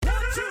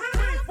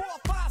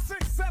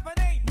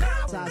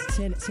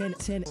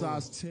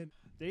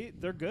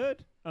They're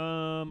good.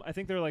 I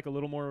think they're like a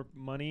little more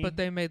money. But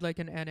they made like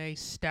an NA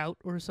stout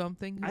or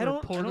something. I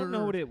don't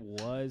know what it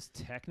was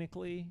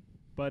technically,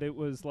 but it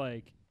was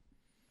like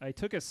I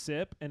took a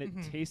sip and it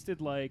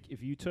tasted like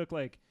if you took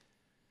like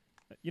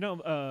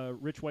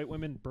rich white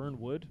women burn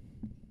wood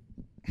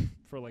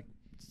for like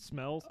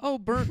smells. Oh,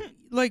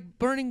 like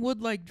burning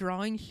wood, like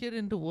drawing shit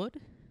into wood.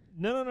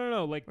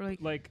 No. Like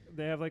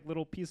they have like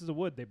little pieces of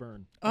wood they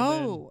burn.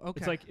 Oh,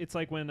 okay. It's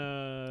like when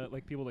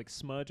like people like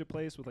smudge a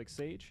place with like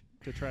sage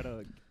to try to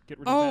like, get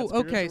rid of bad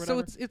spirits okay. or So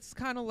whatever. it's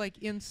kind of like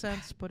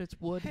incense, but it's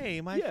wood. Hey,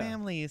 my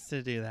family used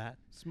to do that.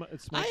 Smudge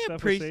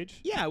stuff with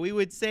sage. Yeah, we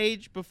would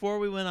sage before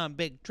we went on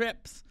big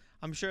trips.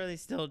 I'm sure they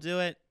still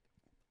do it.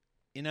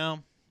 You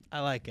know,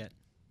 I like it.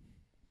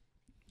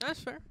 That's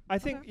fair. I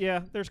think,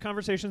 there's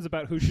conversations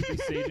about who should be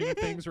saging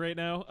things right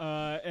now,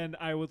 and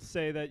I would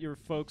say that your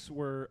folks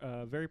were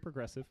very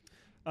progressive.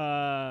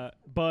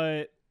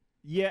 But,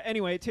 yeah,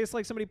 anyway, it tastes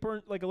like somebody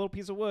burnt like a little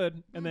piece of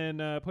wood and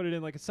then put it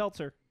in like a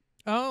seltzer.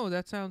 Oh,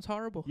 that sounds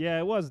horrible. Yeah,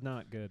 it was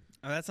not good.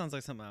 Oh, that sounds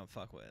like something I would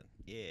fuck with.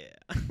 Yeah.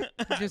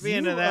 Just be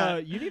into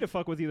that. You need to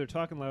fuck with either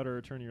talking louder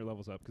or turning your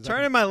levels up.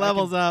 Turning my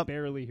levels up.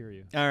 Barely hear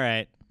you. All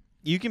right.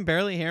 You can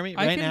barely hear me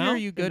right now? I can hear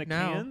you In good the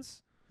now.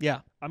 Cans, yeah.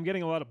 I'm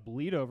getting a lot of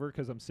bleed over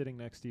because I'm sitting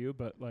next to you,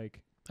 but like.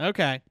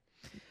 Okay.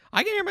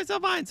 I can hear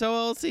myself fine, so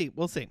we'll see.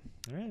 We'll see.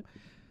 All right.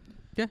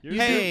 Yeah.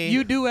 Hey.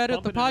 You do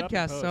edit the Bumping it up in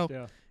podcast, post,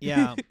 so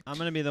Yeah, I'm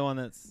going to be the one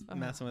that's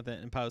messing with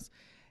it in post.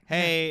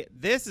 Hey,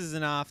 this is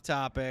an off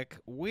topic.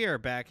 We are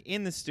back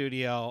in the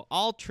studio,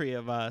 all three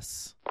of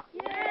us.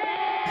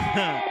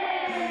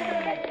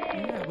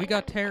 yeah, we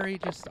got Terry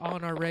just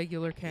on our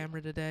regular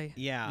camera today.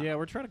 Yeah. Yeah,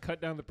 we're trying to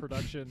cut down the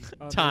production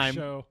on Time.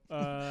 the show.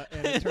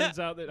 And it turns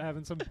out that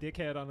having some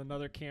dickhead on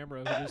another camera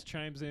who just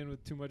chimes in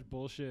with too much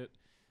bullshit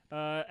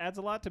adds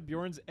a lot to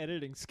Bjorn's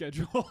editing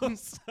schedule.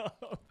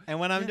 And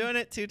when I'm doing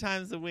it 2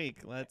 times a week,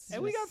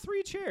 And we got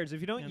 3 chairs.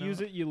 If you don't use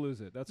it, you lose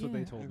it. That's what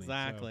they told me.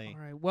 Exactly.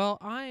 All right. Well,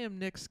 I am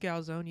Nick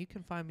Scalzone. You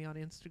can find me on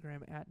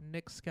Instagram at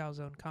Nick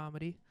Scalzone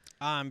Comedy.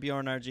 I'm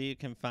Bjorn RG. You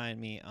can find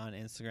me on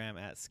Instagram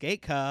at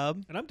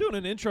SkateCub. And I'm doing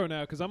an intro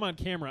now because I'm on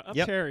camera. I'm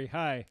Yep. Terry.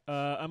 Hi.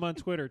 I'm on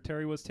Twitter.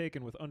 Terry was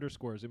taken with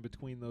underscores in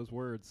between those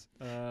words.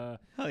 Hell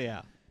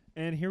yeah.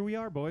 And here we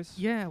are, boys.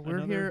 Yeah,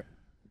 we're here.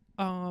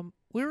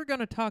 We were going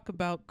to talk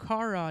about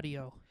car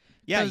audio.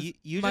 Yeah, 'Cause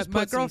you my, just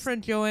my put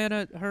girlfriend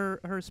Joanna,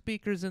 her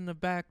speakers in the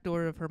back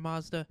door of her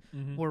Mazda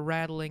Mhm. were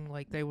rattling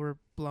like they were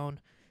blown,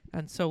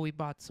 and so we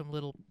bought some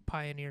little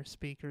Pioneer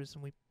speakers,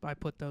 and I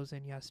put those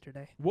in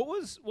yesterday. What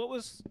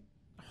was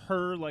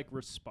her like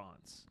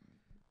response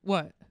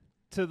What?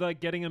 to like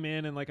getting them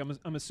in? And like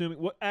I'm assuming.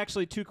 What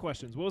actually 2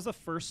 questions. What was the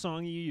first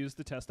song you used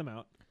to test them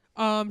out?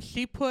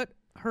 She put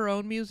her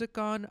own music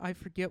on. I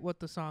forget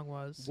what the song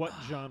was. What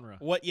genre?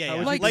 What? Yeah, How yeah.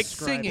 would Like you like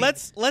describe singing.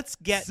 it? let's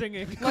get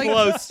Singing. Like-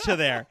 close to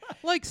there.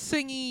 Like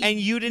singing. And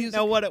you didn't music.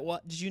 know what it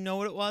was? Did you know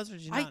what it was, or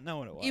did you I- not know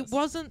what it was?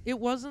 It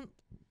wasn't.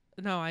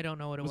 No, I don't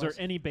know what it was. Was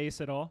there any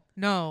bass at all?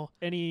 No.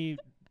 Any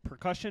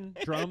percussion,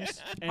 drums,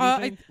 I,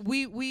 anything?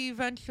 we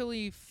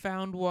eventually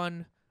found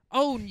one.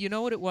 Oh, you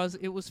know what it was?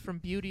 It was from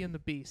Beauty and the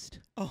Beast.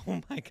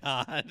 Oh my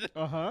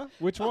God.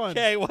 Which one?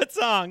 Okay, what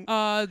song?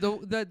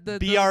 The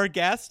Be Our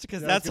Guest,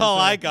 because Yeah, I was that's gonna all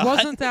say. I got.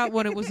 wasn't that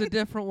one? It was a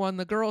different one.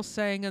 The girl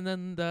sang, and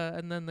then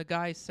the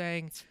guy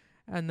sang,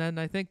 and then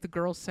I think the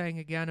girl sang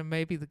again, and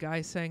maybe the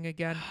guy sang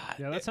again.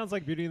 Yeah, that sounds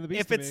like Beauty and the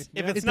Beast. If to it's me.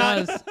 if Yeah. it's It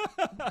not does.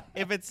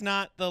 if it's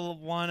not the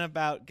one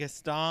about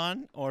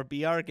Gaston or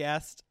Be Our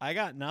Guest, I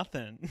got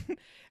nothing.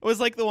 It was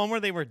like the one where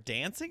they were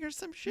dancing or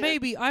some shit.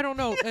 Maybe, I don't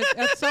know.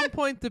 At some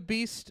point, the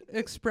Beast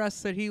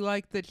expressed that he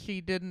liked that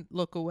she didn't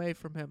look away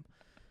from him.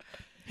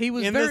 He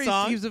was In the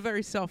song? he was a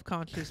very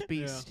self-conscious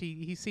beast.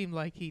 He seemed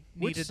like he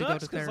Which needed to go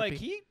sucks to therapy. like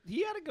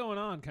he had it going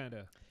on kind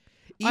of.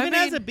 Even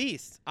I as a mean-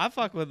 beast, I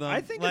fuck with them.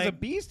 I think like, as a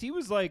beast, he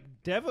was like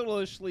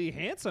devilishly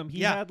handsome. He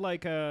Yeah. had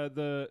like I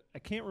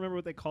can't remember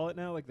what they call it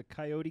now, like the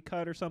coyote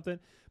cut or something.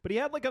 But he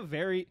had like a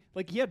very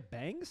he had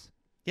bangs.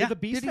 Yeah. Did the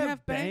beast Did he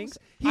have bangs?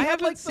 He I had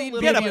haven't like the seen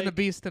little, Beauty like- and the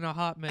Beast in a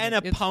hot minute. and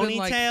a It's been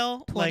like ponytail,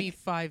 like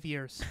 25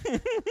 years.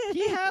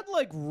 he had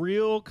like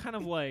real kind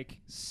of like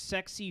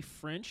sexy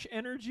French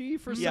energy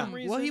for Yeah. some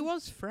reason. Well, he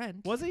was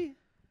French. Was he?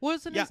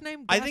 Wasn't yeah, his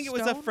name I think it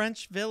was a Gaston?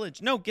 French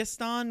village. No,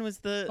 Gaston was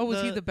the. Oh,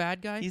 was he the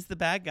bad guy? He's the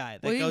bad guy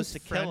that Well, he goes was to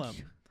kill French.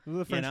 him.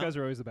 The French know? guys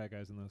are always the bad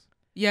guys in those.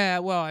 Yeah,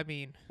 well, I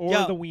mean, Or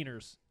Yeah. the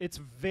wieners. It's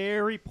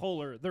very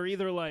polar. They're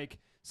either like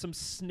some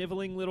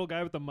sniveling little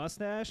guy with a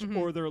mustache, Mhm.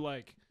 or they're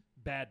like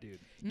bad dude.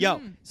 Yo,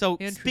 so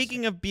Interesting.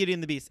 speaking of Beauty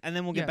and the Beast, and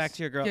then we'll get back Yes.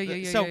 to your girl.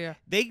 Yeah, So yeah.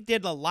 they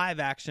did a live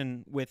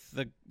action with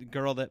the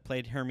girl that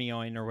played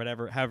Hermione or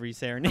whatever, however you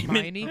say her name.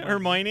 Hermione?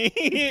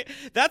 Hermione.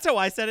 That's how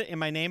I said it in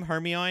my name,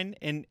 Hermione,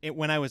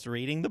 when I was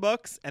reading the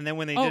books. And then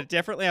when they Oh. did it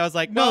differently, I was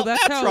like, No, well,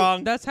 that's how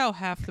wrong. that's how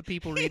half the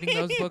people reading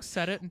those books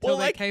said it until Well,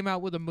 they like, came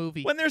out with a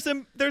movie. When there's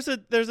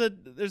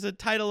a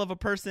title of a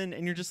person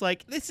and you're just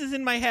like, this is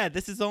in my head.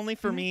 This is only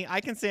for me.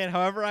 I can say it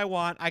however I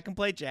want. I can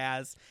play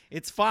jazz.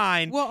 It's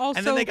fine. Well, and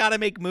then they also- got gotta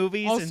make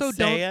movies Also, and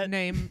say don't it.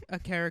 name a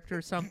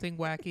character something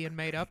wacky and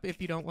made up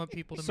if you don't want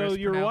people to So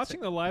mispronounce you're it. watching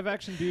the live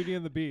action Beauty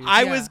and the Beast.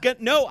 I Yeah. was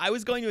I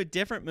was going to a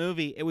different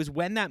movie. It was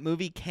when that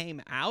movie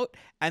came out,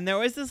 and there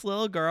was this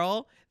little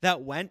girl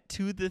that went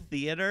to the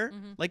theater,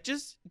 Mhm. like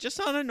just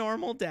on a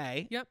normal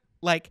day, Yep.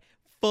 like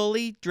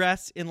fully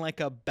dressed in like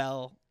a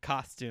Belle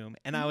costume,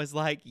 and Mm-hmm. I was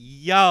like,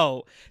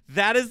 "Yo,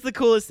 that is the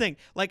coolest thing!"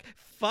 Like,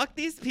 fuck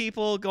these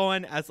people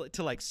going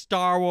to like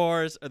Star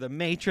Wars or The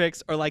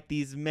Matrix or like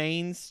these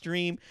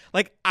mainstream.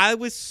 Like, I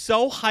was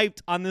so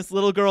hyped on this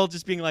little girl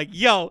just being like,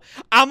 "Yo,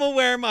 I'm gonna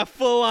wear my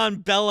full-on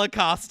Bella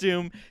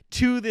costume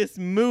to this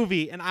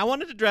movie," and I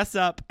wanted to dress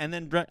up and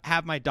then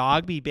have my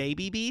dog be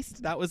Baby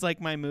Beast. That was like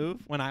my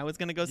move when I was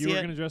gonna go You see were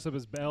it. gonna dress up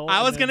as Belle. I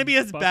and was gonna then be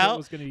as Bucket Belle.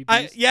 Was gonna be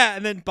Beast. Yeah,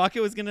 and then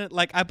Bucket was gonna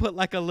I put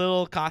like a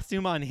little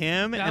costume on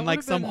him That and like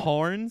would've some been-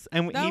 horns,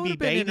 and That he'd would be have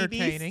been Baby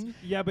Beast. entertaining.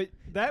 Yeah, but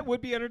that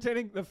would be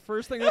entertaining. The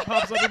first thing that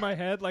pops up in my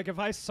head, like if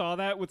I saw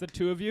that with the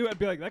two of you, I'd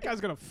be like, that guy's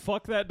gonna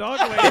fuck that dog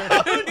later.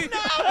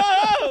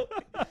 Oh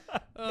no!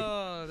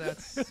 Oh,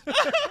 that's Oh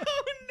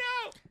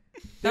no!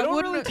 They that don't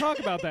wouldn't really have, talk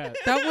about that.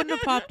 that wouldn't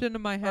have popped into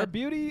my Are head.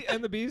 Beauty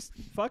and the Beast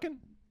fucking?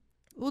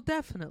 Well,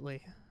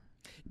 definitely.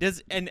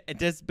 Does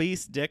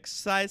Beast dick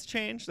size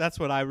change? That's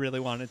what I really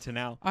wanted to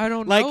know. I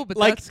don't Like, know, but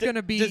like that's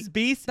gonna be. does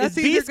Beast? that's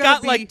Is either Beast gonna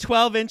got be- like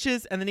 12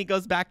 inches, and then he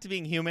goes back to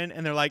being human,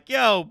 and they're like,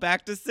 "Yo,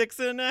 back to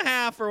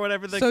 6.5 or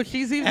whatever." The So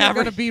she's either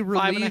average gonna be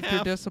 5.5. relieved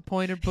or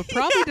disappointed, but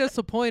probably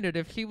disappointed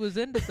if she was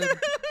into them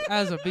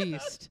as a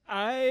beast.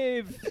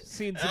 I've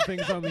seen some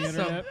things on the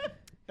So- internet,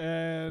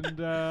 and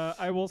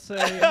I will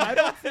say I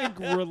don't think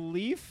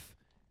relief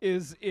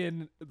is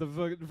in the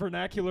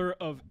vernacular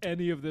of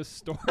any of this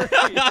story.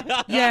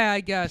 Yeah,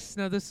 I guess.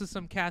 No, this is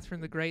some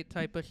Catherine the Great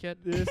type of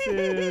shit. This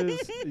is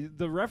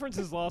the reference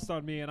is lost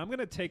on me, and I'm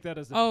gonna take that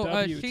as a Oh,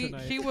 W she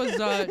tonight. she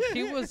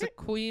was a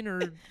queen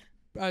or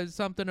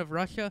something of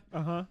Russia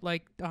Uh-huh.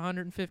 like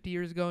 150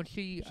 years ago, and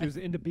she She was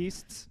into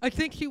beasts. I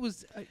think she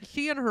was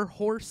she and her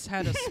horse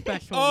had a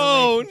special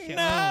Oh relationship.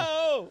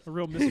 no! A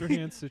real Mr.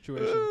 Hands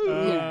situation.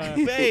 Yeah.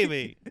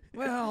 Baby.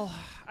 Well,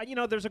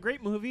 there's a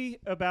great movie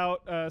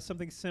about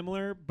something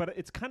similar, but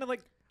it's kind of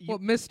like What,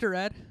 Mr.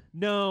 Ed?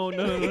 no.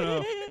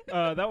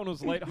 That one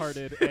was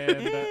lighthearted,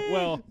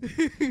 and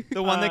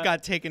The one that Uh,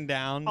 got taken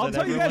down. I'll that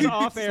tell you guys everyone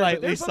off air. But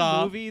slightly there's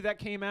saw. a movie that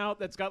came out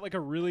that's got like a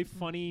really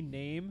funny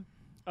name.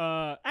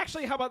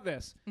 Actually, how about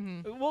this?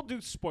 Mhm. We'll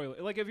do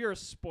spoiler. Like, if you're a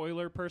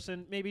spoiler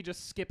person, maybe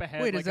just skip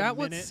ahead. Wait, like is that a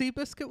what minute.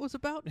 Seabiscuit was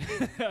about?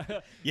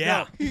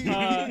 Yeah.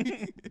 No,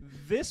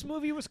 this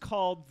movie was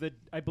called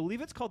I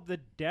believe it's called The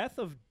Death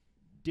of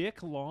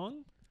Dick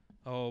Long.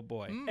 Oh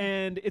boy. Mm.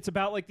 And it's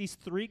about like these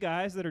three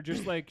guys that are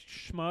just like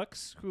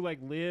schmucks who like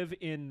live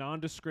in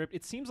nondescript.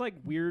 It seems like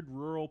weird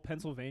rural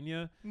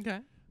Pennsylvania, Okay.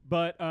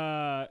 but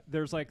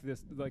there's like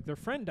this like their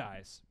friend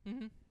dies,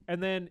 Mm-hmm.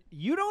 and then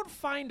you don't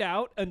find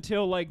out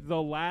until like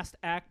the last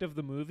act of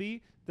the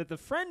movie that the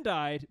friend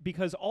died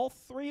because all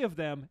three of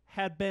them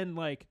had been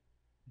like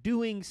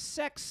doing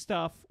sex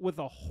stuff with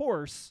a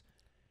horse,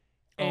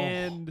 Oh.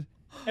 and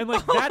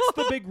like that's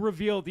the big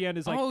reveal at the end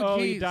is like, Oh, oh,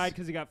 he jeez. died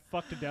because he got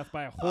fucked to death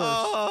by a horse.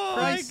 Oh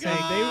my Christ's And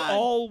sake. they God.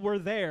 all were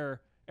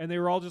there, and they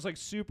were all just like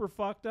super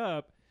fucked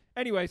up.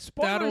 Anyway,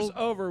 spoilers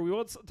That'll- over. We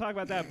won't talk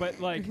about that, but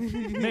like,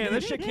 man,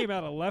 this shit came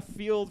out of left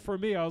field for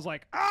me. I was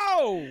like,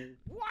 oh,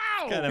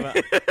 wow, Kind of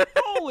a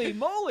holy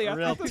moly! I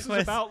real thought this was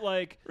twist. about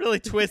like. really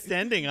twist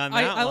ending on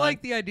that I one.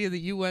 like the idea that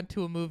you went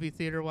to a movie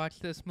theater,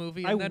 watched this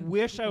movie, and I then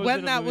wish I was when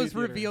in a that movie was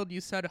theater. revealed,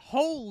 you said,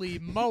 "Holy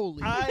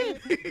moly!"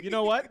 You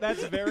know what?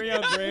 That's very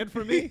on brand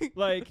for me.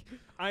 Like,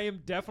 I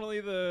am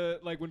definitely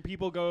when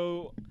people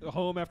go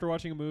home after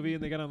watching a movie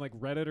and they get on like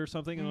Reddit or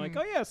something and they're like,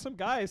 oh yeah, some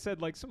guy said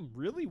like some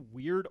really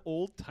weird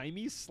old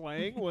timey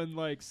slang when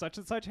like such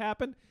and such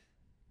happened.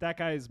 That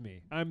guy is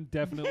me. I'm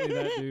definitely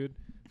that dude.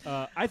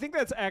 I think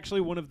that's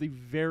actually one of the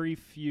very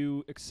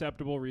few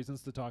acceptable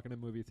reasons to talk in a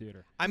movie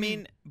theater. I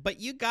mean, but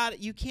you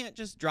can't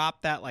just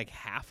drop that like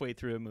halfway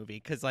through a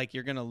movie because like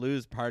you're gonna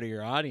lose part of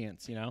your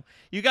audience.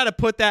 You got to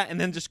put that and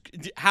then just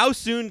how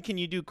soon can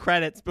you do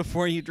credits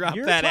before you drop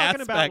You're that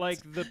talking aspect? about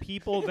like the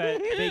people that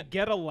they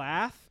get a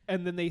laugh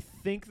and then they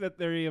think that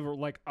they're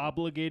like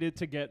obligated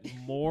to get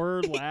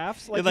more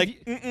laughs. You're if like, you-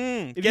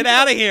 if get you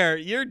out of here,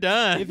 you're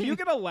done. if you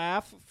get a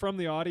laugh from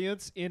the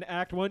audience in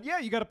Act 1, yeah,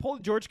 you got to pull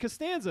George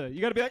Costanza.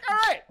 You got to be like, all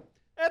right,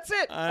 that's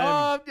it.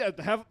 Yeah,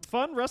 have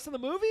fun rest of the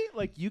movie.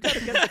 Like, you got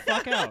to get the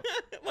fuck out.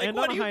 like, and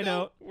what on do a you high go?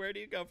 note, Where do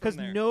you go from because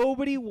there?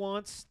 nobody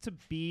wants to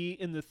be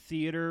in the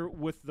theater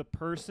with the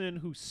person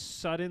who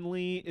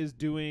suddenly is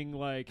doing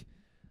like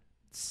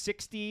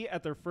 60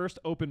 at their first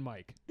open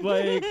mic.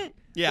 Like,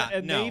 Yeah,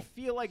 and no. they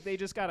feel like they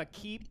just got to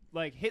keep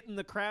like hitting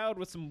the crowd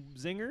with some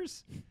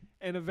zingers,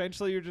 and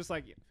eventually you're just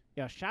like,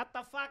 yeah, shut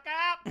the fuck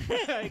up.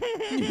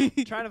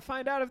 Like, trying to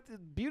find out if the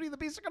Beauty and the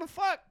Beast are gonna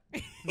fuck.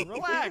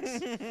 Relax.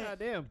 God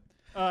damn.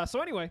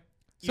 So anyway,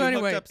 So You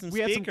anyway, hooked up some we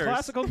had some speakers.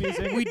 classical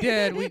music. we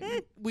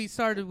did. We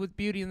started with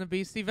Beauty and the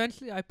Beast.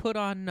 Eventually, I put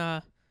on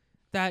that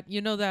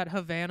that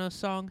Havana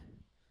song,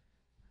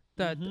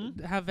 that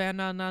Mhm.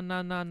 Havana na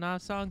na na na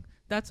song.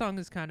 That song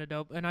is kind of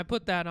dope, and I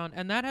put that on,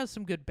 and that has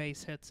some good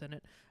bass hits in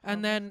it.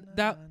 And then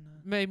that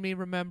made me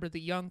remember that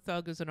Young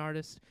Thug is an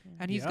artist,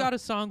 and he's Yeah. got a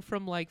song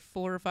from like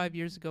 4 or 5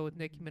 years ago with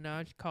Nicki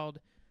Minaj called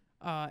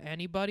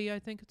Anybody, I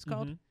think it's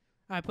called. Mhm.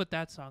 I put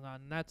that song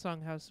on, and that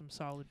song has some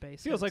solid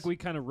bass Feels like hits. we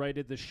kind of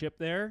righted the ship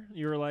there.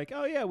 You were like,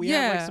 oh yeah, we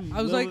have like some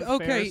I was like,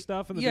 Lilith Fair okay,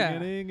 stuff in the yeah.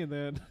 beginning, and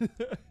then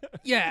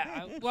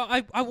Yeah, well,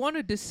 I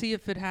wanted to see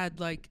if it had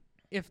like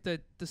if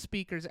the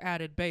speakers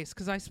added bass,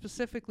 because I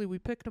specifically we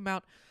picked them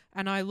out,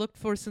 and I looked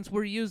for, since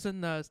we're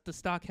using the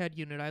stock head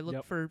unit, I looked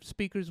Yep. for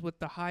speakers with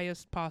the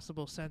highest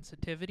possible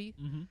sensitivity,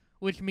 Mhm.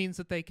 which means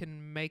that they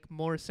can make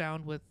more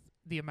sound with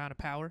the amount of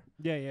power.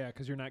 yeah,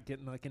 because you're not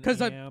getting like an Because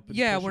amp. and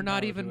we're pushing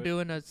not power even to it.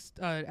 doing a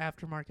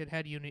aftermarket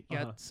head unit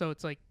yet, Uh-huh. so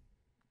it's like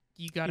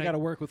you You gotta got to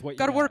work with what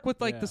gotta you work got.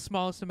 with like Yeah. the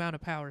smallest amount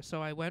of power.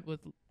 So I went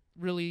with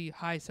really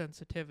high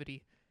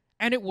sensitivity,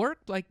 and it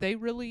worked. Like they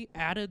really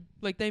added,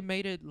 like they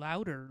made it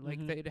louder. Like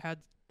Mhm. it had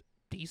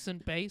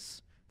decent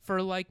bass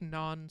for like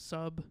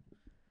non-sub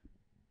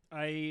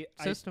I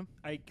system.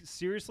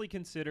 seriously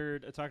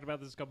considered. I talked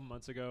about this a couple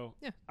months ago.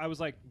 Yeah. I was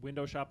like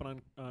window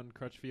shopping on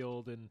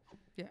Crutchfield, and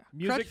Yeah,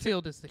 music to-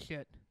 Crutchfield is the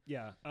shit.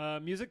 yeah,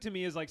 music to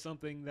me is like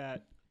something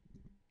that.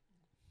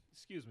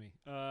 Excuse me.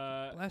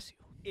 Bless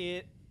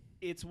you.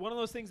 It's one of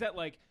those things that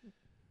like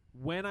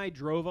when I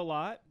drove a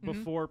lot Mhm.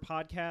 before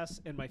podcasts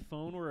and my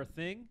phone were a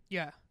thing.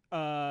 Yeah.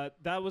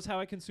 That was how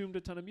I consumed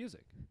a ton of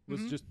music.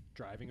 Was Mhm. just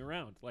driving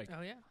around, like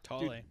Oh yeah.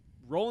 Totally.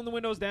 rolling the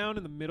windows down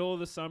in the middle of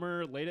the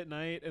summer, late at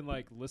night, and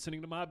like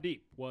listening to Mobb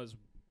Deep was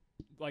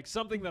like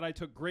something that I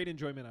took great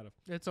enjoyment out of.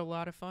 It's a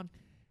lot of fun.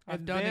 I've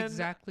And done then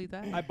exactly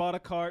that. I bought a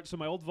car, so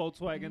my old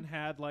Volkswagen Mhm.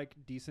 had like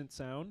decent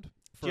sound.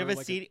 Do you have a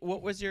like CD?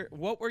 What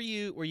were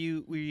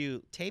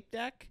you tape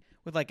deck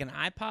with like an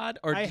iPod,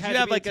 or I did had you to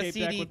have be like a a tape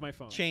deck CD with my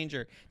phone.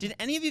 changer? Did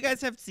any of you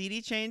guys have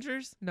CD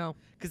changers? No.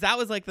 Because that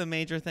was like the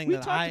major thing We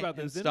that talked I about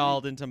this, didn't we?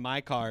 installed into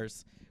my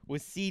cars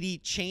was CD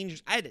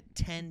changers. I had a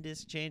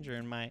 10-disc changer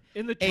in my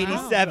in the trunk,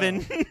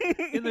 87.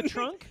 though. In the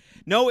trunk.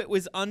 No, it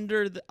was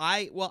under the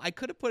I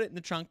could have put it in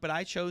the trunk, but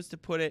I chose to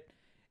put it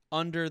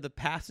under the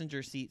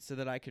passenger seat so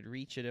that I could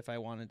reach it if I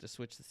wanted to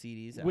switch the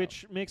CDs out.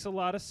 Which makes a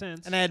lot of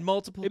sense. and I had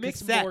multiple it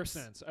makes cassettes. more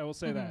sense. I will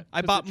say Mhm. that.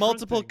 I 'Cause bought the trunk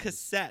multiple thing is-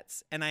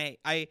 cassettes, and I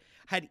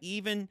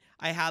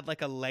had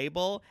like a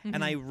label, and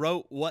Mhm. I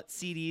wrote what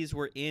CDs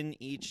were in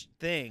each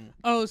thing.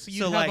 Oh, so you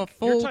So, have like, a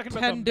You're full talking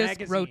about the 10-disc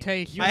magazine.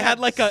 rotation. You I had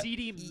like a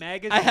CD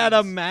magazine. I had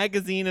a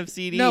magazine of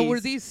CDs. No, were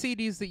these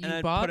CDs that and you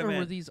I'd bought, put 'em or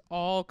were in. these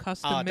all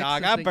custom Oh, mixes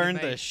dog! I that you burned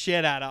the made?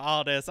 shit out of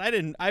all this.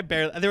 I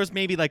barely. There was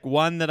maybe like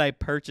one that I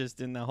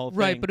purchased in the whole thing.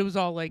 Right, but it was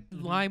all like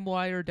Mhm.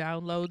 LimeWire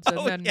downloads and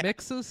Oh, then yeah.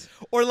 mixes.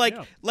 Or like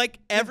Yeah. like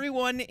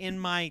everyone in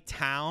my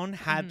town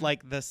had Mhm.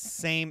 like the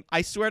same.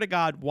 I swear to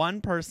God,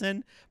 one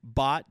person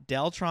bought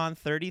Deltron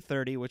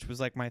 3030, which was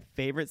like my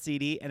favorite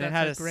CD, and it That's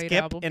had a a great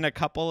skip album. in a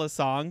couple of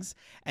songs.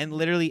 And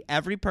literally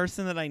every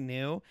person that I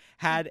knew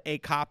had a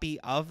copy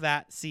of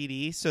that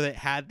CD, so that it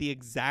had the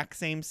exact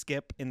same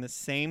skip in the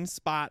same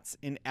spots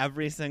in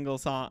every single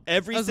song,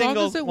 every As long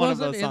single as it one of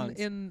wasn't those songs.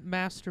 in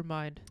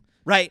Mastermind.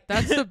 Right.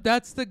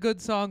 That's the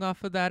good song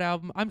off of that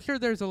album. I'm sure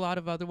there's a lot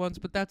of other ones,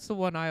 but that's the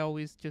one I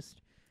always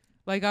just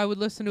like. I would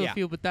listen to Yeah. a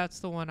few, but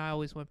that's the one I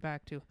always went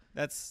back to.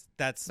 That's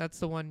That's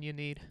the one you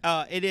need.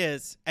 it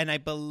is, and I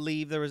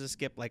believe there was a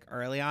skip like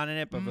early on in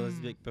it, but it was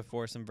Mm. like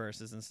before some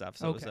verses and stuff,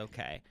 so it was Okay.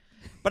 okay.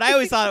 But I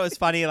always thought it was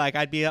funny. Like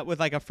I'd be up with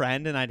like a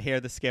friend, and I'd hear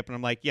the skip, and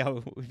I'm like, "Yo,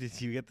 did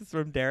you get this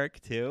from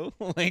Derek too?"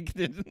 like,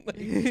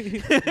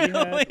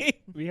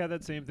 We had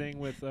that same thing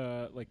with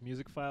like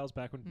music files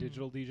back when Mhm.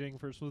 digital DJing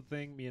first was a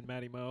thing. Me and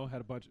Matty Mo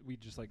had a bunch. We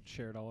just like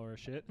shared all our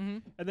shit, hmm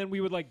and then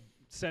we would like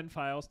send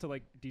files to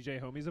like DJ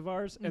homies of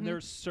ours, and Mhm. there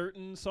were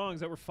certain songs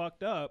that were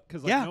fucked up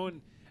because like Yeah. no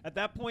one at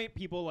that point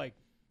people like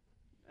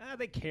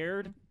they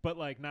cared, but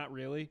like not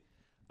really.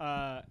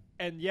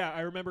 And yeah,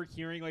 I remember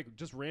hearing like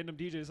just random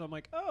DJs. I'm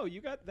like, oh,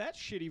 you got that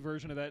shitty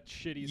version of that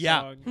shitty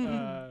Yeah. song.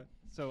 Mhm.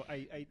 So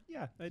I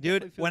definitely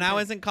Dude, feel when the I pain.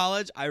 was in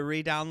college, I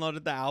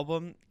re-downloaded the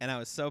album, and I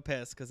was so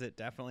pissed because it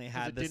definitely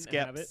had it the didn't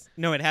have skips.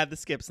 No, it had the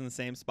skips in the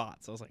same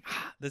spot. So I was like,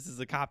 this is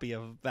a copy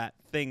of that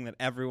thing that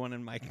everyone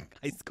in my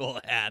high school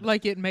had.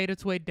 Like it made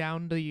its way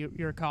down to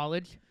your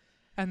college,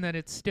 and then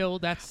it's still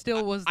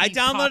was. I the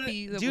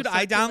copy downloaded, that dude. was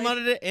I circulated?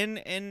 downloaded it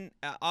in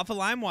off of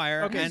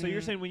LimeWire. Okay, and so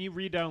you're saying when you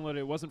re-downloaded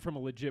it wasn't from a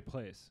legit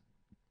place?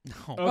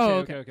 no, Okay, Oh,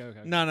 okay, okay.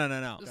 okay. no.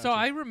 Gotcha. So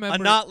I remember. A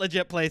not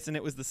legit place, and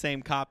it was the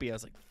same copy. I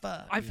was like,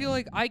 fuck. I feel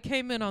like I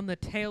came in on the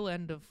tail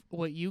end of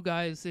what you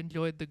guys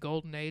enjoyed the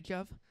golden age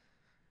of,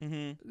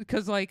 Mm-hmm.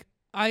 because like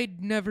I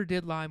never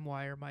did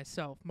LimeWire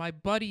myself. My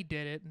buddy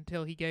did it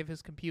until he gave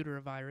his computer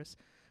a virus,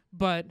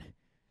 but.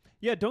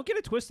 Yeah, don't get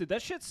it twisted.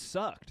 That shit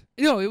sucked.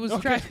 No, it was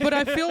Okay. trash. But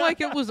I feel like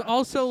it was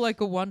also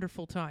like a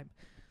wonderful time.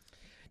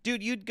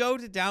 Dude, you'd go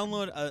to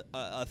download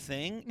a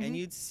thing, Mhm. and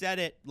you'd set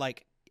it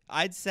like.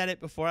 I'd set it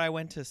before I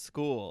went to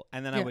school,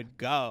 and then I Yeah. would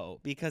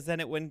go because then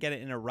it wouldn't get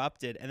it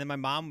interrupted, and then my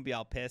mom would be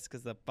all pissed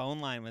because the phone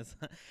line was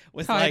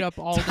Tied like, up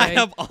all tied day.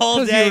 up all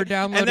 'Cause day, you were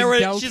downloading and there were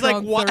Deltron she's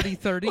like, why,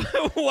 3030.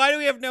 why do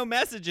we have no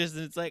messages?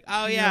 And it's like,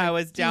 oh You're yeah, like, I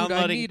was "Dude, I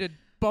downloading. needed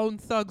Bone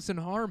Thugs and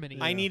Harmony.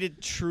 I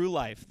needed True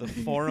Life, the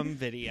forum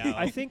video.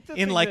 I think the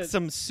in thing like that-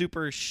 some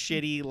super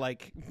shitty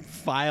like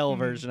file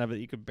version of it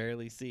you could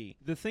barely see.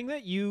 The thing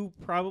that you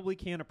probably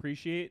can't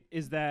appreciate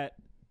is that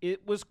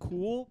it was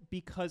cool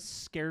because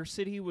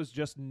scarcity was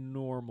just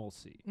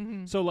normalcy.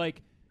 Mhm. So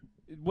like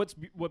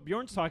what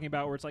Bjorn's talking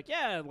about where it's like,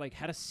 yeah, like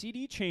had a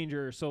CD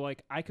changer, so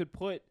like I could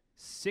put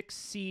 6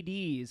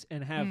 CDs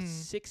and have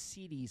 6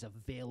 CDs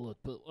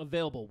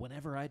available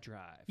whenever I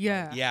drive.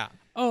 Yeah. Yeah.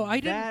 Oh, I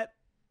didn't. That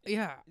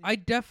Yeah, I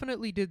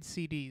definitely did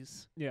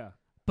CDs, yeah.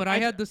 but I I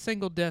had the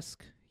single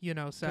disc,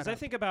 Because set I up.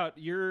 think about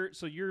you're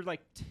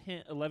like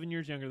 11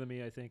 years younger than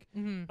me, I think.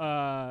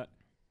 Mhm.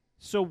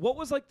 So what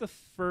was like the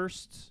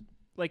first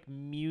like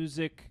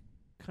music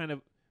kind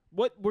of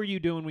what were you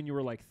doing when you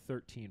were like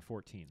 13,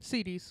 14?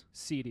 CDs.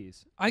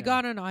 CDs. I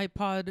got an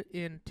iPod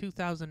in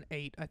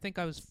 2008. I think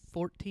I was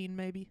 14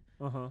 maybe.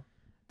 Uh-huh.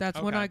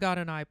 That's when Okay. I got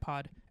an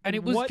iPod. And And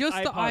it was what just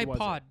the iPod was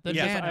it? iPod, the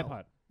Yes, Nano.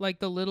 iPod. Like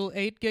the little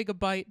 8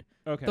 gigabyte,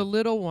 Okay. the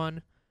little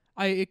one.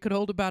 It could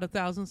hold about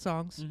 1,000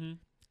 songs. Mm-hmm.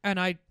 And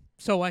I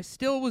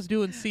still was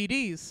doing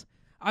CDs.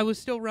 I was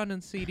still running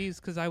CDs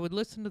because I would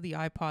listen to the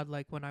iPod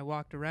like when I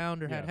walked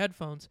around or had Yeah.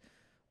 headphones,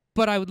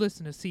 but I would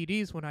listen to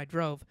CDs when I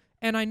drove,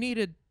 and I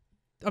needed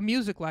a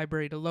music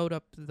library to load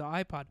up the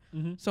iPod.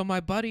 Mm-hmm. So my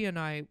buddy and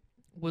I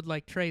would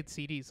like trade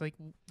CDs. Like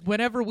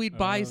whenever we'd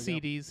buy Oh, yeah.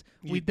 CDs,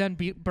 You- we'd then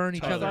burn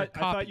each I other. thought, a I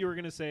thought copy. you were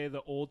gonna say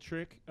the old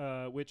trick,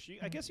 which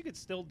I guess you could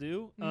still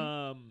do.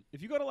 Mhm.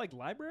 If you go to like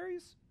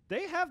libraries,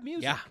 they have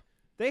music. Yeah.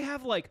 They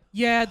have like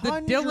Yeah, the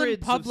Dillon hundreds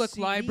of Public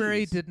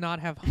Library CDs. did not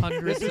have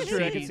hundreds this of is true.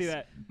 CDs. I can see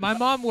that. My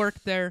mom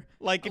worked there.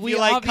 Like if We you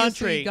like obviously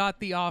country. got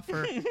the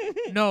offer.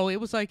 No, it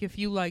was like if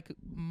you like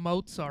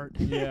Mozart.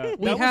 Yeah.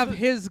 We That was have the-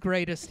 his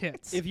greatest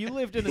hits. If you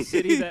lived in a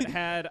city that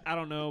had, I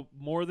don't know,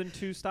 more than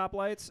 2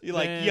 stoplights, You're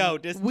like, then- yo,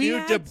 this We new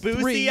had Debussy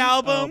 3. Oh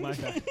album. my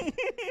god.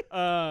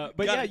 But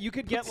Got yeah, it. you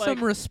could Put get like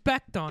some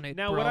respect on it.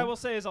 now. bro. What I will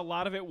say is a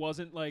lot of it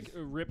wasn't like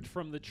ripped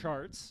from the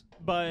charts,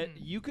 but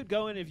you could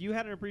go in if you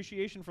had an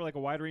appreciation for like a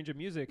wide range of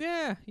music.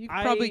 Yeah, you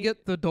could probably I-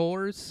 get the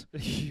Doors.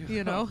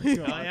 You know? Oh, Oh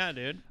God. yeah,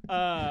 dude.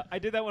 I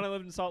did that when I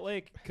lived in Salt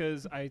Lake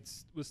because I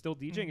was still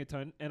DJing a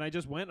ton, and I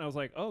just went and I was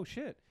like, oh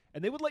shit.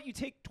 And they would let you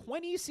take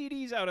 20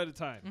 CDs out at a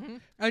time.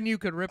 Mhm. And you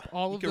could rip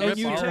all of could those rip And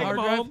you on all your take of them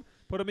hard drive. home,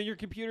 put them in your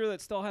computer that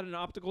still had an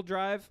optical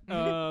drive,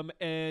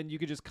 and you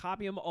could just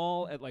copy them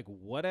all at like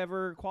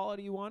whatever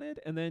quality you wanted,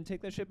 and then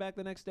take that shit back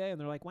the next day.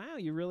 And they're like, "Wow,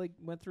 you really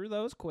went through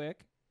those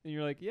quick." And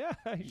you're like, "Yeah,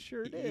 I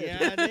sure did."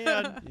 Yeah,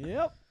 I did.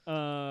 Yep.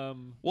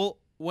 Well,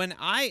 when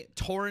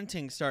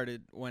torrenting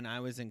started when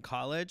I was in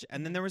college,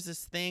 and then there was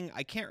this thing,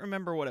 I can't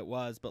remember what it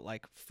was, but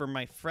like for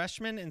my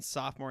freshman and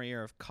sophomore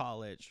year of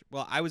college,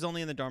 well, I was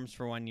only in the dorms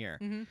for 1 year.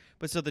 Mhm.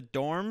 But so the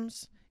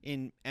dorms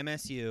in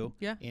MSU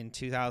Yeah. in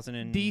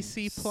 2006.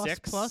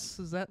 DC++,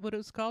 is that what it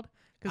was called?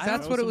 Because I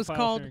that's what it was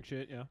called.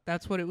 Shit, yeah.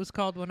 That's what it was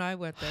called when I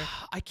went there.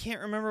 I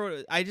can't remember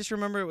what I just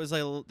remember it was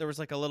like there was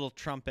like a little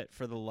trumpet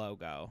for the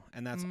logo,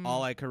 and that's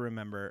all I could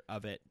remember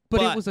of it.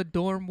 But it was a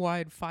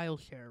dorm-wide file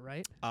share,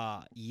 right?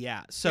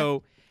 yeah.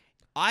 So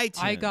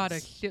iTunes. I got a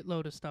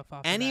shitload of stuff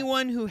off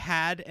anyone who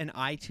had an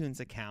iTunes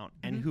account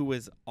and Mhm. who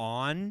was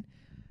on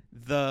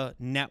the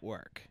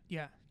network,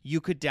 Yeah.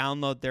 you could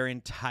download their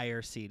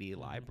entire CD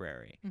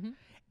library. Mhm.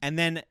 And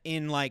then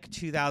in like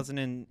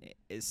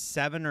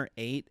 2007 or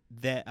 8,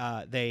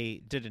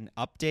 they did an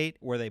update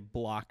where they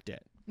blocked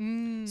it.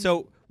 Mm.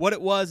 So what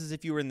it was is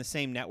if you were in the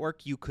same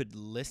network, you could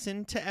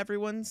listen to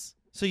everyone's.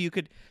 So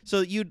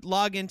you'd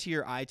log into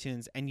your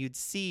iTunes and you'd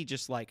see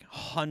just like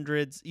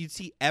hundreds. You'd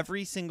see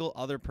every single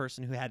other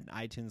person who had an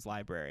iTunes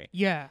library.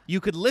 Yeah.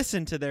 You could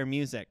listen to their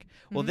music.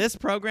 Well, Mhm. this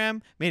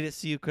program made it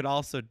so you could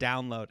also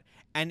download,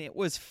 and it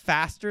was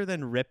faster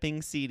than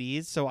ripping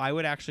CDs. So I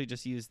would actually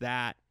just use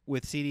that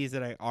with CDs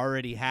that I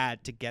already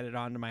had to get it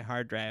onto my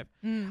hard drive.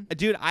 Mm.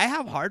 Dude, I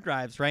have hard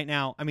drives right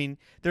now. I mean,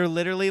 they're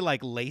literally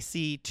like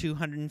lacy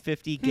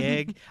 250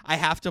 gig. I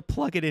have to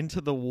plug it into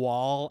the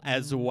wall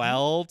as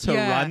well to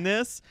Yeah. run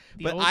this.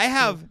 The But old I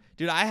have, school.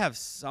 dude, I have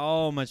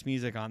so much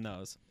music on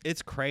those.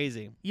 It's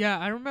crazy. Yeah,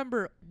 I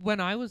remember when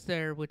I was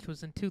there, which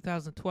was in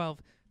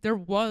 2012, there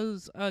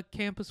was a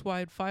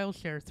campus-wide file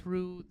share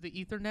through the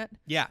Ethernet.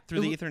 Yeah,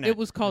 through the It Ethernet. It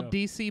was called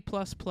Yeah. DC++.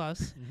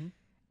 Mm-hmm.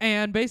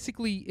 And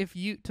basically,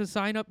 to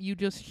sign up, you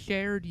just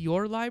shared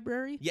your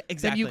library. yeah, Then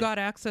exactly. you got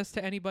access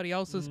to anybody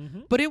else's.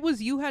 Mhm. But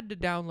you had to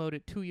download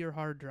it to your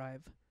hard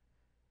drive.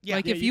 yeah,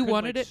 like, Yeah, if you couldn't,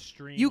 wanted like, it,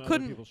 stream You other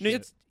couldn't. people's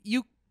shit.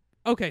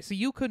 Okay, so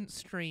you couldn't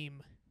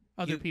stream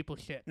other You-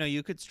 people's shit. no,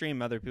 you could stream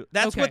other people.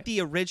 That's Okay. what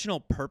the original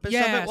purpose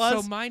yeah, of it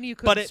was. so mine you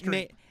couldn't but it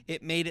stream.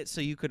 made it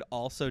so you could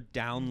also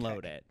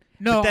download it.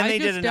 No, but then I they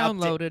just did an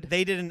downloaded.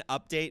 They did an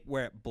update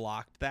where it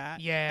blocked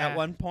that. Yeah. At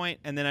one point,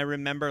 and then I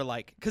remember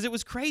because it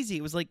was crazy.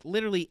 It was like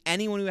literally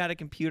anyone who had a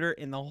computer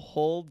in the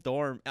whole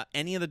dorm,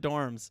 any of the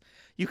dorms,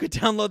 you could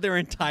download their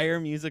entire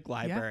music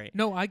library. Yeah.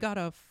 No, I got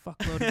a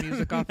fuckload of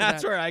music off of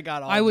That's that. where I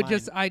got all. I mine.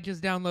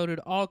 just downloaded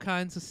all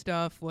kinds of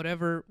stuff,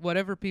 whatever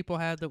people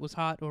had that was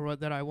hot or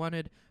that I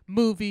wanted.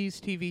 Movies,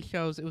 TV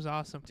shows, it was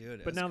awesome. Dude. it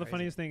But was now the crazy.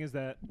 funniest thing is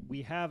that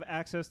we have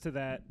access to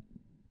that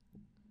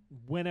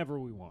whenever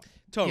we want.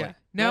 Totally. Yeah.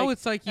 Now Like,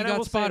 it's like you and I got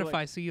will say, Spotify,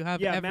 like, so you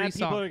have Yeah, every mad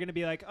people song. are going to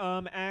be like,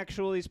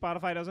 actually,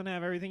 Spotify doesn't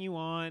have everything you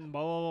want, and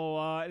blah, blah, blah,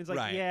 blah. And it's like,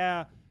 Right.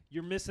 yeah,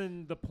 you're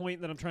missing the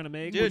point that I'm trying to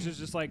make, Dude. which is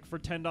just like for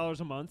 $10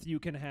 a month, you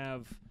can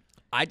have.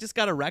 I just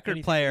got a record Anything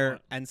you player,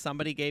 want. and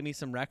somebody gave me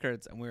some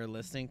records, and we were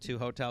listening to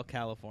Hotel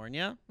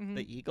California, Mhm.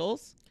 the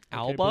Eagles Okay,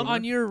 album. boomer.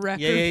 On your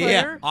record yeah,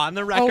 player? on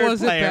the Oh, record was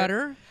player. it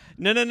better?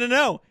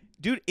 No,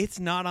 dude, it's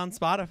not on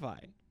Spotify.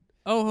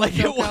 Oh, Like,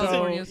 Hotel it wasn't-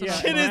 California. So, yeah.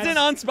 Shit well, isn't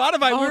on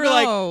Spotify. Oh, We were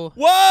no. like,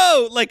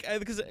 whoa, like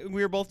because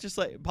we were both just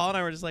like Paul and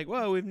I were just like,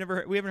 whoa, we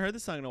haven't heard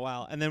this song in a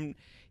while, and then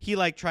he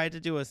like tried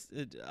to do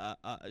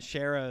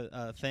share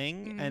a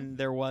thing, Mhm.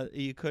 and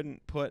you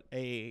couldn't put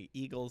a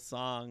Eagles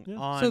song Yeah.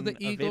 on So the a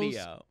Eagles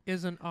video.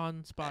 Isn't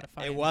on Spotify. It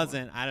anymore.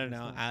 wasn't. I don't It's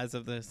know. not. As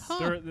of this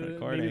Huh.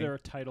 recording, Maybe they're a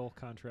title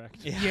contract.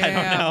 yeah, Yeah, I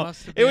don't know.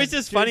 must have It was been.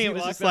 just funny. Jay-Z It was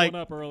locked just that like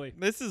one up early.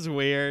 this is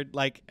weird.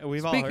 Like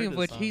we've all heard Speaking of this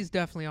which, song. he's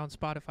definitely on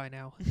Spotify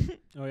now.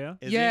 Oh yeah.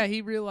 Is yeah, he?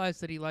 he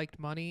realized that he liked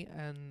money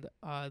and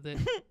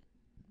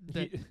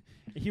that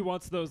He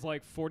wants those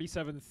like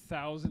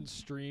 47,000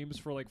 streams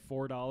for like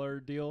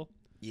 $4 deal.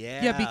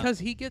 Yeah. because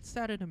he gets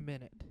that in a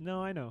minute.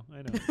 No, I know.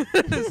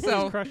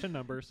 So- He's crushing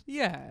numbers.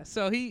 Yeah,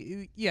 so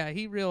he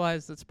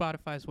realized that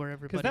Spotify's where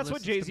everybody Because that's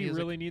what listens to Jay-Z music.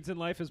 really needs in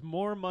life is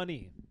more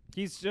money.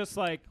 He's just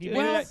like he,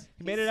 Well,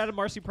 made it out of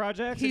Marcy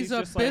Projects. and He's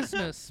a just like,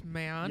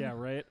 businessman. yeah,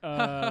 right.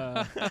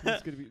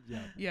 It's gonna be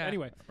Yeah.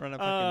 Anyway, Run a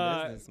fucking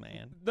Uh, business,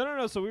 man.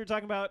 no. So we were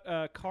talking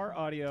about car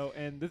audio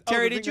and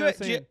Terry, the did thing you? I was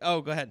saying-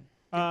 Oh, go ahead.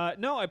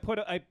 No,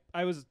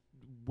 I was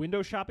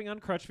window shopping on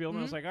Crutchfield, and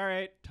I was Mhm. like, all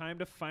right, time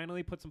to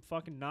finally put some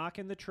fucking knock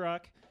in the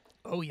truck.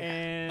 Oh yeah.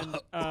 And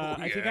Oh,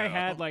 I think I yeah.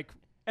 had like,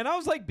 and I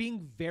was like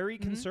being very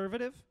Mhm.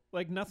 conservative,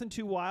 like nothing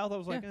too wild. I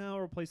was like, Yeah. I'll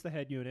replace the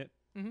head unit,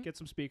 Mhm. get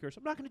some speakers.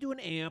 I'm not gonna do an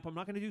amp. I'm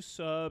not gonna do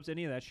subs,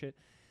 any of that shit.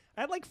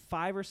 I had like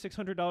 $500 or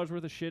 $600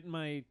 worth of shit in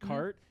my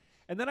cart.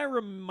 And then I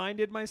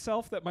reminded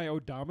myself that my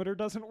odometer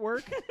doesn't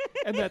work,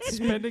 and that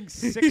spending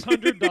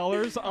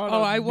 $600 on Oh,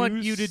 a I want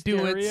new you to do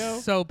stereo,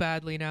 it so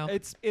badly now.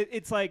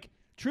 It's like,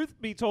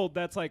 truth be told,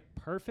 that's like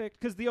perfect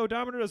because the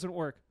odometer doesn't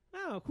work.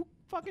 No, who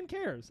fucking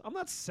cares? I'm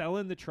not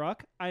selling the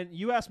truck.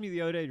 You asked me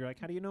the other day, you're like,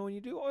 how do you know when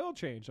you do oil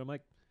change? I'm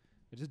like,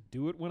 I just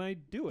do it when I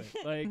do it.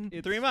 Like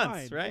it's 3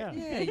 months, fine. right? Yeah.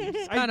 yeah, you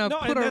just I, kind of no,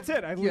 put and a that's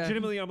it. I yeah.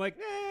 legitimately, I'm like,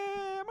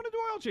 I'm gonna do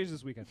oil change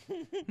this weekend.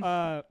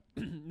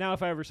 Now,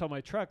 if I ever sell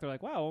my truck, they're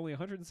like, wow, only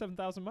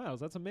 107,000 miles.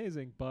 That's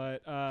amazing.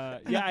 But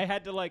yeah, I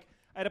had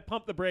to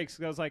pump the brakes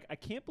because I was like, I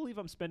can't believe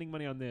I'm spending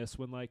money on this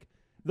when like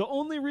the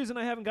only reason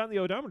I haven't gotten the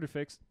odometer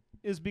fixed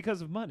is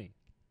because of money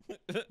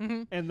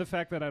Mhm. and the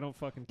fact that I don't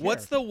fucking care.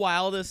 What's the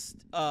wildest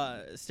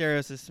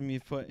stereo system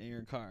you've put in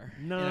your car?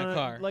 In a Nah,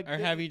 car, like, or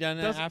it have you done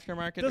an doesn't-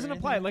 aftermarket? or doesn't anything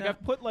apply. Like that?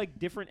 I've put like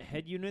different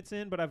head units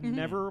in, but I've Mhm.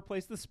 never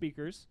replaced the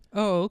speakers.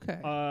 Oh, okay.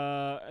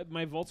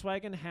 My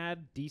Volkswagen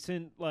had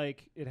decent,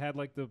 like it had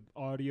like the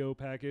audio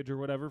package or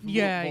whatever from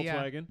Yeah, yeah.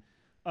 Volkswagen.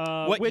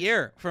 What which-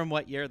 year? From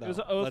what year though? It was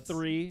Let's-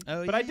 03.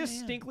 Oh, but I yeah, yeah.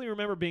 distinctly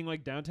remember being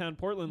like downtown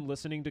Portland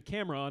listening to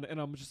Cameron, and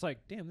I'm just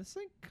like, damn, this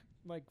thing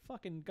like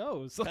fucking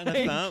goes. Kinda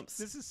Like, thumps.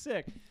 This is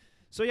sick.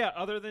 So yeah,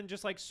 other than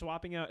just like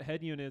swapping out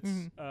head units,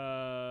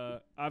 Mhm.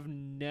 I've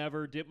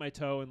never dipped my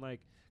toe in like,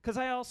 because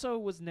I also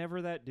was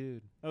never that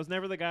dude. I was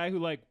never the guy who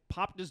like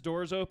popped his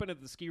doors open at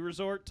the ski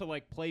resort to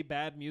like play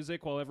bad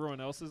music while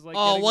everyone else is like.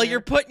 Oh, getting well, there. you're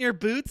putting your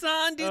boots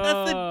on, dude.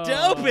 That's the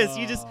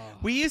dopest.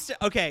 We used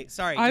to. Okay,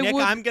 sorry, I Nick.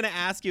 would- I'm gonna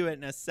ask you it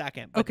in a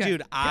second. But Okay,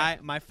 dude,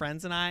 my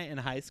friends and I in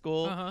high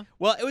school. Uh-huh.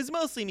 Well, it was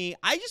mostly me.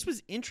 I just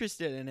was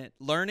interested in it,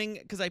 learning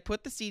because I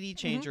put the CD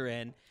changer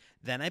in,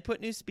 then I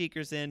put new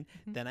speakers in,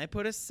 then I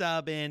put a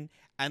sub in,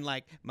 and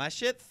like my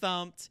shit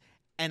thumped.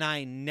 And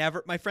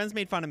my friends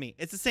made fun of me.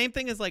 It's the same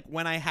thing as like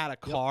when I had a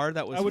car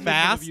that was I would make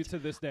fun of fast. you to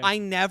this day. I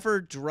never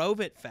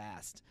drove it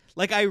fast.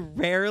 Like I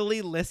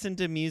rarely listened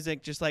to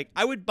music. Just like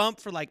I would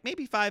bump for like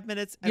maybe 5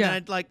 minutes, and then Yeah.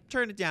 I'd like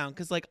turn it down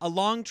because like a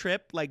long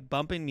trip, like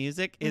bumping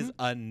music is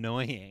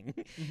annoying.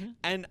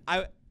 And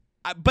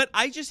but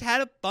I just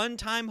had a fun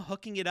time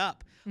hooking it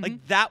up. Like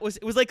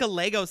it was like a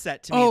Lego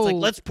set to me. It's like Oh.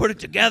 let's put it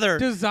together.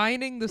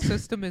 Designing the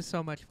system is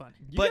so much fun.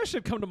 You but- guys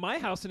should come to my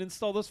house and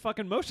install those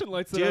fucking motion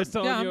lights that I Dude. was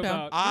telling Yeah, you I'm down.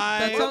 about. I-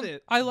 That Love sounds,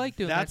 it. I like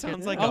doing that. That shit.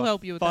 sounds like I'll a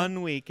help you with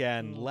fun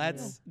weekend. Oh,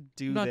 Let's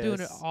do that. Not this. doing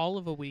it all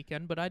of a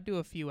weekend, but I'd do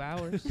a few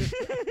hours.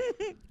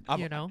 I'm-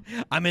 you know.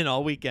 I'm in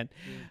all weekend.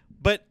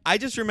 But I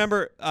just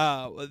remember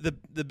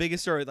the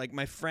biggest story. Like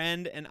my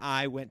friend and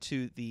I went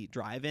to the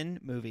drive-in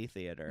movie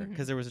theater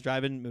because there was a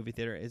drive-in movie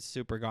theater. It's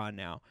super gone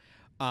now.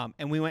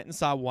 And we went and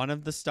saw one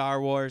of the Star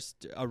Wars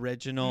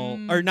original,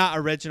 or not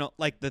original,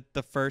 like the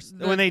first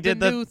when they did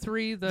new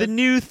three, the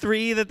new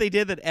 3 that they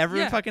did that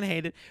everyone Yeah. fucking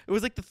hated. It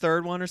was like the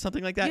third one or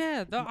something like that.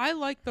 yeah, I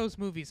like those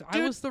movies. I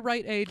Dude, was the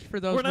right age for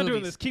those. We're not doing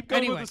movies. this. Keep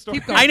going with anyway, the story.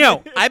 Keep going. I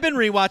know. I've been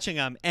rewatching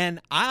them,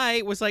 and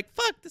I was like,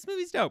 "Fuck, this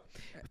movie's dope."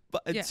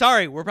 But, Yeah.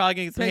 sorry, we're probably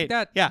gonna get some Take hate.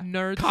 that, yeah,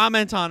 nerds.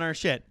 comment on our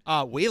shit.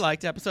 We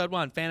liked episode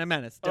 1, Phantom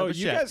Menace. Dope Oh, as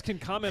you shit. guys can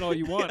comment all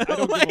you want. I don't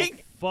give a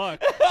Like-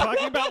 fuck.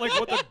 Talking about like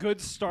what the good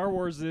Star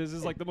Wars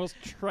is like the most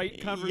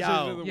trite conversation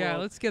Yo. in the Yeah,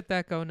 world. let's get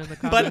that going in the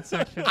comment But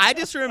section. I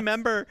just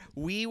remember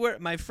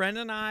my friend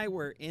and I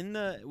were in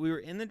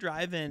the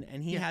drive-in,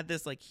 and he Yeah. had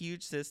this like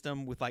huge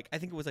system with like I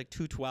think it was like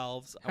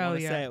 212s. I Hell want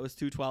to yeah. say it was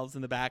 212s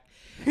in the back.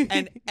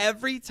 And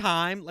every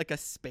time like a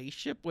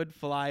spaceship would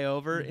fly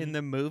over in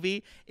the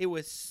movie, it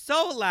was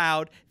so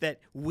loud that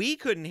we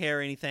couldn't hear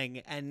anything,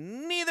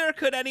 and neither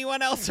could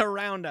anyone else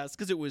around us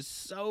because it was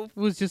so. It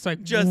was just like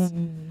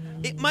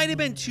It might have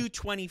been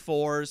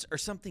 224s or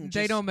something. they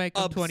just don't make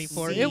them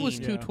 24. It was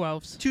obscene. Yeah.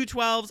 212s.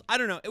 212s. I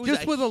don't know. It was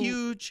Just with a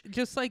huge.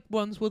 Just like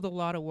ones with a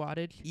lot of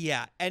wattage.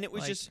 Yeah, and it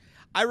was Like- just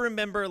I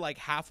remember like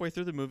halfway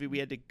through the movie we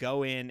had to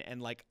go in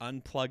and like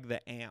unplug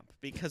the amp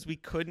because we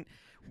couldn't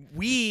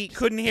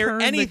hear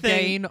Turn anything. the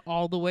gain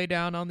all the way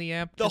down on the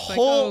amp. The just like,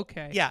 whole oh,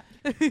 okay. yeah.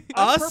 I'm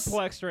us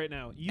perplexed right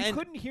now. You and-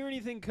 couldn't hear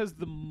anything because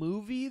the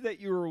movie that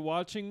you were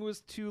watching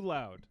was too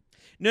loud.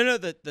 No,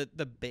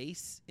 the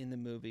bass in the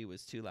movie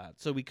was too loud.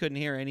 So we couldn't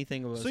hear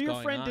anything of what So was your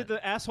going friend on. did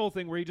the asshole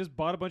thing where he just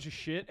bought a bunch of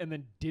shit and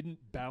then didn't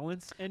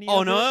balance any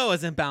Oh of no, it? it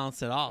wasn't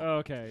balanced at all. Oh,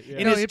 okay. Yeah.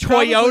 In No, his it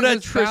probably Toyota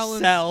was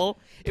balanced Tercel.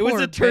 It was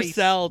a toward bass.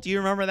 Tercel. Do you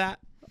remember that?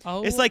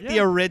 Oh, It's like yeah. the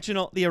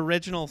original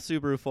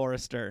Subaru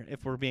Forester,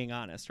 if we're being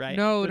honest, right?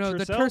 no, the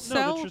the Tercel? Tercel.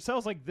 No, the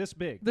Tercel's like this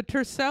big. The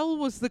Tercel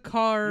was the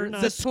car. You're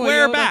not- The the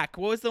square Toyota- back.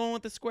 What was the one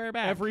with the square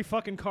back? Every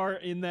fucking car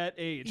in that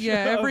age.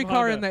 Yeah, every of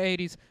car in the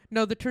Honda. 80s.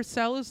 No, the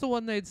Tercel is the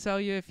one they'd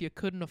sell you if you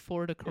couldn't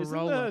afford a Isn't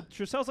Corolla. the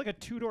Tercel's like a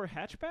 2-door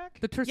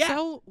hatchback? The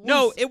Tercel. Was,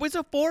 No, it was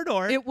a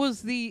 4-door. It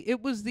was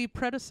the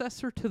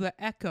predecessor to the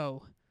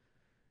Echo.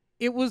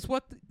 It was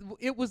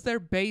it was their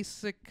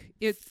basic.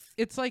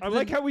 It's like I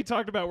like how we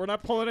talked about we're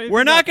not pulling anything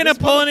We're not up. going to This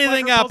pull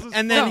anything motherfucker up, pulls his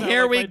and then phone out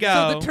here like we my go.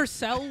 dad. So the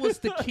Tercel was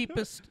the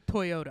cheapest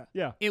Toyota.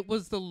 Yeah. It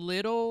was the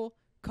little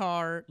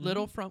car, Mm-hmm.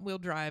 little front wheel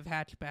drive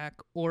hatchback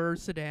or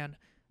sedan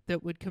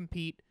that would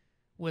compete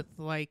with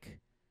like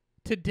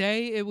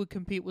today it would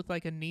compete with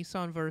like a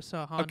Nissan Versa,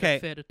 a Honda Okay,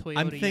 Fit, a Toyota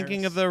I'm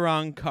thinking Yaris. of the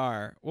wrong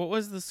car. What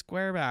was the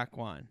square back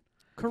one?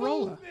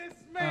 Corolla.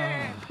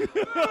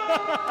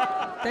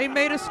 They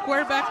made a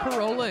square back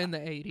Corolla in the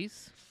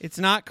 80s. It's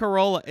not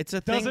Corolla. It's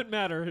a thing. Doesn't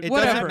matter. It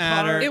Whatever. doesn't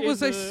matter. It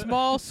was a is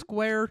small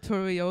square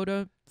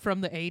Toyota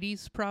from the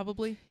 80s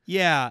probably.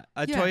 Yeah,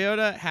 a Yeah.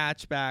 Toyota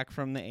hatchback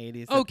from the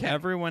 80s that Okay.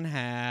 everyone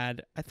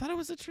had. I thought it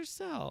was a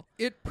Tercel.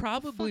 It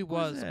probably fuck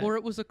was was, it? or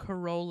it was a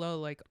Corolla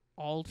like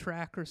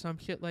all-track or some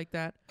shit like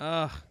that.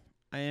 Ugh,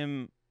 I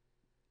am.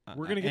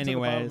 We're gonna get to the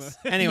bottom anyways. of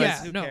it. Anyways,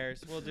 Yeah, who no.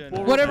 cares? We'll do it.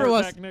 We'll Whatever it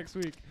report was. back next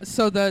week.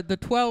 So the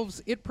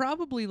 12s, it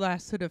probably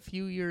lasted a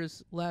few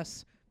years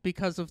less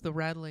because of the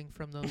rattling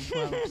from those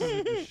 12s.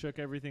 It just shook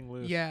everything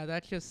loose. Yeah,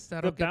 that'll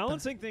The get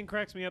balancing thing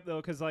cracks me up though,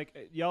 because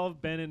like y'all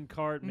have been in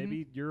car, Mm-hmm.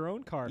 maybe your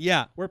own car,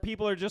 Yeah. where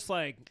people are just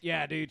like,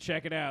 "Yeah, dude,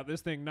 check it out,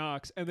 this thing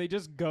knocks," and they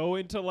just go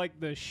into like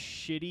the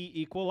shitty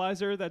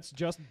equalizer that's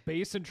just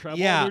bass and treble.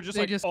 Yeah. and they're just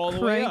They like just all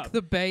the way crank up.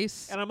 the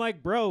bass. And I'm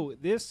like, bro,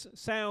 this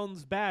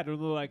sounds bad. And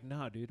they're like,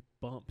 nah, dude,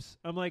 bumps.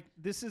 I'm like,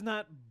 this is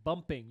not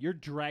bumping. You're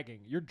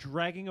dragging. You're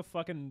dragging a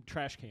fucking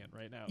trash can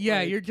right now. Yeah,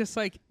 Like, you're just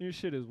like, your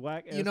shit is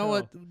whack. you as know hell.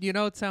 what? You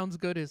know what sounds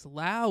good is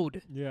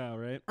loud. Yeah,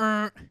 right.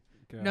 God,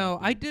 God. no,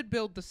 I did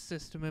build the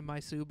system in my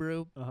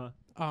Subaru.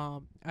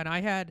 And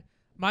I had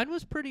mine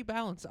was pretty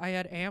balanced. I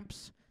had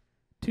amps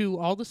to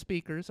all the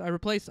speakers. I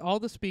replaced all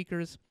the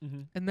speakers,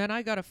 Mm-hmm. and then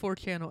I got a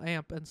 4-channel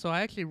amp, and so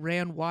I actually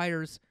ran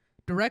wires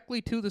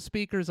directly to the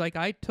speakers. Like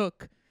I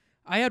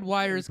had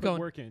wires going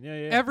Working. Yeah,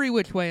 yeah. every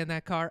which way in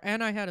that car,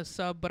 and I had a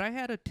sub, but I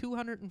had a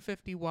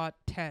 250 watt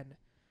 10.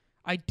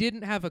 I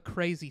didn't have a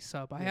crazy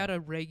sub. I Yeah. had a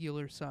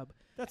regular sub,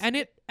 That's and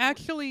it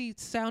actually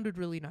sounded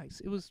really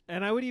nice. It was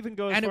And I would even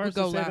go as And it far would as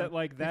to go say loud that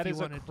like that if you is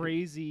a wanted to.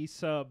 crazy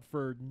sub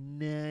for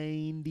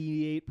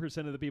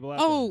 98% of the people out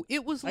oh,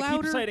 it was there. I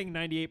louder. keep citing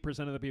 98%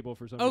 of the people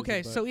for some Okay,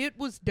 reason. so it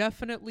was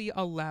definitely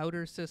a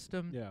louder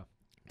system yeah.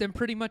 than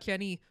pretty much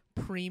any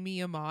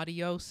premium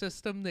audio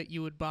system that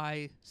you would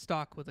buy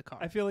stock with a car.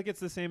 I feel like it's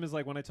the same as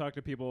like when I talk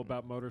to people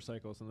about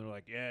motorcycles and they're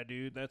like, "Yeah,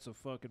 dude, that's a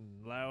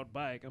fucking loud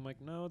bike." I'm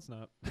like, "No, it's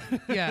not."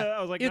 Yeah, I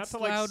was like, it's "Not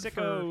to like loud for-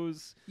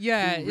 sickos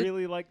yeah, who it-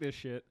 really like this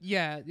shit."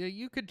 yeah,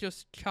 you could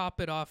just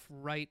chop it off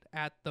right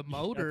at the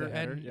motor,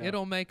 header, and yeah.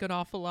 it'll make an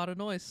awful lot of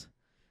noise.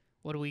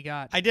 What do we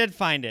got? I did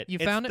find it. You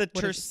It's found the it?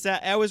 What is Tercel.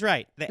 I was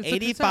right. The It's the Tercel.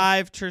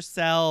 85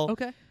 Tercel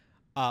Okay.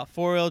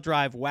 4-wheel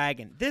drive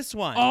wagon. This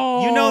one.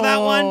 Oh, you know that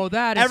one?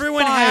 that is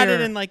Everyone had it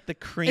fire. in like the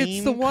cream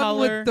It's the one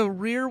color. with the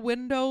rear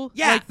window.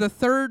 Yeah. Like the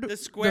third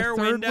square the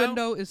third window.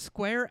 window is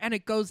square and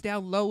it goes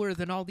down lower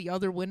than all the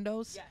other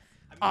windows.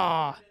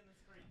 Ah.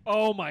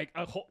 Oh my!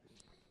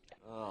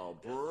 Oh,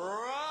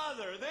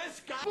 brother,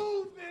 this guy.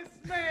 Move this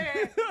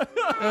man.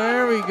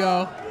 There we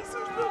go. This is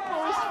the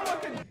most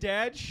fucking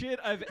dad shit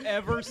I've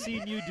ever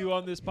seen you do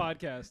on this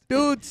podcast.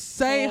 Dude,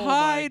 say Oh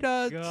hi my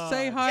to God.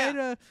 say hi Yeah.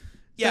 to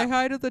Yeah. Say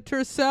hi to the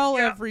Tercel,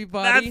 Yeah,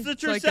 everybody. That's the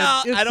It's like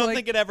Tercel. it's I don't like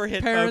think it ever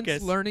hit parents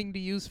focus. learning to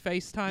use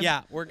FaceTime.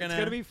 Yeah, we're gonna. It's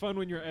gonna be fun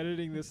when you're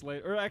editing this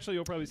later. Or actually,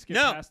 you'll probably skip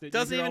No, past it.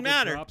 doesn't You'll hear even all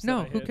the matter. drops No,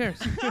 that I who hit.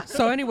 cares?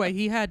 So anyway,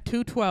 he had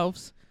two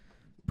 12s,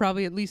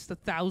 probably at least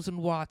 1,000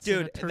 watts in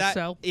a Dude,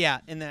 Tercel.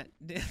 in that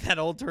that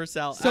old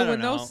Tercel. I So don't when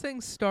know. those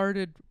things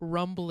started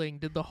rumbling,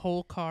 did the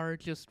whole car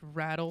just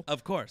rattle?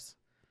 Of course.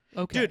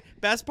 Okay. Dude,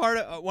 best part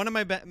of one of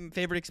my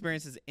favorite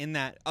experiences in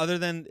that, other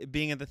than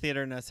being at the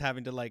theater and us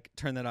having to like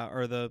turn that out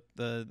or the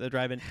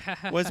drive-in,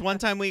 was one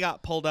time we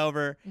got pulled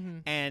over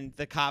and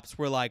the cops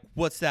were like,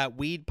 "What's that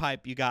weed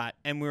pipe you got?"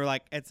 And we were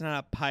like, "It's not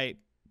a pipe,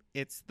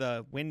 it's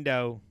the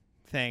window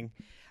thing."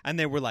 And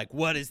they were like,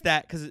 "What is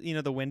that?" Because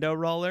the window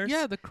rollers.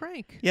 Yeah, the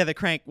crank. Yeah, the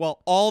crank.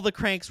 Well, all the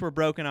cranks were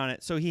broken on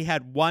it, so he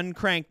had one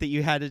crank that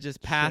you had to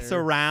just pass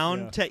Share. around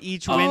Yeah. to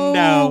each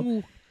window.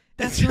 Oh,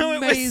 And that's so it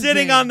was sitting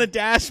amazing. on the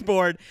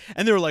dashboard,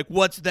 and they were like,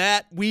 "What's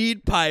that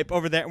weed pipe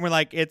over there?" And we're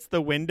like, "It's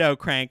the window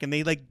crank." And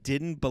they like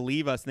didn't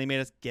believe us, and they made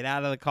us get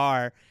out of the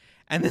car.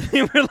 And then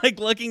they were like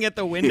looking at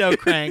the window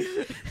crank.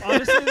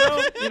 Honestly,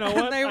 though, you know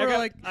what? They were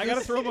like, I gotta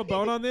throw him a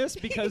bone on this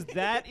because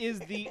that is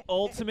the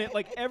ultimate.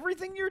 Like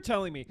everything you're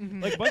telling me,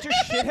 like a bunch of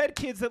shithead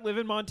kids that live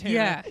in Montana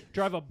Yeah.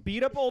 drive a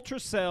beat up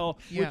Ultracell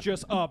Yeah. with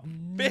just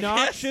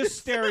obnoxious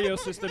stereo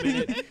system in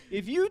it.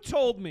 If you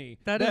told me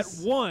That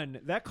is- one,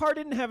 that car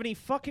didn't have any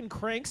fucking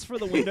cranks for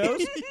the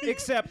windows,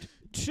 except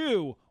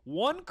two,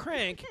 one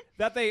crank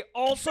that they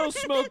also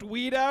smoked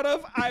weed out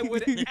of, I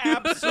would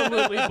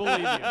absolutely believe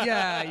you.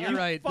 Yeah, you're You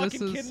right. Fucking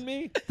This is kidding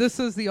me? this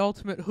is the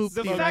ultimate The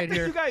hoopty fact right that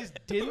here. you guys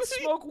didn't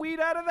smoke weed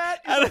out of that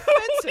Out is of a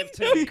offensive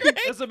to me,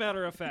 window as a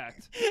matter of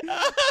fact.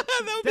 That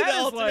would be That the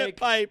is ultimate like-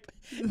 pipe.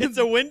 It's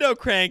a window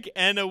crank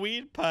and a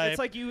weed pipe. It's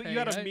like you Hey,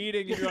 had a I-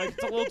 meeting and you're like,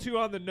 it's a little too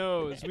on the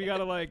nose. We got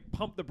to like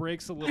pump the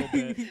brakes a little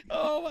bit.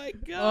 oh my Oh,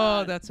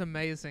 god. that's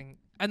amazing.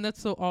 And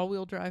that's the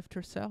all-wheel drive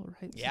Tercel,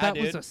 right? So Yeah, that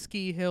was dude. a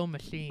ski hill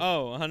machine.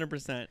 Oh,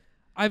 100%.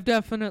 I've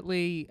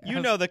definitely You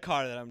have- know the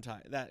car that I'm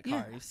talking. That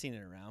car, Yeah. you've seen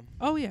it around.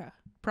 Oh yeah,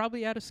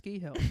 probably at a ski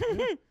hill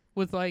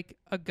with like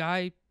a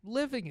guy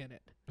living in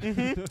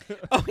it.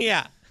 Oh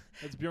yeah,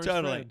 That's Bjorn's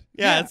totally. friend.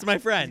 Yeah, Yeah. it's my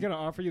He's friend. gonna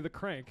offer you the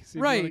crank. See if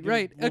you wanna Right, get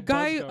right. little A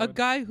guy, buzz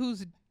going.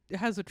 who's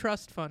has a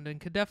trust fund and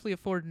could definitely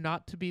afford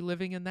not to be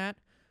living in that,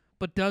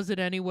 but does it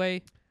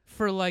anyway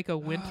for like a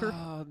winter.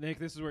 Oh, Nick,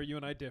 this is where you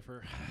and I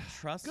differ.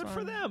 Trust Good for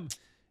fund? them.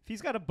 If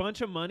he's got a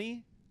bunch of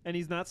money and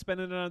he's not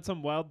spending it on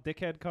some wild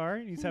dickhead car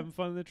and he's having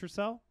fun in the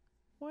Tercel,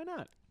 why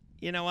not?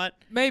 You know what?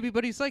 Maybe,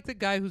 but he's like the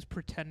guy who's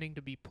pretending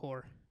to be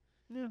poor.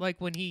 Yeah. Like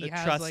when he The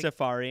has like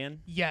Trustafarian.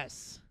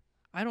 yes.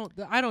 I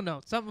don't know.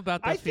 Something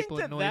about those I think people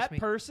that annoys that me.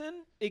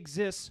 person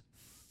exists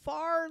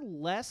far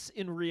less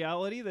in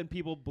reality than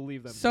people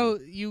believe them. So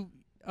to. you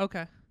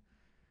okay?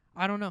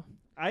 I don't know.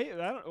 I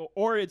don't,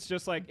 or it's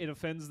just like it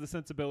offends the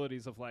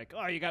sensibilities of like,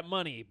 oh, you got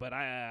money, but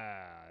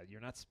you're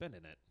not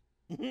spending it.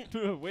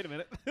 Wait a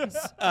minute.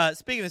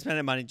 Speaking of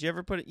spending money, did you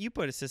ever put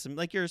a system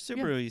like your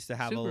Subaru used to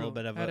have a little Subaru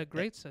bit of had a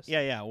great system.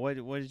 Yeah, yeah. What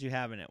did you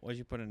have in it? What did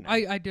you put in there?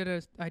 I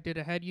did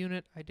a head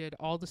unit. I did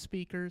all the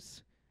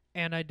speakers,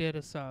 and I did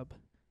a sub,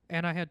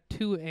 and I had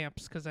 2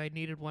 amps because I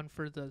needed one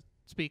for the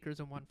speakers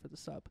and one for the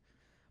sub.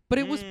 But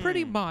it was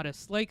pretty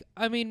modest. Like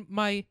I mean,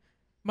 my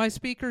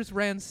speakers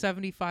ran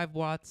 75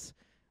 watts,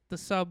 the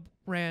sub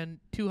ran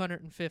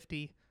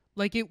 250.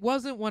 Like it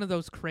wasn't one of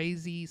those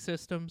crazy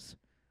systems.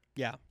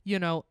 yeah. You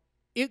know,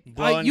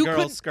 Blowing you girls'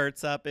 couldn't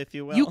skirts up, if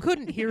you will. you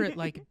couldn't hear it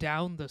like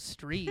down the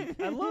street.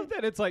 I love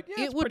that it's like,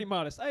 yeah, It it's would- pretty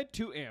modest. I had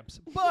 2 amps,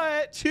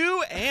 but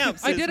 2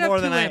 amps I is did more have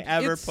 2 than amps. I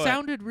ever it put.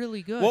 sounded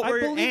really good. What I were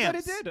your believe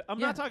amps? that it did. I'm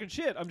Yeah. not talking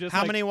shit. I'm just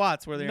How like, many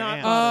watts were there? not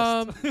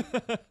amps?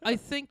 modest. I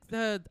think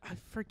I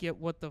forget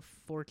what the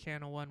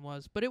 4-channel one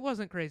was, but it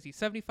wasn't crazy.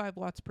 75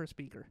 watts per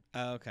speaker.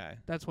 Oh, okay.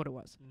 That's what it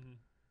was. Mhm.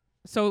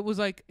 So it was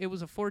a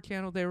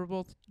 4-channel. They were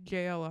both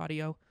JL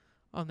audio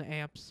on the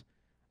amps.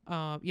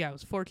 Yeah, it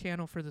was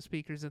 4-channel for the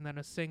speakers and then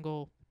a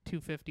single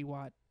 250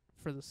 watt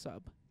for the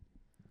sub.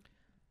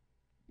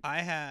 I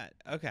had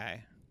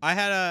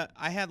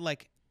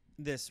like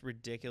this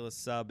ridiculous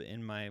sub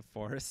in my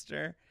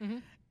Forester,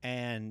 Mhm.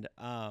 and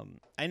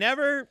I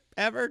never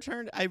ever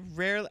turned.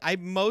 I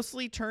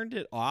mostly turned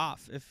it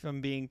off. If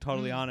I'm being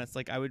totally honest,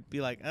 like I would be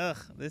like, ugh,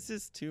 this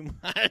is too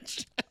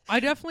much. I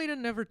definitely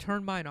didn't ever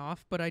turn mine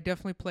off, but I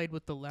definitely played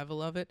with the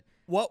level of it.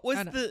 What was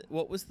I know.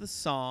 the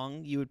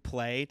song you would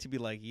play to be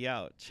like,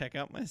 yo, check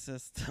out my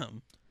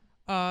system?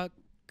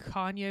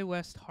 Kanye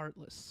West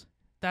Heartless.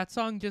 That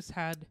song just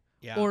had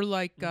Yeah, or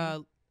like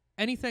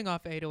anything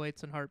off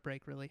 808s and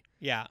Heartbreak really.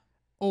 yeah.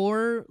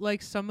 Or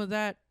like some of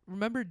that.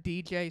 Remember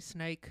DJ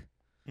Snake?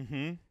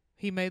 Mm-hmm.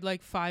 He made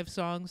like 5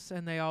 songs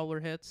and they all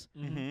were hits.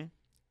 Mm-hmm.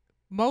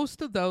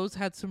 Most of those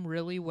had some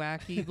really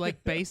wacky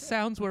like bass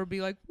sounds where it'd be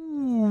like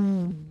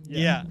ooh,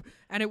 Yeah.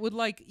 and it would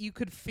like you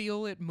could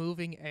feel it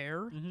moving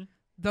air. Mhm.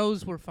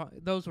 Those were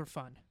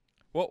fun.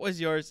 What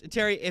was yours,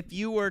 Terry? If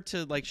you were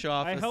to like show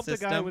off I a helped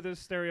system, a guy with his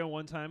stereo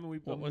one time, and we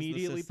What was the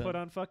immediately system? put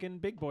on fucking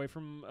Big Boy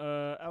from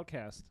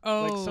Outkast.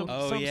 Oh. like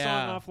some yeah.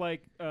 song off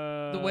like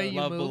The Way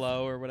You Love Move.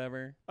 Below or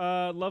whatever.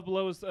 Love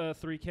Below is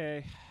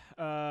 3K.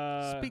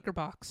 Speaker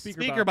box.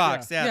 Speaker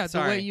box. Yeah, Yeah,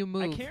 sorry. the way you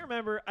move. I can't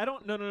remember. I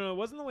don't. No. It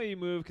wasn't the way you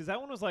move because that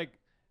one was like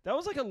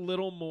a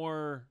little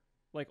more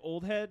like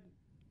old head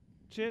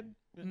shit.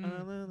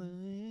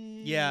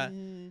 Yeah.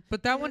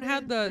 But that one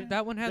had the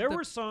There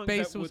were songs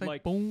bass that that was would like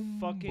like boom,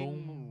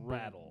 fucking boom,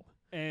 rattle,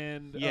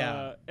 and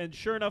Yeah. and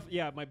sure enough,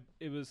 yeah,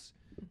 it was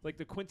like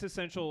the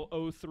quintessential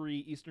 03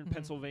 Eastern Mhm.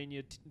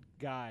 Pennsylvania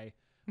guy.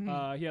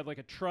 Mhm. He had like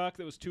a truck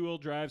that was 2-wheel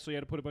drive, so he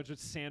had to put a bunch of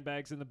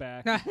sandbags in the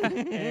back,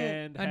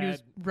 and and he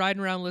was riding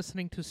around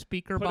listening to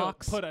speaker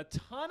box. put a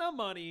ton of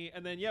money,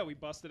 and then we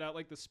busted out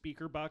like the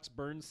speaker box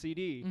burn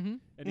CD, Mhm.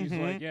 and he's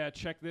Mhm. like, yeah,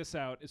 check this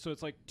out. So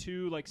it's like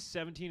two like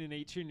 17 and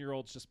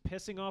 18-year-olds just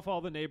pissing off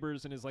all the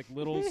neighbors in his like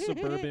little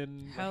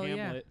suburban Hell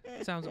hamlet.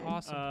 yeah. Sounds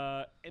awesome.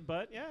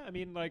 But yeah, I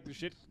mean, like the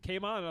shit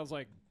came on, and I was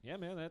like, yeah,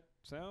 man, that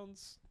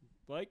sounds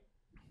like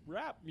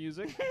rap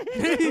music.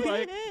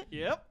 Like,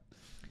 yep.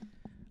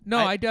 No,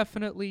 I- I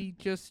definitely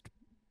just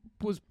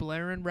was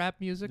blaring rap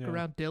music Yeah.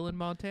 around Dillon,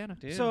 Montana.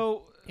 Dude.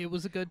 So It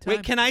was a good time.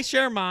 Wait, can I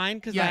share mine?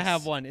 Because I Yes.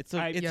 have one. It's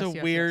a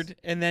yes, weird, yes.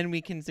 and then we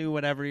can do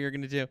whatever you're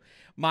gonna do.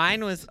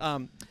 Mine was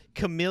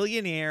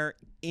Chameleonaire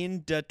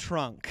in the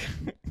Trunk,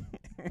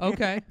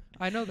 Okay,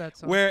 I know that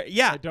song. where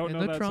I don't In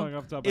know the that trunk. song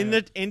off the top of in my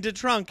head. the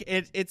trunk.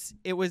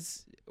 It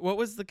was what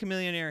was the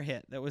Chameleonaire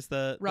hit? That was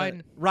the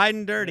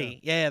Ridin'. Dirty.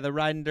 Yeah, the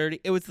Ridin' Dirty.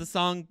 It was the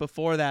song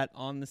before that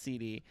on the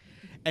CD.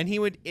 And he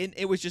would.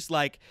 It was just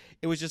like.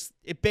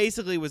 It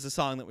basically was a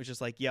song that was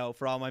just like, "Yo,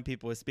 for all my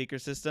people with speaker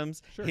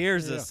systems, Sure.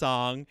 here's Yeah. a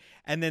song."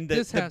 And then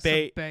This the has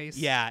some bass.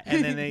 yeah.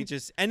 And then they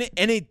just and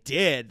it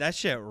did. That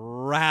shit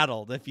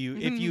rattled. If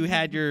you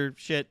had your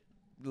shit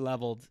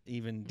leveled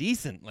even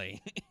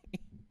decently.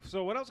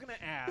 So what I was gonna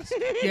ask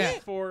Yeah.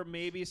 for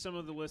maybe some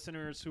of the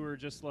listeners who are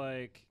just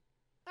like,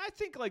 I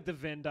think like the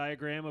Venn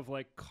diagram of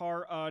like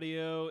car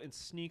audio and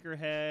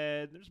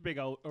sneakerhead. There's a big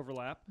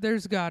overlap,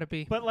 There's got to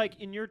be. but like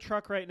in your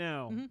truck right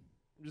now, Mhm.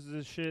 is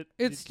this shit?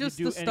 It's do you just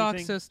do the stock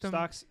anything? system.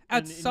 Stocks,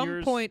 At and in some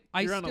yours, point,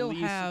 I you're on a still lease,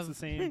 have. It's the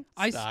same.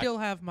 I Stock. still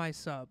have my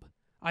sub.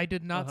 I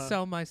did not Uh-huh.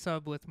 sell my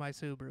sub with my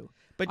Subaru.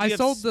 But I you have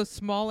sold s-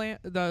 the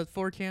the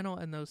 4-channel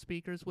and those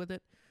speakers with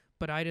it,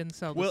 but I didn't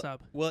sell the Will,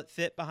 sub. will it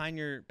fit behind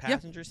your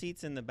passenger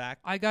seats in the back?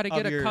 I got to of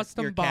get a your,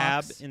 custom your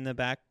box, cab in the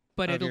back.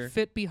 but of it'll your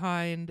fit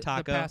behind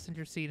Taco? the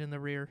passenger seat in the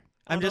rear.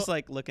 I'm Although- just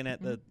like looking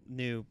at the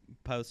new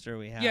poster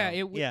we have. Yeah,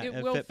 it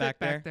will fit back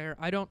there.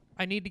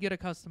 I need to get a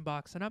custom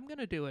box, and I'm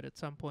gonna do it at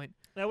some point.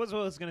 That was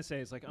what I was gonna say.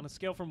 It's like on a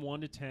scale from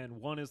 1 to 10,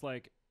 1 is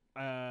like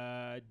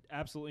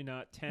absolutely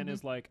not. 10 Mhm.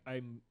 is like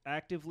I'm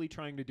actively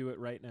trying to do it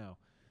right now.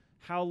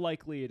 How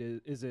likely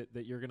is it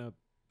that you're gonna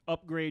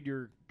upgrade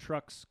your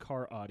truck's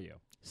car audio?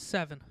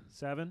 7.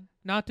 7?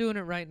 Not doing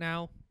it right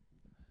now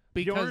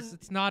because Bjorn-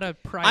 it's not a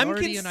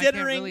priority and I can't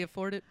considering- really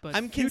afford it. But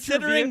I'm Future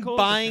considering vehicles?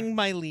 buying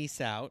my lease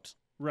out.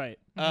 Right.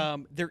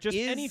 Mhm. There Just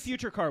is any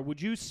future car.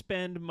 Would you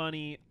spend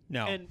money?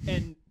 no.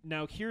 And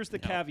now here's the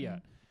No.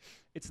 caveat.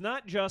 It's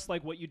not just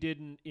like what you did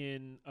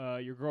in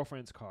your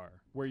girlfriend's car,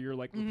 where you're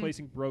like Mhm.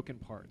 replacing broken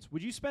parts.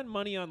 Would you spend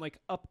money on like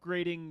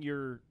upgrading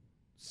your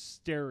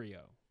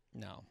stereo?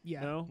 no.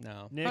 yeah, No.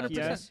 No. Nick, 100%.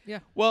 yes. Yeah.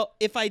 Well,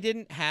 if I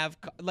didn't have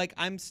like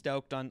I'm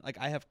stoked on like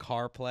I have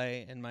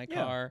CarPlay in my Yeah.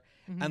 car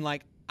Mhm. and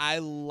like I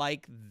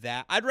like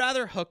that. I'd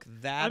rather hook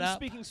that I'm up.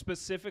 speaking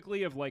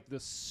specifically of like the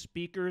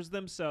speakers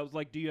themselves.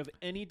 Like, do you have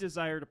any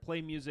desire to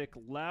play music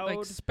loud?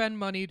 Like spend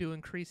money to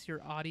increase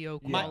your audio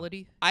Yeah.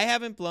 quality. I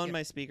haven't blown Yeah.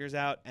 my speakers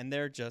out, and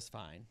they're just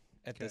fine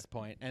at Okay. this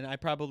point, and I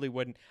probably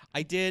wouldn't.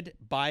 I did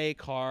buy a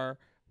car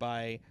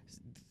by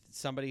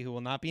somebody who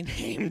will not be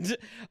named.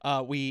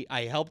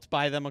 I helped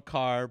buy them a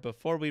car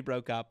before we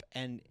broke up,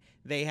 and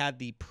they had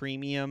the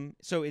premium.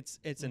 So it's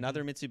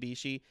another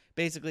Mitsubishi,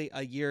 basically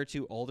a year or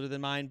two older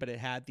than mine, but it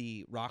had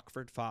the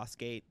Rockford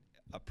Fosgate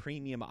a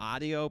premium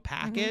audio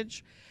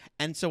package.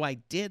 And so I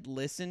did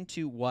listen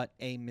to what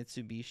a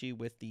Mitsubishi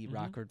with the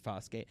Rockford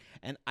Fosgate,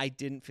 and I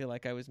didn't feel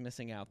like I was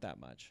missing out that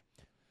much.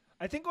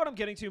 I think what I'm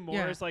getting to more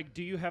Yeah. is like,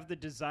 do you have the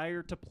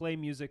desire to play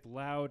music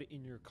loud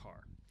in your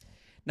car?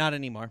 Not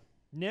anymore.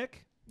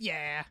 Nick?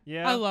 Yeah.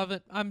 Yeah? I love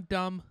it. I'm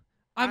dumb.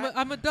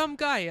 I'm a dumb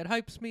guy. It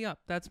hypes me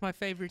up. That's my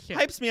favorite shit.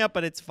 Hypes me up,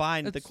 but it's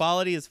fine. The It's-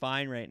 quality is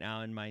fine right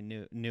now in my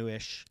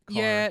newish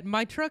car. Yeah,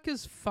 my truck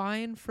is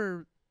fine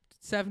for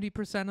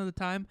 70% of the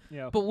time,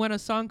 Yeah. but when a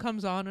song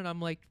comes on and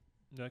I'm like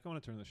Nick, I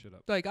want to turn this shit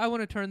up. I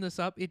want to turn this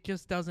up, it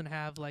just doesn't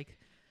have like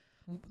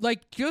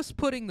just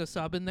putting the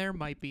sub in there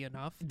might be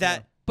enough.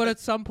 That But at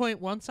some point,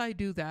 once I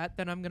do that,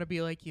 then I'm gonna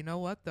be like, you know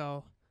what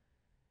though?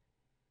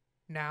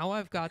 Now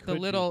I've got the Could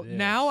do little. this.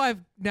 Now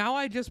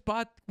I just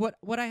bought what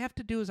I have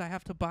to do is I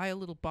have to buy a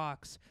little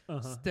box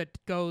Uh-huh.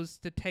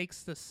 that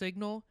takes the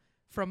signal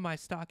from my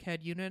stock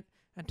head unit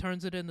and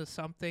turns it into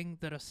something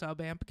that a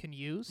sub amp can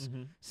use.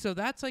 Mhm. So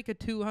that's like a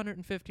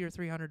 $250 or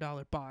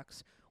 $300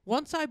 box.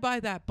 Once I buy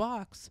that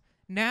box,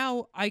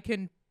 now I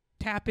can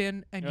tap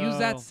in and use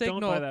that signal.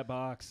 Don't buy that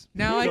box.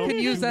 Now I can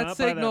use Do that not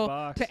buy signal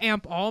box. to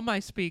amp all my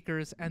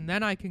speakers, and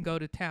then I can go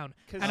to town.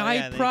 'Cause- And Oh, I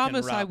yeah, then you can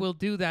promise I wrap- will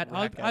do that.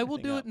 wrap I will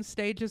everything do up. it in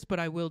stages, but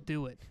I will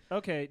do it.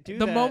 Okay, do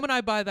The that. moment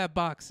I buy that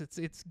box,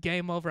 it's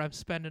game over. I'm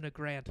spending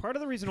 $1,000. Part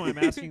of the reason why I'm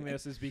asking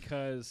this is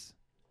because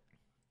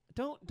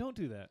don't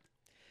do that.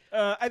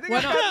 I think Why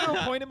I've gotten to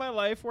not? a point in my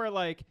life where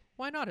like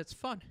Why not? It's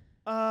fun.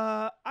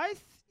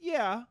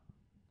 yeah,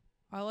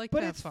 I like but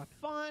to have it's fun.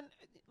 fun.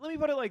 Let me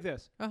put it like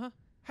this: Uh huh.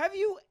 have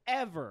you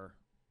ever?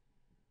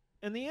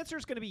 And the answer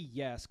is going to be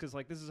yes, because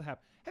like this is a Have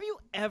you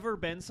ever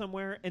been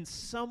somewhere and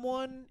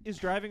someone is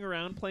driving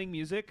around playing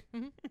music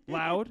Mhm.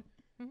 loud,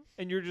 Mhm.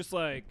 and you're just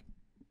like,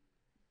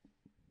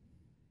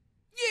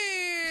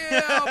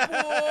 Yeah,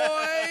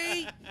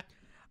 boy.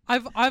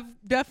 I've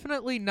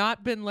definitely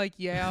not been like,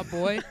 yeah,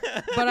 boy,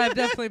 but I've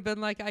definitely been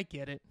like, I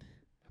get it.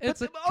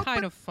 It's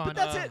kind of fun. But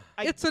that's it.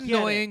 I It's get it.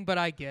 annoying, but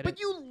I get But it.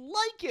 you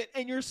like it,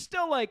 and you're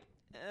still like,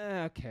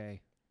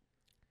 okay.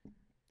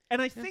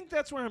 And I think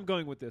that's where I'm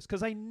going with this,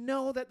 because I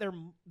know that there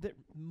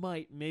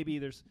maybe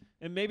there's,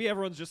 and maybe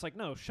everyone's just like,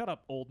 no, shut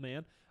up, old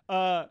man.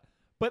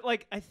 But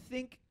like, I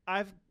think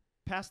I've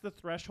passed the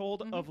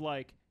threshold Mhm. of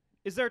like,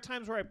 is there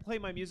times where I play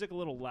my music a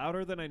little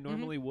louder than I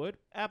normally would?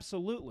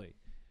 Absolutely.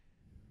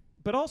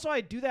 But also, I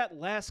do that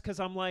less because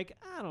I'm like,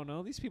 I don't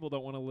know, these people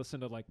don't want to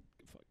listen to like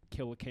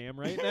Kill a Cam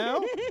right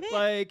now.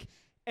 Like,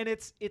 and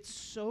it's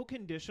so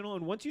conditional.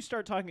 And once you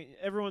start talking,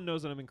 everyone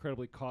knows that I'm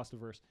incredibly cost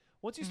averse.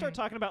 Once you start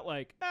talking about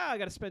like, I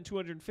got to spend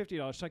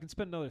 $250 so I can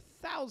spend another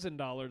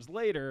 $1,000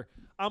 later,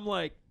 I'm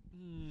like,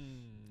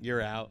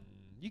 You're out.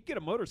 You can get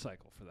a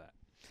motorcycle for that.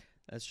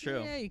 That's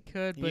true. Yeah, you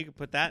could, You but could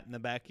put that in the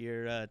back of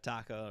your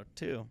taco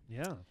too.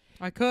 Yeah.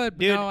 I could. But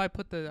Dude. no, I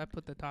put the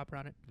top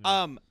on it.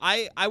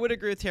 I would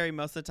agree with Terry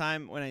most of the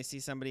time. When I see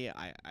somebody,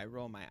 I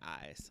roll my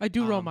eyes. I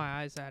do roll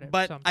my eyes at it.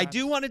 But sometimes. I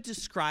do want to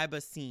describe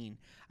a scene.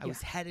 I Yeah.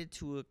 was headed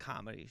to a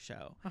comedy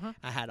show. Uh-huh.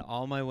 I had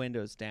all my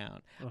windows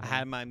down. I Uh-huh.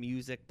 had my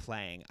music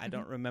playing. I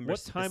don't remember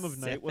What time of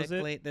night was it?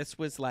 specifically. This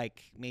was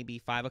like maybe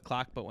 5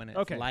 o'clock, but when it's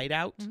Okay. light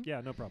out.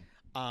 Yeah, no problem.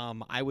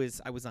 I was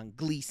on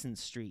Gleason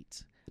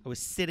Street. I was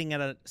sitting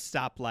at a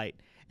stoplight,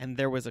 and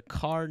there was a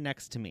car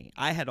next to me.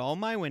 I had all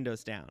my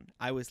windows down.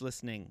 I was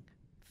listening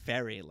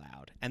very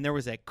loud, and there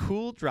was a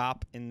cool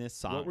drop in this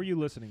song. What were you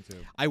listening to?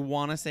 I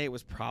want to say it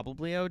was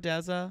probably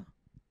Odessa.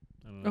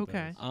 I don't know what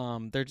that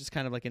Okay. is. They're just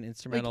kind of like an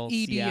instrumental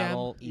EDM.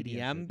 Seattle EDM shit, EDM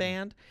yeah.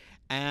 band,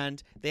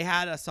 and they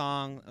had a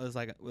song. It was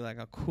like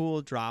a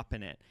cool drop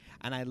in it,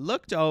 and I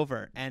looked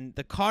over, and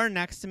the car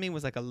next to me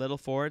was like a little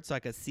forward, so I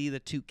could see the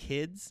two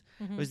kids.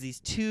 Mhm. It was these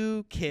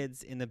two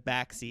kids in the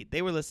back seat.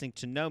 They were listening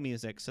to no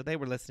music, so they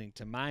were listening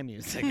to my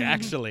music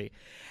actually,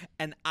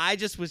 and I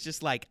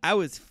was like, I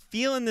was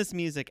feeling this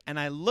music, and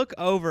I look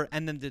over,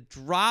 and then the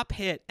drop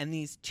hit, and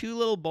these two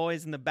little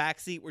boys in the back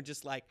seat were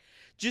just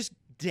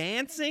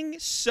dancing.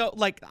 So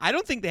like, I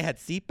don't think they had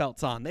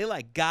seatbelts on. They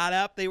like got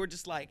up. They were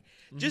just like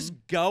just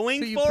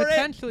going So you for it.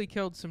 potentially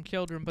killed some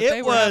children, but It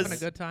they were having a was-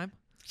 good time.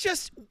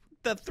 Just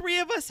the three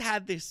of us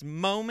had this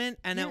moment,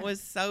 and Yeah. it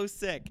was so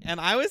sick.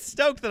 And I was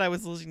stoked that I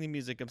was listening to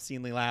music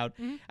obscenely loud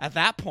at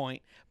that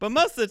point. But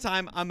most of the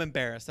time, I'm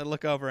embarrassed. I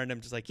look over and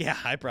I'm just like, yeah,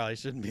 I probably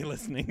shouldn't be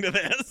listening to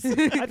this.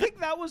 I think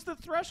that was the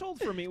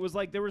threshold for me. It was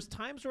like there was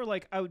times where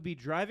like I would be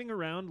driving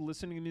around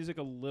listening to music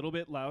a little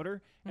bit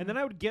louder, and then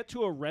I would get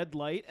to a red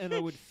light and I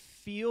would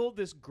feel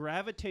this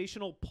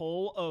gravitational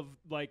pull of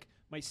like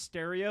my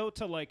stereo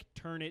to like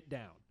turn it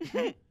down.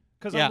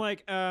 Because Yeah. I'm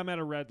like, I'm at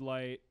a red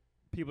light.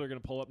 People are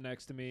going to pull up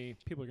next to me.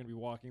 People are going to be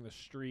walking the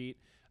street.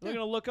 And they're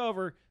going to look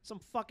over. Some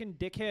fucking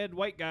dickhead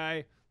white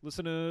guy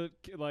listen to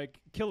like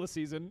Kill the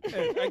Season.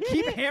 And I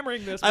keep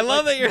hammering this. I but,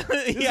 love like, that you're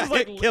this yeah, is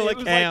like Kill a it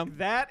was Cam. like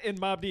that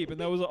and Mobb Deep, and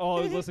that was all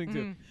I was listening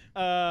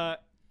to.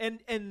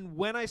 And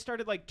when I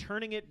started like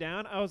turning it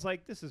down, I was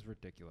like, this is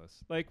ridiculous.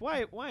 Like,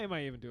 why am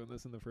I even doing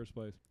this in the first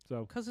place?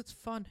 So Because it's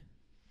fun.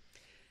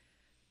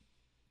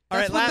 All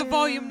That's right, what the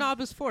volume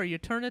knob is for. You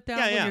turn it down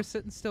Yeah, when yeah. you're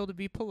sitting still to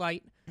be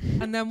polite,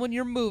 and then when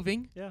you're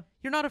moving, yeah,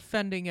 you're not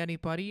offending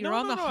anybody. You're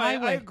on the I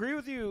highway. agree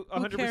with you Who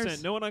 100%.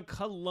 cares? No one on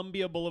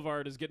Columbia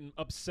Boulevard is getting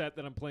upset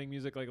that I'm playing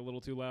music like a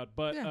little too loud.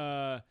 But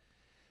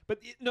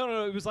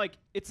no, it was like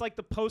it's like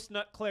the post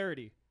nut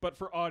clarity, but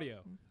for audio.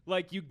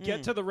 Like you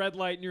get to the red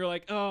light and you're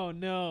like, oh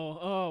no,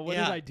 oh what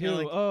Yeah, did I do? you're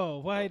like, oh,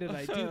 why did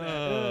I do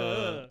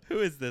that? Who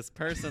is this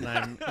person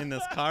I'm in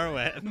this car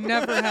with?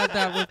 Never had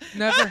that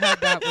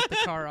with the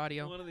car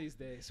audio. One of these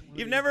days.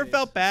 You've never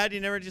felt bad.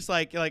 You never just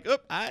like you're like,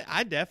 oop,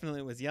 I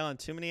definitely was yelling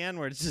too many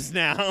N-words just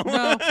now.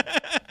 No.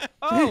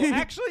 Oh,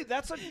 actually,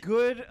 that's a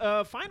good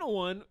final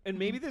one, and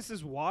maybe this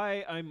is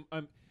why I'm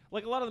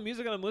like a lot of the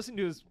music that I'm listening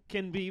to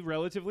can be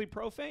relatively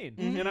profane,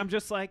 and I'm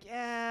just like,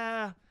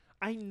 yeah,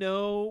 I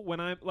know when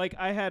I'm like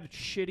I had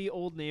shitty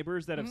old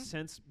neighbors that have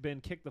since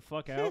been kicked the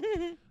fuck out,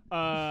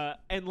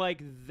 and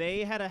like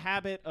they had a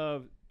habit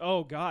of,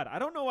 oh God, I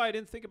don't know why I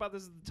didn't think about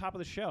this at the top of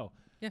the show.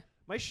 Yeah.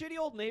 My shitty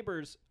old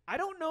neighbors, I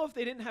don't know if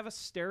they didn't have a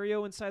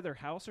stereo inside their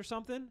house or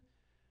something,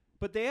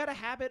 but they had a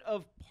habit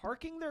of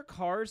parking their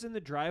cars in the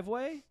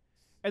driveway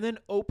and then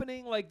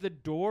opening like the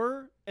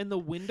door and the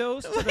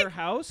windows to their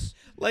house.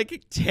 Like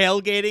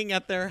tailgating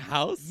at their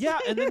house. Yeah,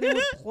 and then they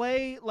would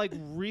play like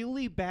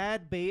really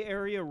bad Bay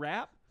Area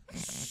rap,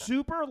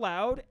 super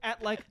loud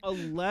at like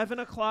 11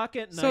 o'clock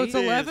at night. So it's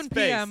 11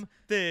 p.m.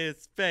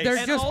 This face. They're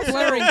And just also-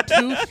 blaring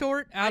Too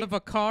Short out of a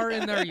car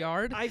in their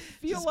yard. I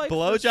feel Just like for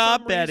blowjob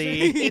some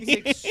Betty. reason,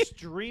 it's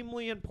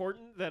extremely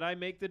important that I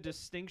make the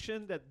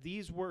distinction that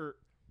these were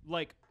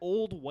like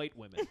old white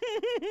women.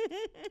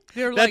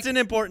 They're That's like, an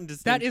important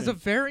distinction. that is a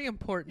very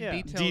important Yeah.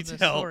 detail in this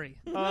Detail. story.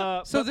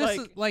 So So this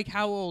is like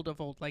how old of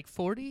old? Like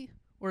 40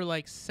 or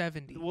like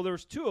 70? well, there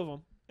was two of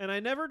them, and I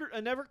never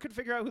could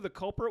figure out who the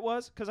culprit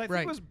was because I think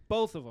Right. it was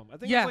both of them. I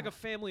think it Yeah. was like a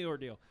family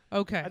ordeal.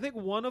 Okay. I think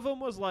one of them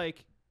was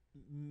like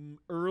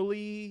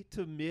early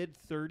to mid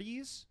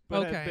 30s,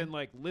 but had Okay. been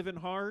like living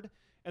hard,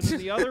 and then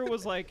the other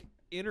was like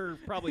inner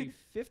probably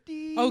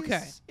 50s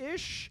Okay.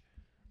 ish.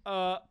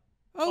 Okay.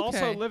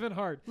 Also living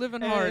hard.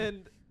 Living hard.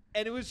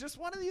 And it was just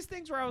one of these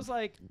things where I was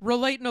like,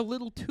 Relating a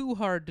little too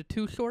hard to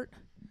Too Short.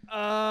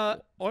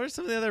 Or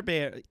some of the other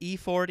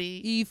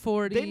E40.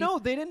 E40.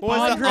 they didn't. What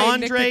was Andre the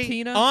Andre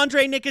Nicotina.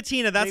 Andre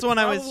Nicotina. That's they the one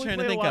I was probably trying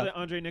to played think a lot of.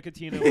 Andre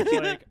Nicotina, which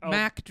like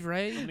Mac I'm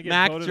Dre. gonna get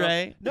Mac voted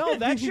Dre. up. No,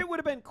 that shit would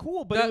have been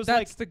cool, but it was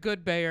That's like the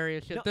good Bay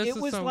Area shit. no, This it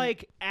is was some,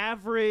 like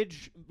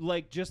average,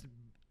 like just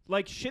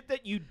like shit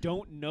that you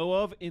don't know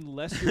of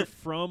unless you're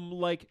from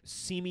like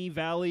Simi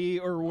Valley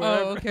or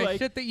wherever. oh, okay, like,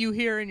 shit that you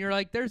hear and you're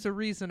like, there's a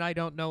reason I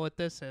don't know what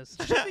this is.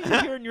 shit that you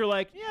hear and you're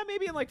like, yeah,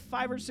 maybe in like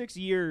 5 or 6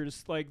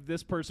 years, like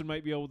this person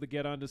might be able to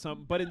get onto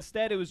something. But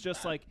instead, it was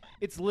just like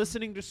it's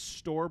listening to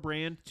store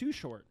brand Too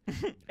Short.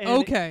 And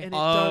Okay. and it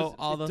Oh, does,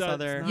 all it those does,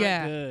 other- it's not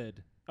Yeah.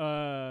 good.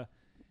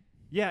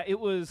 Yeah, it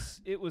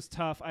was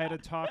tough. I had to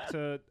talk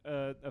to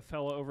a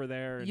fellow over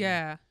there. And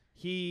Yeah.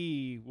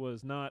 he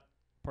was not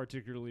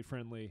particularly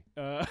friendly.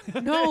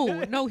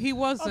 No, he I'll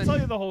wasn't. tell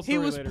you the whole story. He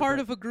was later, part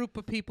but of a group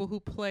of people who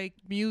play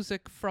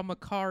music from a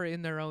car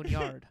in their own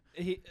yard.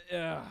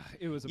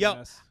 it was a Yo,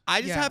 mess.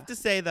 I just Yeah. have to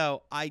say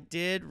though, I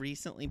did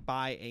recently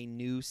buy a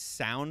new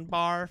sound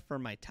bar for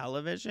my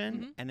television,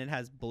 Mhm. and it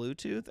has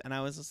Bluetooth. And I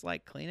was just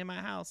like cleaning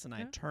my house, and I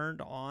Yeah.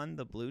 turned on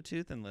the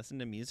Bluetooth and listened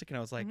to music, and I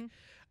was like, Mhm.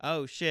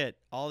 "Oh shit!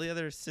 All the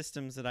other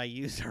systems that I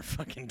use are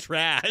fucking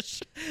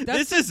trash.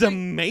 That's This the is thing.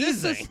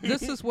 amazing."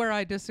 This is where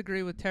I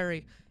disagree with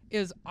Terry.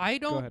 Is I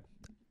Go don't ahead.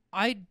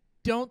 I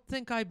don't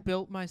think I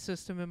built my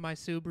system in my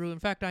Subaru. In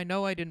fact, I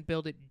know I didn't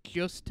build it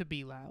just to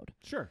be loud.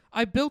 Sure.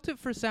 I built it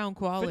for sound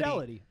quality.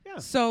 Fidelity. Yeah.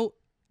 So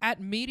at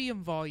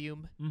medium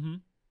volume, Mm-hmm.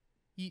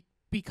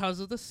 because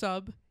of the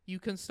sub, you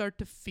can start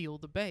to feel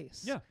the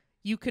bass. Yeah.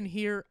 You can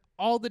hear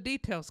all the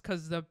details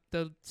because the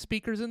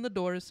speakers in the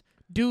doors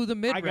do the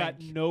mid I got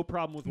range. no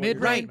problem with what Mid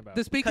you're talking range. about.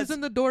 The speakers 'Cause in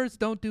the doors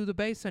don't do the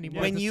bass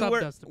anymore. when the you sub were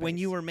does the when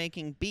you bass. were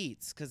making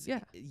beats, because Yeah.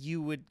 you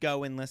would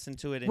go and listen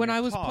to it in when your I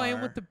was playing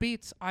car. with the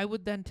beats, I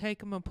would then take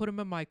them and put them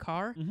in my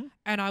car, Mhm.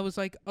 and I was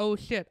like, "Oh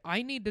shit,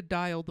 I need to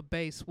dial the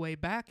bass way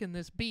back in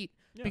this beat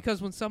Yeah.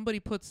 because when somebody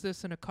puts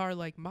this in a car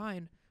like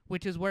mine,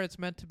 which is where it's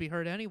meant to be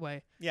heard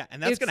anyway." Yeah,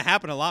 and that's gonna It's-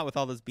 happen a lot with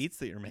all those beats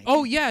that you're making.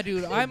 Oh yeah,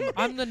 dude,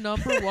 I'm the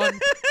number one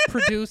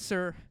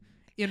producer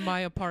in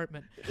my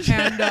apartment,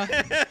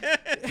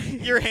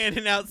 and You're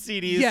handing out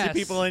CDs to Yes.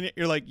 people, and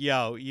you're like,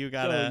 "Yo, you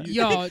gotta." you-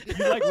 yo,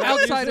 like rap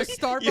outside of music?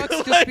 Starbucks, You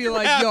just like be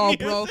like, rap "Yo,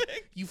 bro,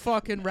 music? you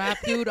fucking rap,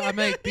 dude. I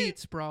make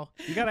beats, bro.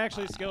 You gotta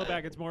actually scale it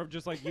back. It's more of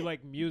just like you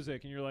like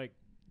music, and you're like,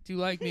 Do you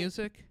like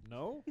music?"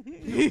 no.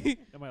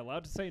 Am I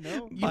allowed to say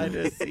no? Buy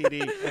this CD.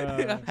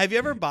 Have you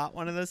ever bought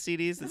one of those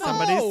CDs that No.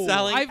 somebody's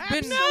selling? I've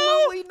been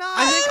Absolutely not.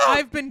 I think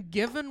I've been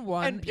given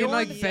one And in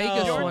like Bjorn-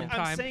 Vegas Yo. one I'm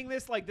time. saying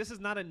this like this is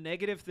not a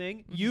negative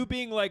thing. You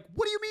being like,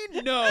 what do you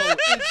mean no? is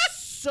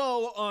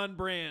so on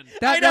brand.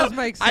 That I know. does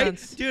make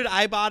sense. Dude,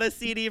 I bought a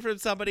CD from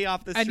somebody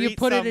off the And street you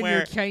put it in somewhere.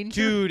 your changer?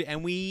 Dude,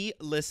 and we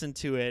listened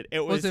to it.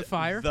 It was it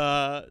fire?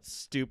 The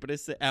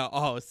stupidest.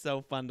 Oh, it's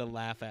so fun to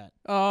laugh at.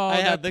 Oh, I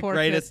that had the poor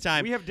greatest kid.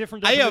 time. We have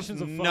different I have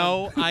definitions of fun.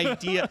 no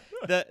idea.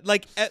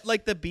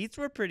 The beats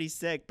were pretty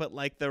sick, but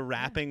like the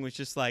rapping was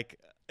just like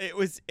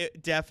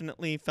it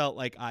definitely felt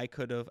like I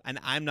could have, and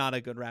I'm not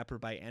a good rapper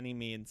by any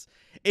means.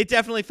 It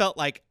definitely felt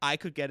like I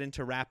could get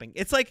into rapping.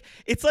 It's like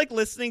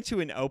listening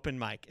to an open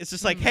mic. It's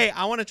just like, hey,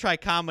 I want to try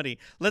comedy.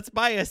 Let's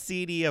buy a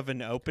CD of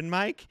an open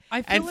mic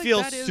I feel and like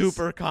feel that is-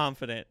 super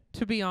confident.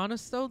 To be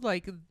honest, though,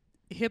 like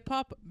hip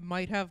hop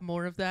might have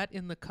more of that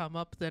in the come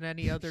up than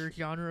any other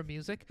genre of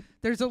music.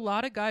 There's a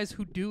lot of guys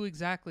who do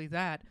exactly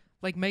that,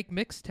 like make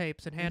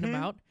mixtapes and hand them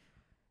out.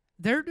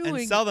 They're doing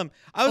And sell them.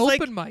 I was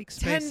open like, mics,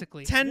 10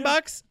 basically.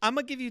 $10. I'm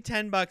gonna give you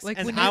 $10, Like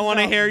and when I you want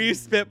to sell- hear you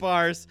spit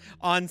bars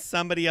on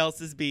somebody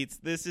else's beats.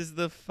 This is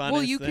the funnest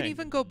Well, you thing. can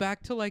even go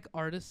back to like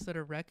artists that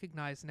are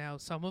recognized now.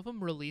 Some of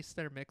them release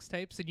their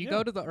mixtapes, and you Yeah.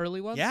 go to the early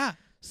ones. Yeah.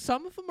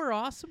 Some of them are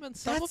awesome, and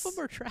some of That's-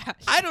 them are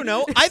trash. I don't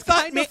know. It's I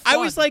thought kinda I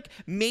was fun. like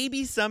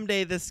maybe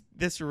someday this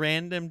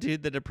random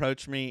dude that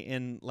approached me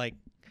in like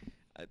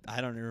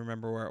I don't even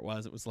remember where it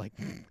was. It was like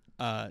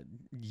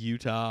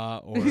Utah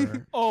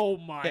or Oh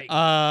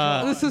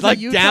my! This is a like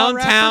Utah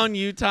downtown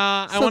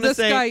Utah. I So want to this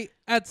say guy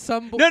at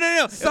some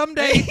no.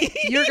 someday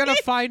you're gonna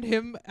find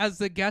him as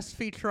the guest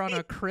feature on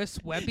a Chris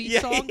Webby Yeah,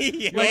 song.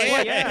 yeah.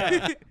 Wait,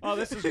 yeah. Oh,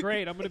 this is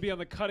great. I'm going to be on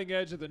the cutting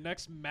edge of the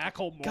next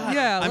Macklemore. God,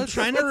 Yeah, I'm let's-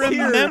 trying to let's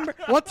hear- remember.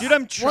 What's, Dude,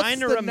 I'm trying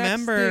to what's the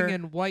remember. next thing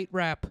in white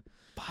rap?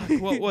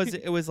 Fuck, what was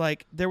it? It was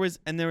like there was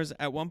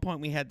at one point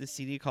we had this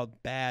CD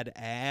called Bad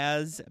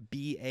As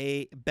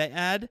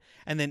Bad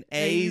and then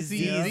AZZ.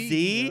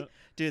 Yeah.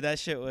 Dude, that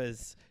shit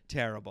was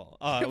terrible.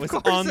 Oh, it Of was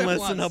course it was.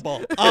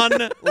 unlistenable.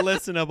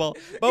 Unlistenable.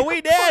 But we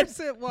Of did. course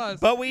it was.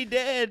 But we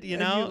did, you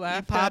And know. you We laughed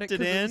at popped it it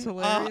 'cause it in.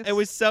 was Oh, hilarious? it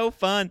was so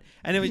fun,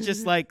 and it was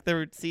just like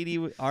the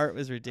CD art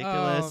was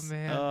ridiculous. Oh,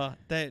 man. Oh,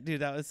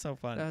 that was so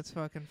fun. That's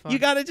fucking fun. You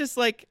gotta just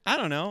like I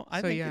don't know. I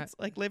So, think yeah. it's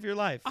like live your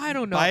life. I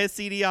don't know. Buy a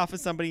CD off of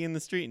somebody in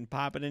the street and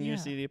pop it in your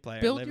Yeah. CD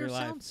player. Build live your your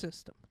life. sound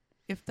system.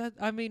 If that,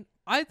 I mean,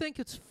 I think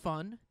it's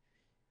fun.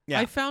 Yeah.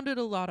 I found it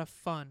a lot of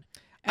fun.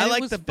 I And it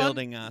like was the fun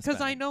building aspect.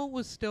 I know it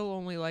was still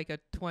only like a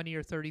 20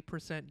 or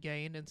 30%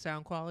 gain in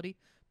sound quality,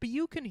 but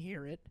you can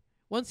hear it.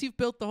 Once you've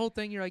built the whole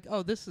thing, you're like,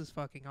 oh, this is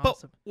fucking But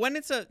awesome. when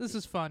it's a This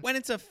is fun.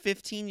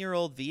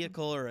 15-year-old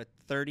vehicle or a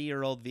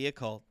 30-year-old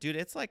vehicle, dude,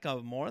 it's like a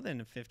more than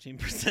a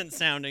 15%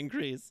 sound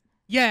increase.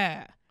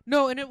 Yeah.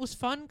 No, and it was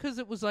fun because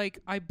it was like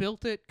I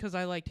built it because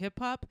I liked hip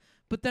hop,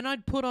 but then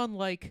I'd put on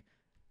like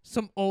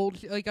some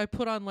old, like I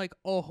put on like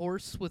A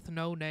Horse with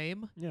No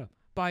Name Yeah.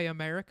 by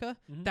America.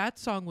 Mhm. That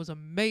song was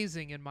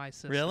amazing in my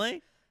system.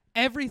 Really?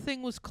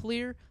 Everything was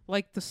clear.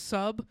 Like the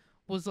sub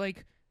was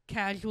like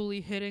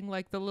casually hitting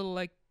like the little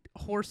like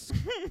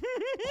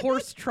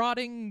horse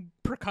trotting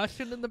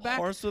percussion in the back.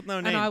 Horse with no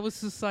and name. I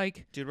was just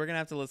like, Dude, we're gonna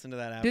have to listen to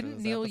that after didn't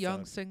this Neil episode.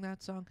 Young sing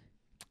that song?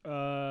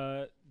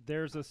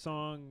 There's a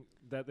song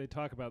that they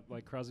talk about,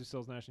 like Crosby,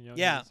 Stills, Nash and Young.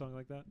 Yeah. has a song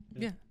like that.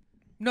 Yeah.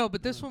 No,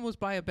 but this one was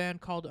by a band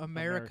called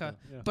America.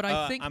 Yeah. But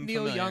I think I'm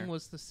Neil familiar. Young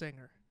was the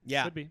singer.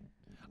 Yeah. Could be.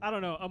 I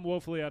don't know. I'm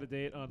woefully out of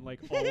date on like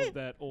all of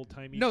that old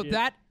timey. No, shit.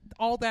 that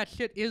all that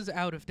shit is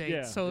out of date.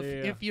 Yeah, So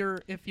yeah.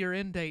 if you're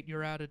in date,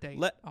 you're out of date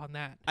Let- on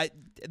that.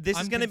 This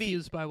I'm is gonna be.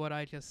 confused by what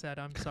I just said.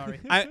 I'm sorry.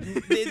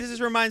 This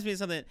just reminds me of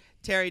something.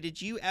 Terry,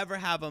 did you ever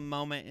have a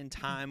moment in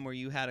time where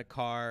you had a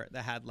car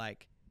that had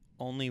like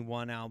only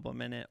one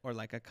album in it or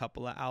like a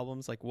couple of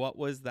albums? Like what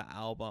was the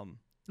album?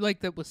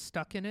 Like that was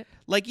stuck in it.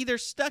 Like either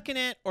stuck in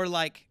it or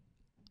like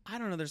I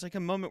don't know, there's like a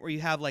moment where you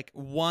have like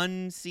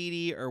one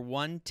CD or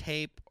one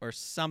tape or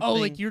something. Oh,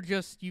 like you've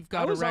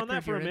got I was a record on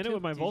that for you're a minute into?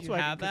 with my Did you Volkswagen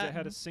have because it that?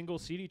 had a single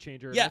CD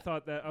changer. Yeah. And I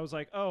thought that I was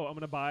like, oh, I'm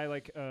gonna buy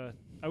like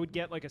I would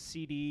get like a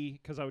CD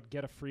because I would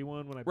get a free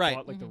one when I Right.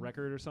 bought like the Mhm.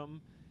 record or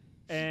something.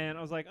 And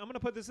I was like, I'm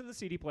gonna put this in the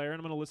CD player and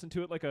I'm gonna listen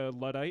to it like a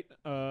Luddite.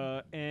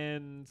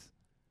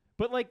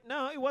 But like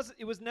no,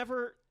 it was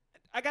never.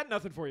 I got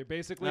nothing for you,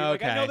 basically.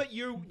 Like I know Okay. that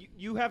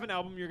you have an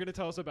album you're gonna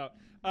tell us about.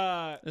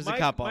 There's a my,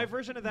 couple. My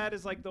version of that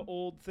is like the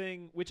old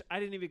thing, which I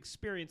didn't even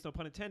experience, no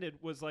pun intended,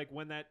 was like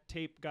when that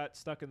tape got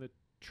stuck in the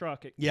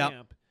truck at Yep.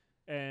 camp,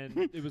 and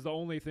it was the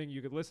only thing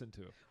you could listen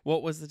to.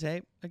 What was the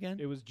tape again?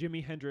 It was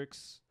Jimi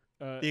Hendrix.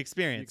 The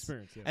Experience. The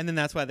Experience, yeah. And then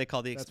that's why they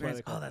call the That's why Experience.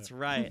 they call Oh, it that's that.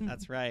 right.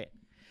 That's right.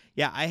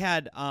 Yeah, I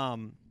had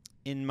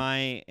in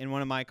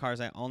one of my cars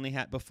I only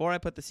had before I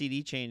put the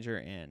CD changer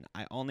in,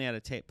 I only had a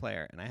tape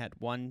player and I had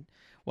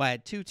I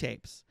had two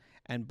tapes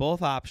and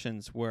both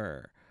options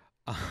were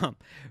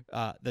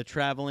the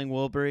Traveling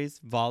Wilburys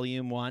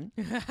Volume 1.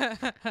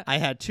 I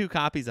had two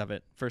copies of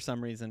it for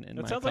some reason in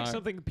That my sounds car. like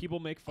something people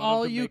make fun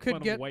All of to you make could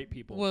fun get of white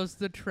people. was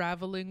the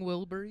Traveling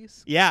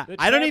Wilburys. Yeah, The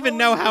I don't even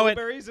know how it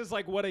Traveling Wilburys is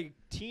like what a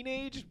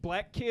teenage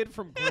black kid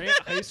from Grant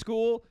High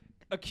School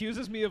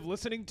accuses me of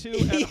listening to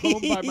at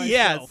home by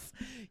myself.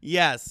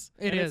 Yes.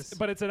 It And is.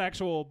 but it's an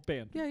actual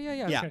band. Yeah.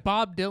 Yeah. Okay.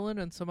 Bob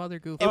Dylan and some other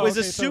goof. It was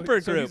a okay,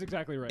 super so group. he's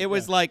exactly right. It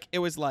was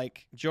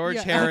like George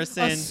Yeah,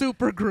 Harrison. a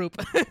super group.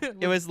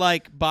 It was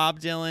like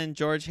Bob Dylan,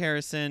 George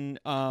Harrison,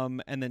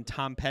 and then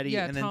Tom Petty,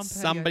 Yeah, and then Tom Petty,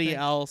 I somebody think.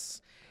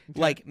 else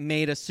like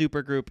made a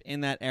super group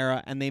in that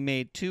era, and they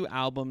made two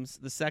albums.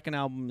 The second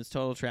album is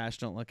total trash.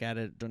 Don't look at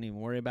it. Don't even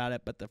worry about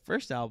it. But the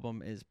first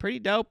album is pretty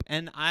dope,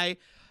 and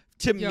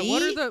Yeah,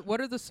 me, what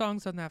are the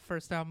songs on that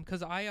first album?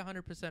 Because I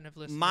 100% have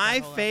listened. my to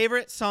that whole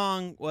favorite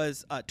song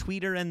was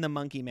Tweeter and the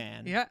Monkey Man.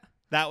 Album. Yeah,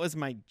 That was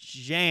my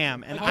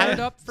jam, and Hard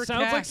I Up for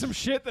sounds like Cash. some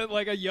shit that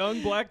like a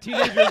young black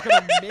teenager is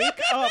gonna make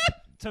up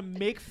to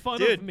make fun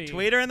dude, of me.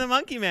 Tweeter and the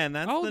Monkey Man.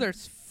 That's Oh, the,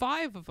 there's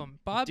 5 of them: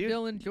 Bob Dude.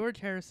 Dylan, George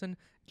Harrison,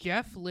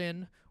 Jeff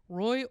Lynne,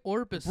 Roy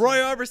Orbison. Roy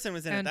Orbison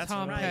was in it. and That's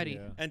Tom right. Petty.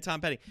 Yeah. And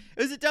Tom Petty.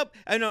 It was a dope.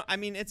 I know. I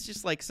mean, it's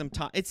just like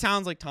it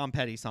sounds like Tom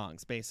Petty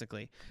songs,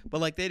 basically. But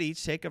like they'd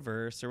each take a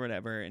verse or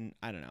whatever, and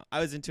I don't know. I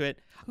was into it.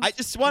 I Who's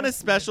just want a Jeff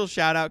special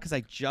shout out because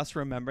I just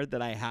remembered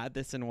that I had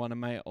this in one of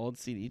my old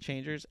CD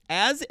changers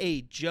as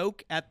a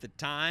joke at the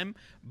time,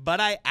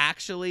 but I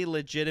actually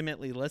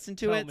legitimately listened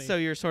to Tell it. me. So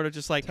you're sort of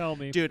just like, Tell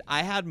me. dude,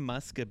 I had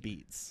Musca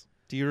Beats.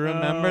 Do you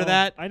remember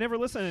that? I never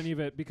listened to any of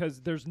it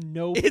because there's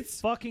no It's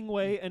fucking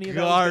way any of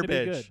that was gonna be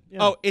good. Garbage. Yeah.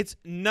 Oh, it's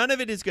none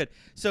of it is good.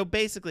 So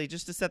basically,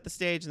 just to set the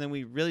stage, and then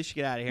we really should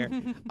get out of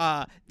here.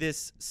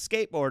 This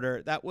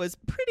skateboarder that was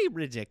pretty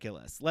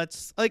ridiculous.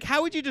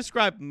 How would you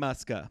describe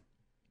Muska?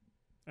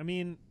 I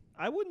mean,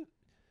 I wouldn't.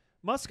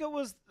 Muska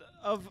was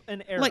of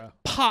an era.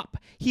 Like pop.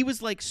 He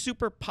was like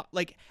super pop.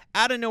 Like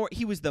out of nowhere,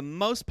 he was the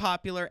most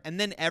popular, and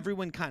then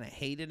everyone kind of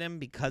hated him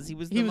because he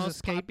was the He was most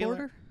a skateboarder.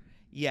 popular.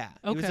 Yeah,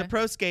 he was a Okay.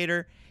 pro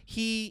skater.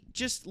 He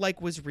just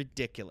was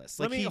ridiculous.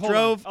 Like he Hold on.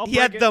 drove. I'll He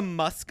had break the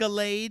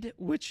Muscalade,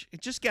 which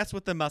just guess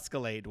what the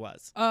Muscalade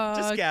was.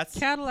 Just guess.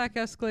 Cadillac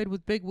Escalade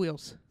with big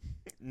wheels.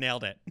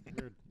 Nailed it.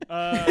 Weird.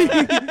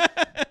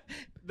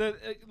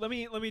 Let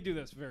me do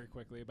this very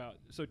quickly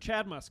so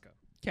Chad Muska,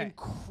 'Kay.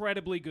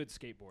 incredibly good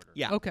skateboarder.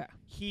 Yeah. Okay.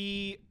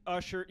 He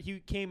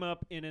came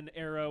up in an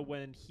era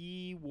when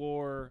he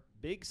wore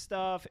big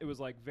stuff. It was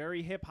like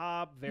very hip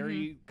hop,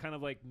 very kind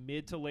of like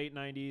mid to late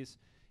 90s.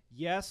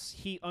 Yes,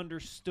 he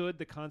understood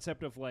the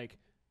concept of like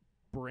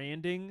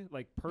branding,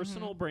 like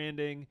personal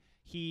branding.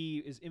 He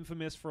is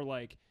infamous for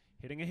like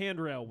hitting a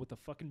handrail with a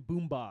fucking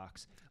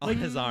boombox On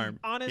his arm.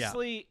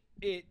 Honestly,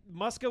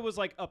 Muska was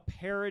like a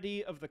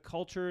parody of the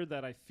culture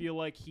that I feel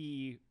like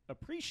he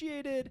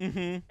appreciated.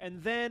 Mm-hmm.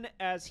 And then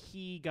as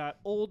he got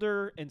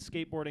older and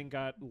skateboarding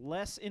got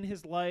less in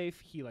his life,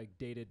 he like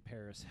dated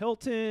Paris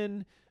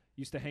Hilton,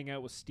 used to hang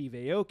out with Steve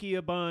Aoki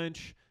a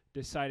bunch,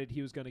 decided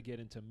he was going to get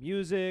into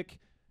music.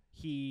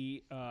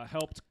 He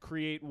helped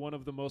create one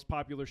of the most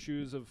popular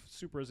shoes of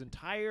Supra's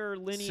entire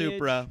lineage.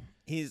 Supra.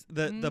 He's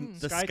the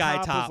Sky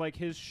Top Top. was like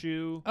his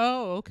shoe.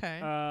 Oh,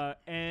 okay.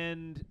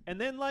 And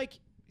then like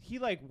he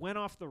like went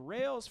off the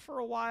rails for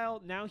a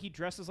while. Now he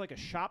dresses like a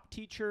shop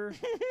teacher,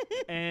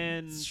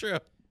 and It's true.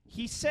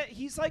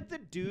 he's like the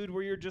dude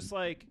where you're just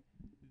like,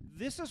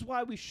 this is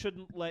why we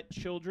shouldn't let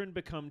children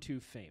become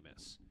too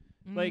famous.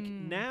 Like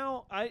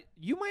now,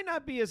 you might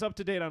not be as up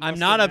to date on. I'm Muska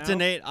not up now. to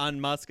date on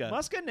Muska.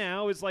 Muska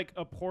now is like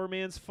a poor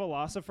man's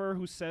philosopher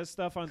who says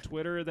stuff on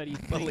Twitter that he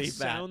believe thinks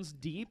that. sounds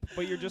deep,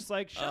 but you're just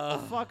like, shut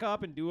the fuck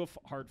up and do a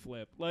hard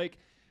flip. Like,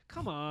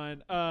 come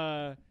on.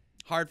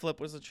 Hard flip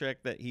was a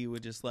trick that he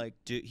would just like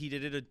do. He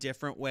did it a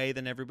different way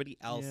than everybody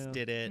else Yeah.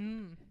 did it.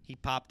 He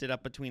popped it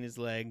up between his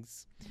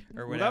legs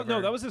or Well,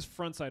 whatever. that was his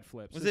frontside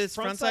flips. Was his it his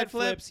frontside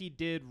flip? flips he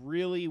did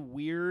really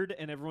weird,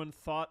 and everyone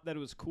thought that it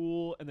was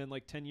cool. And then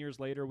like 10 years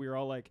later, we were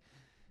all like,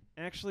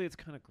 actually, it's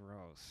kind of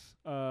gross.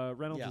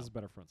 Reynolds Yeah. is a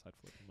better frontside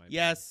flip. In my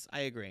Yes,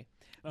 I agree.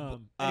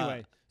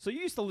 Anyway, so you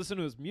used to listen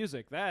to his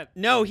music.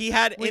 No, he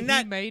had Wait, in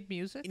that he made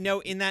music?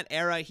 in that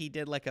era he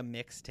did like a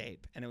mixtape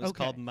and it was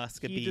Okay. called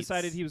Muska he Beats.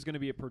 decided he was going to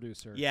be a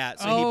producer. Yeah,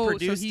 so Oh, he so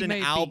produced he an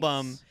made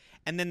album beats.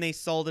 and then they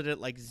sold it at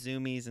like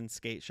Zoomies and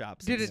skate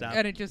shops Did and it? stuff.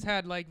 And it just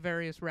had like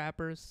various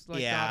rappers like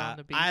got yeah, on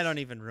the beats. I don't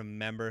even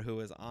remember who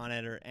was on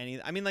it or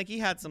any. I mean, like he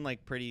had some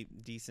like pretty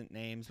decent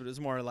names, but it was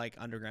more like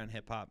underground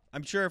hip hop.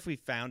 I'm sure if we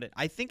found it,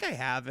 I think I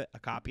have a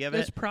copy of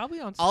It's it. probably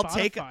on I'll Spotify.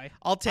 take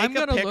I'm a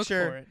gonna look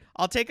picture. for it.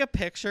 I'll take a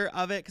picture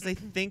of it because I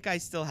think I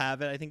still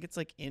have it. I think it's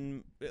like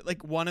in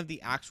like one of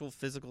the actual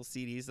physical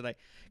CDs that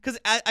because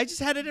I just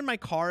had it in my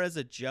car as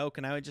a joke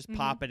and I would just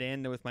pop it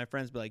in with my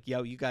friends, be like,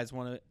 "Yo, you guys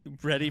want to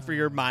ready for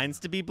your minds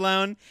to be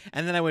blown?"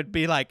 And then I would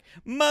be like,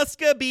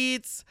 "Muska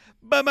Beats,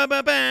 ba ba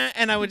ba ba,"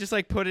 and I would just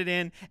like put it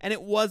in, and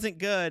it wasn't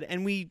good.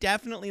 And we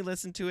definitely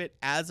listened to it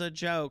as a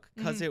joke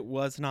because it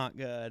was not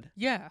good.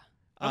 Yeah.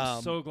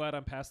 I'm so glad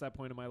I'm past that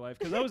point in my life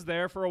because I was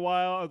there for a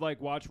while. I'd like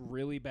watch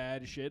really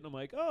bad shit and I'm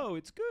like, oh,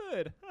 it's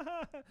good.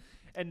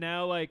 And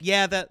now like,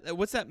 Yeah, that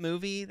what's that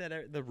movie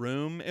that The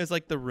Room? It was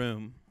like The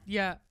Room.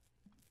 Yeah.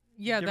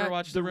 Yeah. You that, ever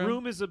watch The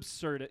Room is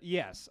absurd.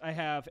 Yes, I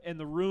have, and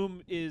The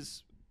Room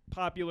is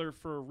popular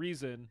for a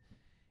reason.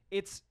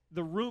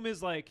 The Room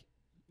is like,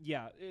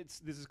 yeah,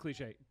 this is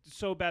cliche.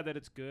 So bad that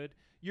it's good.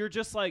 You're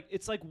just like,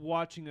 it's like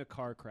watching a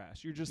car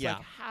crash. You're just Yeah.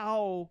 like,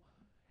 how?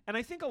 And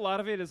I think a lot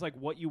of it is like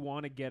what you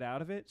want to get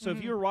out of it. So if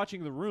Mhm. you're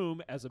watching The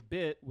Room as a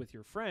bit with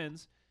your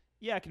friends,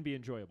 yeah, it can be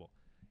enjoyable.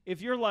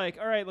 If you're like,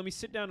 all right, let me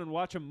sit down and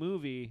watch a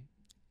movie,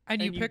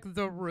 and you and you pick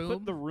The Room.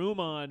 put The Room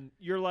on,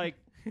 you're like,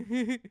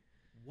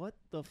 what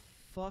the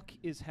fuck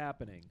is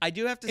happening? I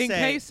do have to In say,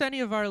 case any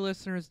of our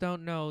listeners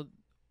don't know,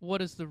 what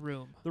is The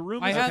Room? The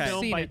Room I is have a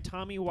film seen by it,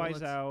 Tommy but let's-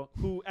 Wiseau,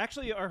 who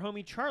actually our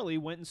homie Charlie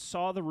went and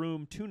saw The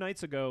Room 2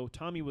 nights ago.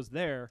 Tommy was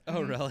there.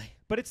 oh really?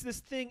 But it's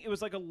this thing, it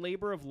was like a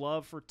labor of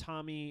love for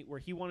Tommy where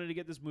he wanted to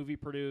get this movie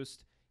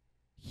produced.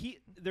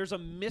 There's a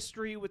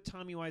mystery with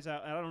Tommy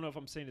Wiseau. I don't know if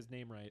I'm saying his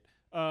name right.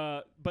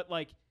 But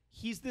like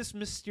he's this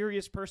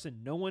mysterious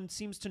person. No one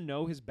seems to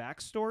know his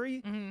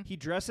backstory. Mhm. He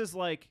dresses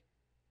like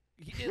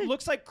it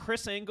looks like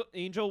Chris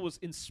Angel was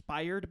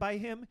inspired by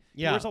him.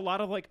 Yeah. There's a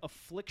lot of like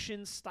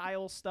Affliction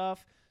style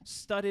stuff,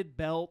 studded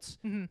belts,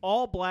 Mhm.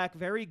 all black,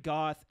 very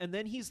goth, and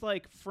then he's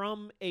like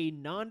from a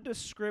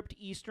nondescript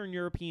Eastern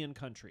European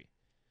country.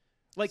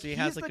 Like So he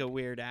has like a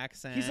weird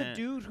accent. he's a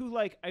dude who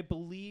like I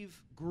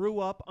believe grew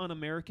up on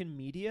American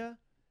media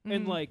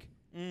and Mhm. like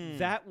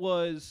that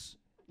was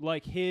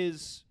like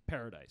his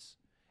paradise.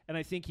 And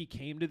I think he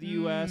came to the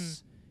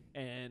US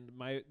and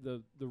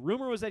the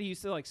rumor was that he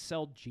used to like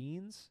sell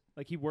jeans,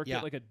 like he worked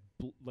at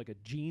like a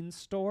jeans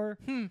store.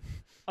 And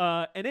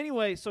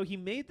anyway, so he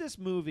made this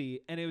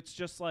movie, and it's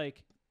just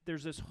like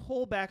there's this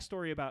whole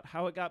backstory about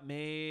how it got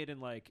made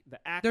and like the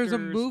actors. There's a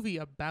movie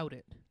about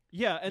it.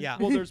 Yeah, and Yeah.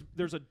 well,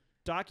 there's a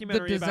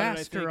documentary about it, I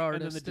Disaster think, and then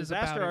Artist the is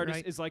Disaster about it, Artist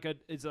right?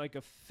 is like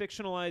a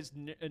fictionalized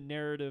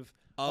narrative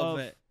Of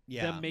it.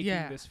 Yeah. them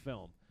making this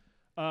film.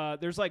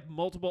 There's like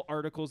multiple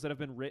articles that have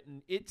been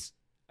written. It's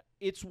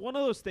one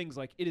of those things,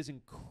 like it is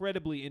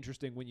incredibly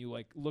interesting when you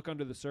like look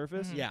under the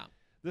surface. Yeah.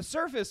 The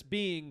surface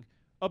being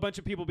a bunch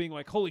of people being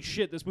like, holy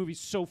shit, this movie's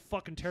so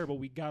fucking terrible,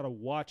 we gotta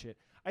watch it.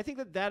 I think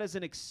that is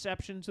an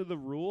exception to the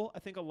rule. I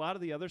think a lot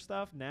of the other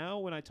stuff now,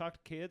 when I talk to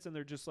kids and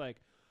they're just like,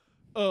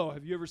 oh,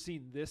 have you ever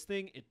seen this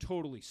thing? It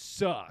totally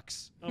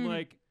sucks. I'm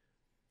like,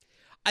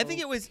 I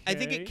think I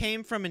think Okay. it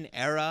came from an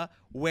era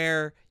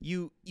where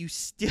you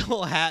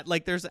still had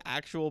like there's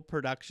actual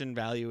production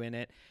value in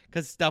it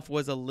because stuff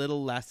was a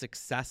little less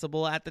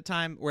accessible at the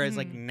time. Whereas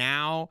like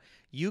now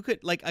you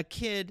could like a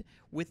kid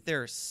with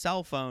their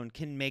cell phone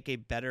can make a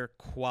better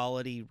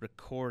quality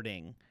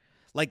recording.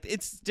 Like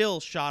it's still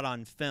shot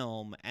on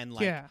film, and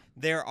like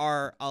there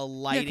are a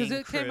lighting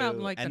it came out in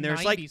crew, like and the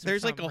there's 90s like or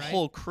there's like a something, right?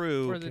 whole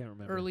crew. For the Can't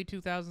remember. early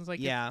 2000s. Like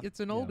Yeah.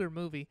 it's an older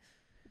movie.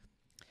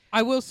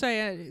 I will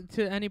say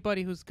to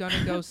anybody who's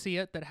gonna go see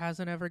it that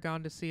hasn't ever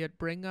gone to see it,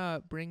 bring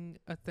a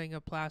thing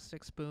of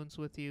plastic spoons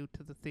with you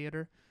to the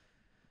theater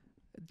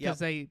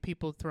because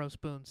people throw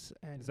spoons.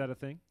 And is that a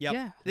thing? Yep.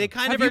 Yeah. They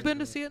kind Have of you been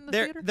to see it in the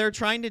they're theater? they're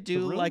trying to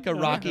do room? like a No,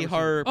 I've Rocky never seen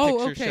Horror it.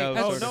 Oh, Picture okay. Show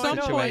At sort of some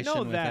point- situation I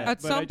know with that. it.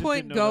 At but I some just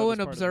point, didn't know that go was and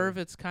part of the- observe.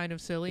 It's kind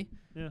of silly.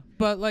 Yeah.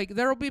 But like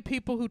there will be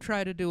people who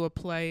try to do a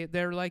play.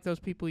 They're like those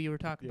people you were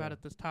talking about Yeah.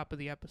 at the top of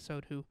the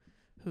episode who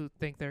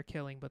think they're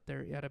killing but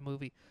they're at a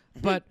movie.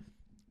 But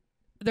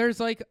there's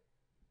like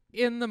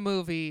in the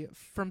movie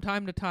from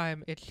time to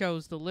time it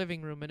shows the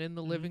living room, and in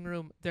the living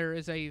room there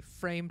is a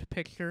framed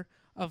picture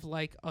of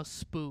like a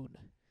spoon.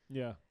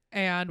 Yeah.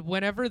 And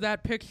whenever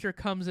that picture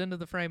comes into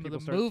the frame People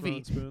of the start movie,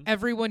 throwing spoons.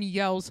 everyone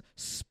yells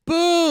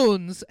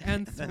spoons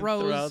and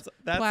throws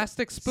That's-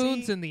 plastic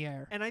spoons see, in the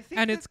air. And I think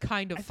And that- it's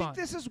kind of I fun.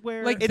 think this is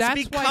where Like It's that's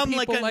why become people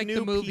like a like new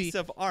the movie piece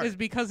of art. is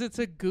because it's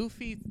a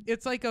goofy.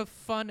 It's like a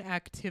fun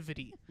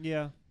activity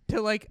yeah.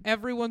 to like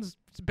everyone's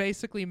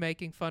basically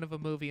making fun of a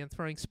movie and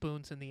throwing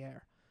spoons in the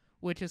air,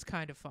 which is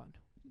kind of fun.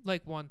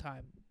 Like one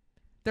time,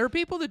 there are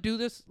people that do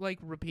this like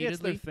Yeah, it's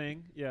their repeatedly,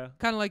 thing. Yeah.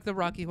 kind of like the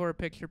Rocky Horror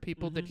Picture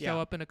people that Yeah. show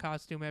up in a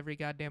costume every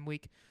goddamn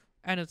week,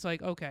 and it's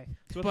like okay,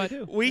 That's what but they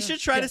do. We Yeah. should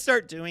try Yeah. to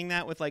start doing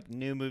that with like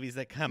new movies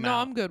that come no,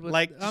 out. I'm good with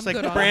like I'm just like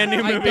good on brand that.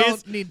 new I movies.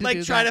 don't need to Like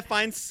do try that. to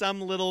find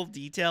some little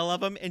detail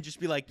of them and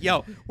just be like,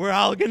 "Yo, we're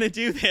all gonna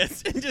do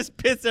this," and just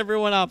piss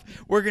everyone off.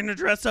 We're gonna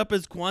dress up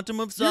as Quantum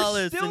of You're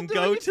Solace still and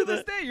doing go it to this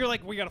the. day. You're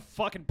like, we gotta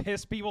fucking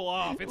piss people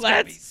off. It's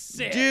gonna be Let's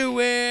sick.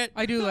 do it.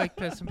 I do like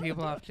pissing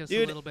people off just a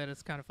Dude. little bit.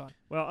 It's kind of fun.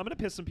 Well, I'm gonna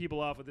piss some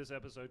people off with this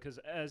episode because,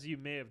 as you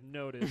may have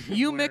noticed, I'm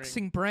You wearing-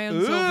 mixing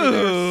brands over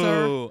there,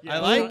 sir. Ooh, Yeah, I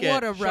like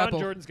what it. a Sean rebel.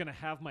 Jordan's gonna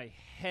have my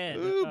head.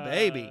 Ooh,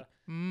 baby.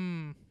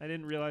 I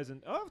didn't realize.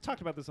 I've talked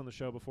about this on the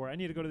show before. I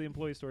need to go to the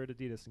employee store at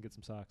Adidas and get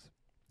some socks.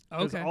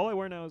 'Cause Okay. all I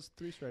wear now is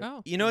 3 stripes.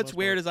 Oh. You know for the what's most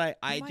weird part. is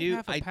I might do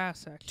have a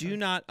pass, actually. do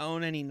not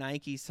own any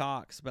Nike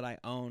socks, but I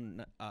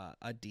own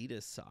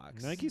Adidas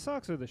socks. Nike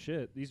socks are the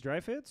shit. These dry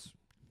fits.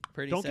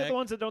 pretty Don't sick. get the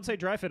ones that don't say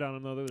dry fit on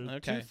them though. They're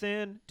Okay. too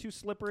thin, too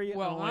slippery. I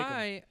Well, don't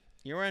like 'em.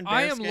 You're wearing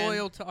I am bearskin?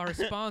 loyal to our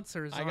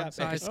sponsors I on got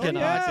Size Oh bearskin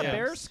yeah, on, too.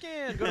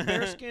 Bearskin. Go to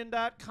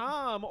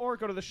bearskin.com or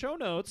go to the show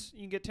notes.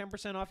 You can get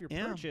 10% off your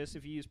Yeah. purchase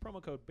if you use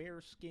promo code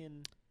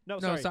Bearskin. No, No,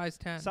 sorry, size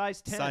 10.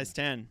 size 10. Size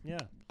 10.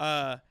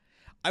 Yeah.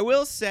 I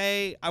will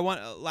say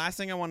last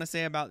thing I want to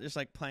say about just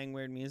like playing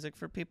weird music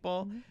for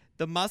people.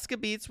 The Muska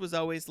Beats was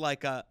always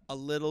like a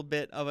little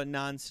bit of a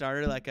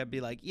non-starter. Like I'd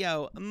be like,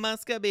 "Yo,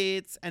 Muska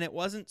Beats," and it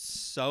wasn't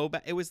so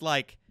bad. It was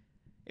like,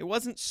 it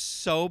wasn't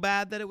so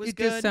bad that it was It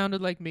good. just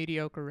sounded like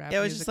mediocre rap it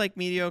was music. just like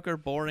mediocre,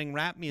 boring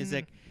rap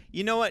music.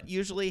 You know what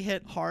usually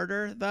hit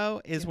harder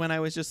though is when I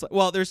was just like,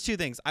 well, there's two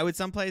things. I would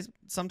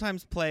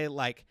sometimes play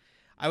like.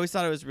 I always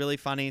thought it was really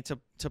funny to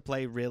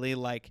play really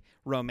like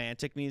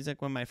romantic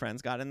music when my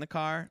friends got in the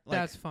car. Like,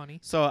 That's funny.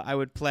 so I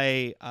would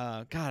play.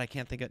 God, I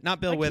can't think of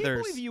not Bill I Withers.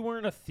 can't believe you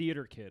weren't a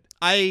theater kid.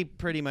 I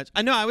pretty much.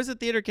 I know I was a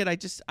theater kid. I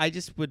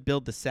just would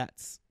build the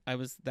sets. I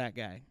was that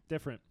guy.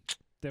 Different.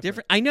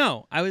 I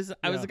know. I was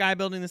Yeah. the guy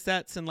building the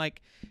sets and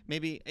like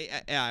maybe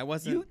I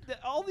wasn't.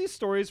 All these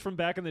stories from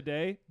back in the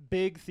day,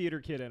 big theater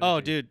kid energy. Oh,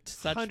 dude,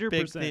 such 100%.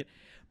 big thing.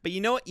 But you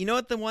know what? You know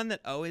what? The one that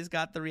always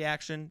got the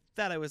reaction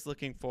that I was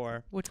looking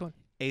for. Which one?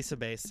 Ace of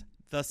Base,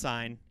 The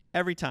Sign.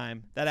 Every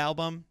time that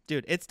album,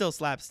 dude, it still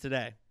slaps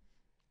today.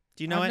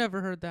 Do you know I've it? never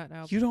heard that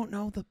album. You don't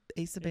know the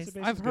Ace of Ace Base? of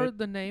Base I've is heard good.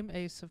 the name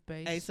Ace of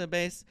Base. Ace of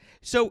Base.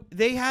 So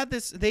they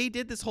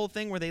did this whole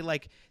thing where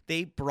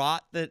they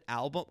brought the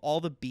album,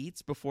 all the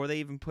beats before they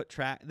even put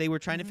track. They were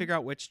trying to figure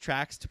out which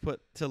tracks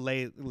to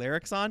lay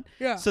lyrics on.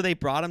 Yeah. So they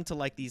brought them to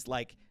like these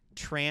like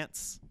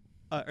trance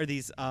or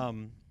these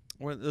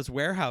those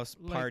warehouse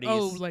parties.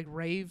 Like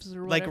raves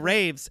or like whatever.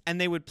 raves, and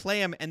they would play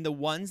them, and the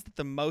ones that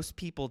the most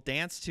people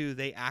danced to,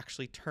 they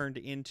actually turned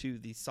into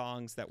the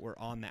songs that were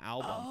on the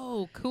album.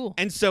 Oh, cool.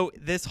 And so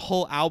this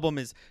whole album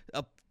is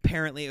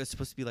apparently it was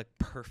supposed to be like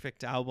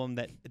perfect album,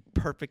 that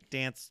perfect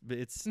dance.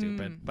 It's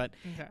stupid, but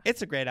Okay.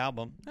 it's a great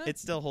album. Huh. It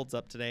still holds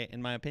up today,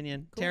 in my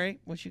opinion. Cool. Terry,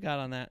 what you got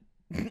on that?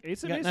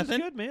 Ace of Got Base is nothing?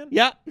 good, man.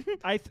 Yeah.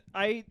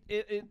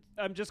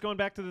 I'm just going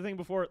back to the thing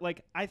before.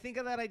 Like, I think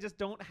of that. I just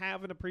don't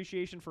have an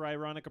appreciation for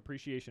ironic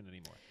appreciation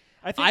anymore.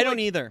 I don't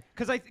either.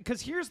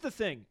 Because here's the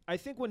thing. I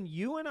think when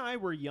you and I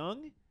were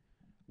young,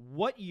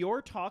 what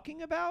you're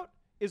talking about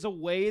is a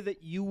way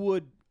that you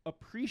would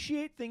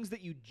appreciate things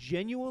that you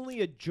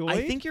genuinely enjoyed.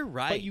 I think you're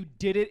right. But you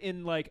did it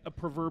in like a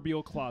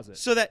proverbial closet.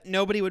 So that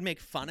nobody would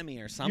make fun of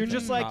me or something. You're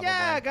just like, probably.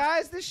 yeah,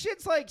 guys, this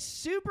shit's like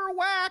super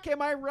whack.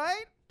 Am I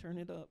right? Turn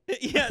it up.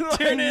 Yeah,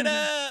 turn it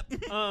up.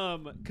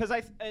 Because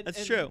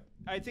That's true.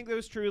 I think that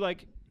was true.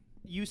 Like,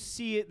 you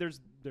see it. There's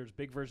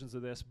big versions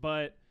of this,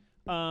 but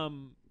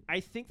I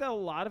think that a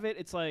lot of it,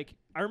 it's like,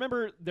 I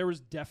remember there was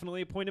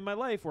definitely a point in my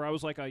life where I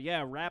was like,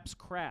 yeah, rap's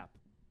crap,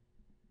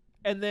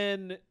 and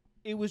then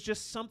it was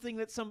just something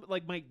that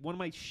one of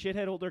my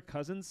shithead older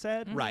cousins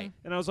said, Right.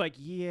 and I was like,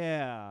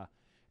 yeah.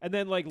 And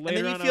then like And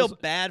later then on, you feel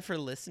bad for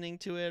listening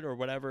to it or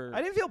whatever.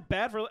 I didn't feel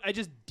bad for. I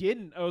just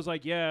didn't. I was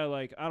like, yeah,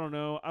 like I don't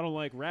know, I don't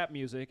like rap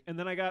music. And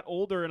then I got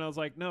older, and I was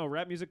like, no,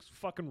 rap music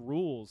fucking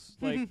rules.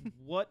 Like,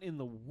 what in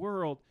the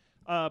world?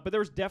 But there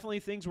was definitely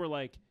things where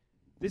like,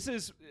 this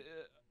is.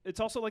 It's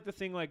also like the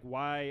thing like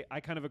why I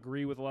kind of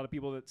agree with a lot of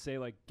people that say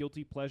like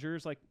guilty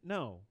pleasures. Like,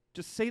 no,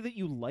 just say that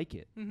you like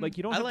it. Mhm. Like,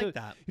 you don't I have like to.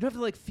 that. You don't have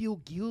to like feel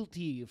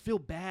guilty, feel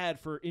bad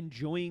for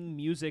enjoying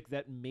music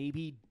that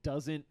maybe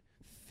doesn't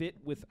fit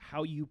with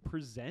how you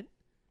present.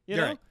 You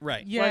know? Right.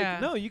 Right. Yeah.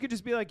 Like, no, you could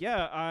just be like,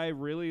 yeah, I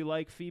really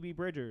like Phoebe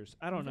Bridgers.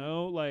 I don't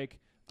know, like,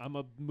 I'm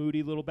a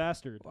moody little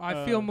bastard.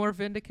 I feel more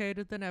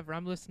vindicated than ever.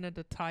 I'm listening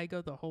to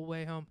Tyga the whole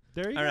way home.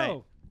 There you All go.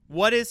 right.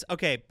 What is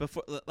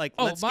before like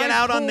Oh, let's my get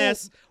out on whole-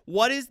 this.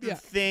 What is the Yeah.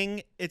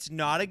 thing? It's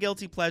not a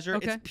guilty pleasure.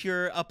 Okay. It's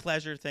pure a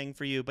pleasure thing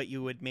for you, but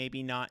you would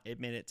maybe not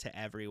admit it to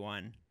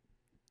everyone.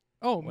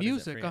 Oh, What is it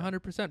music, for you?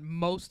 100%.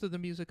 Most of the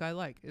music I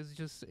like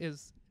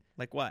is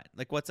Like what?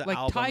 Like what's an Like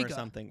album or Tyga.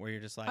 something where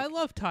you're just like I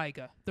love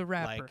Tyga, the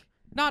rapper. like-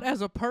 Not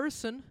as a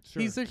person.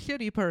 Sure. He's a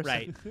shitty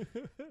person.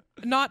 right.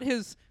 Not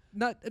his.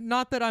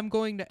 Not that I'm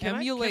going to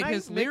emulate can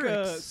his I make a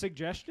lyrics.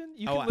 suggestion?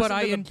 You Oh, can But listen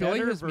I to the enjoy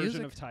better his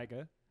version music. of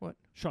Tyga. What?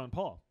 Sean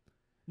Paul.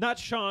 Not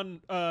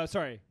Sean,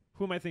 sorry.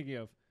 Who am I thinking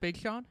of? Big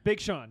Sean. Big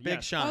Sean. Big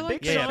yes. Sean. I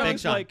like Big yeah, Sean yeah, Big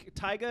is Sean. like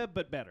Tyga,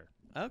 but better.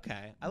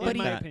 Okay. I In like But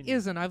my he that. opinion.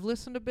 isn't. I've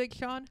listened to Big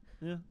Sean.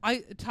 Yeah.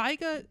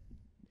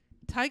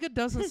 Tyga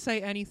doesn't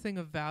say anything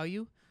of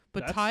value,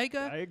 but I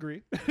Tyga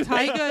agree.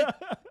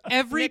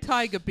 every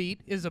Tyga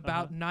beat is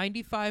about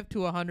 95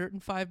 to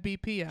 105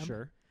 BPM.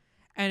 Sure.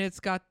 And it's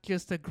got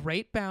just a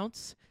great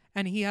bounce,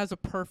 and he has a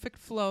perfect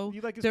flow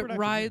You like his that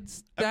production, yeah.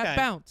 rides that Okay.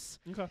 bounce.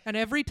 Okay. And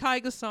every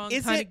Tyga song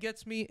Is kind it- of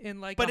gets me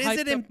in like But a is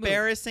it hyped up mood.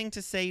 embarrassing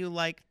to say you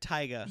like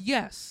Tyga?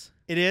 Yes.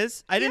 It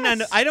is. I didn't.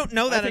 Yes. I don't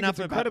know I that think enough it's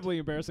about. incredibly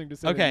embarrassing to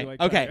say Okay, that you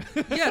like okay.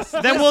 Tyga. Yes.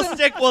 Then we'll listen-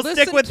 stick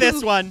listen with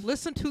this to- one.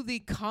 Listen to the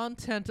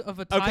content of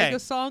a Tyga Okay.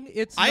 song.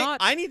 It's I not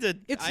I need to.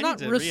 it's I not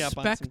need to re-up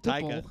on some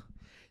Tyga. respectable.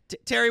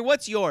 Terry,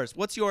 what's yours?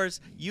 What's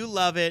yours? You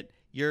love it.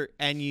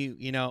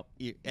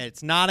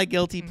 It's not a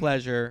guilty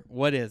pleasure.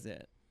 What is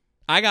it?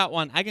 I got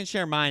one. I can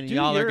share mine, and Do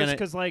y'all are yours, gonna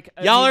 'cause, like,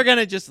 I y'all mean- are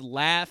gonna just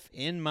laugh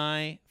in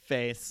my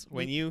face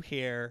when you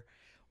hear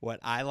what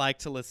I like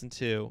to listen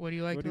to What do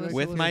you like What to do you like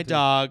listen with to? my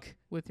dog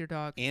with your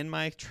dog? in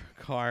my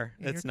car.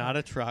 In your It's not car.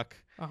 a truck.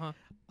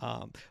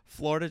 Uh-huh.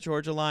 Florida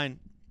Georgia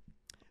Line.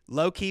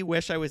 Low key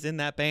wish I was in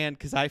that band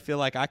because I feel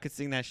like I could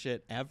sing that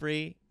shit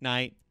every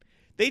night.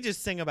 They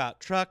just sing about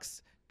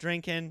trucks,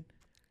 drinking,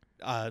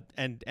 and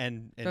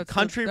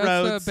country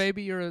roads. That's the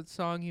Baby You're a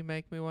Song. You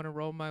make me want to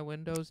roll my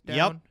windows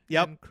down.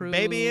 Yep. and cruise.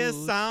 Baby is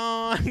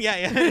song.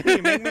 Yeah.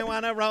 You make me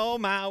want to roll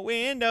my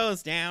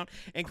windows down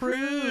and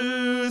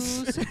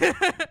cruise.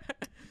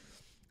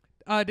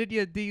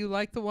 Do you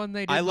like the one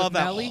they did I love with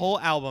that Nelly? whole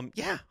album.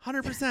 Yeah,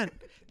 100%.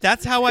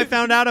 That's how I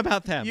found out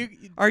about them.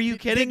 Are you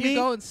kidding Did me? you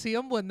go and see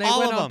them when they All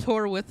went of on them.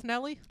 tour with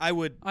Nelly? I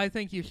would I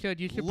think you should.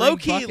 You should low bring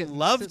key Bucket and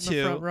love sit in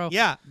the front to. row.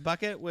 Yeah,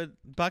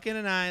 Bucket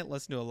and I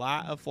listen to a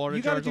lot of Florida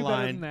You got to Georgia do better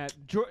Line. than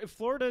that.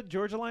 Florida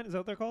Georgia Line, is that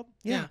what they're called?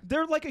 Yeah.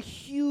 They're like a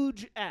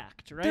huge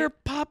act, right? They're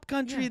pop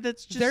country Yeah.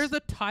 that's just They're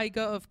the Tyga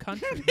of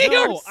country. They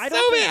are no, I so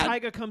don't think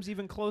bad. Tyga comes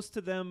even close to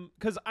them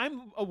because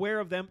I'm aware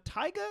of them.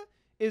 Tyga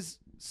is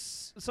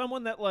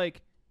someone that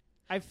like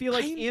I feel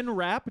like I'm in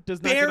rap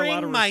does not get a lot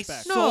bearing of my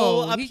respect.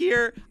 soul No, up he-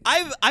 here.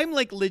 I'm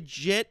like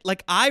legit.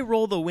 Like I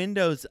roll the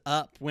windows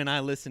up when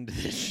I listen to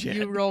this shit.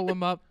 You roll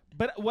them up.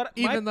 But what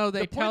Even though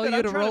they the point tell that you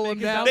I'm to trying roll make them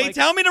is that, down? They like,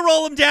 tell me to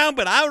roll them down,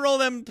 but I roll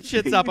them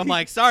shits up. I'm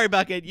like, sorry,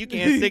 Bucket, you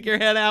can't stick your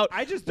head out.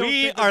 I just don't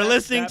we think that are that's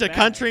listening that to bad.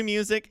 country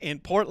music in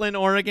Portland,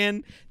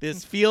 Oregon.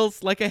 This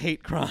feels like a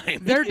hate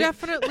crime. They're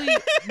definitely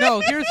no.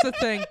 Here's the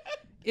thing: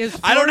 is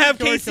I don't Florida have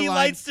Georgia KC Line-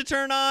 lights to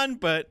turn on,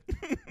 but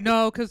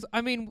No, because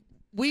I mean,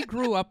 we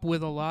grew up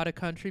with a lot of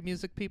country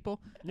music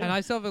people, Yeah. and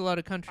I still have a lot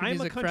of country I'm a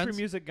music country friends.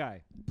 music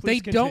guy. They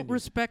Please don't continue.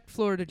 respect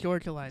Florida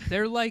Georgia Line.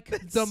 They're like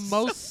the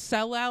most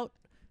sellout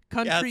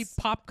country Yes.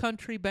 pop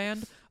country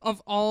band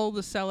of all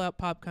the sellout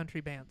pop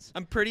country bands.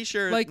 I'm pretty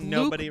sure Like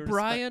nobody Luke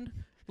Bryan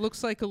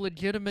looks like a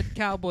legitimate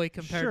cowboy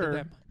compared to Sure.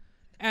 them.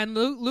 And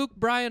Luke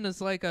Bryan is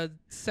like a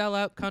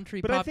sellout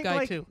country But I pop think guy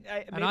like, too.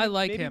 maybe, And I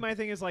like maybe him. my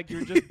thing is like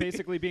you're just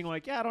basically being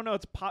like, yeah, I don't know,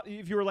 it's pop.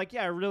 If you were like,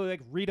 yeah, I really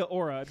like Rita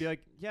Ora, I'd be like,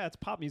 yeah, it's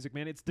pop music,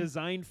 man. It's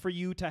designed for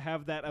you to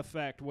have that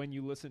effect when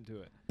you listen to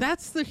it.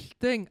 That's the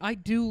thing. I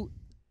do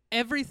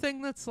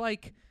everything that's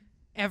like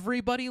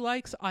everybody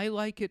likes. I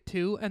like it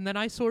too, and then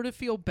I sort of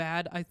feel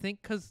bad. I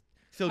think because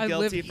feel I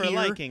live guilty for here,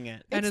 liking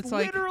it. and it's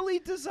like literally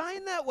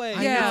designed that way.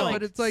 I yeah, know.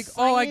 but it's like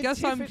oh, I guess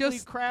I'm Scientifically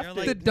just crafted. You're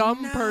like, the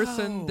dumb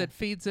person no. that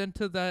feeds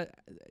into the.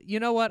 You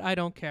know what? I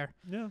don't care.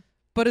 yeah.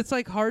 But it's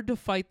like hard to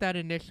fight that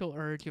initial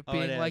urge of Oh,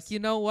 it being like, is. you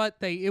know what?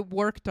 It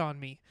worked on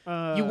me.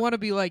 Uh, You want to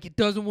be like, it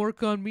doesn't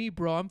work on me,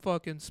 bro. I'm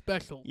fucking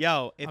special.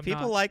 Yo, if I'm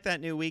people not. like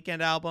that new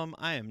Weekend album,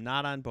 I am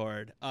not on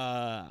board.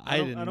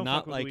 I did don't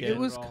not fuck with like Weeknd it. It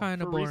was at all,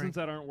 kinda for boring. reasons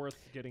that aren't worth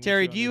getting.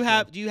 Terry, into do on this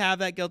show. do you have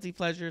that guilty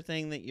pleasure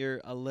thing that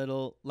you're a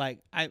little like?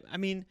 I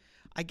mean,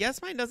 I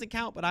guess mine doesn't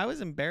count, but I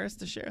was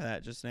embarrassed to share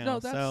that just now. No,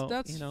 that's- so,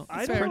 that's you know, I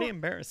it's don't- pretty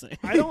embarrassing.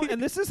 I don't, and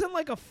this isn't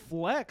like a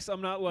flex. I'm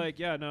not like,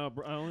 yeah, no,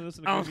 bro, I only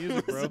listen to good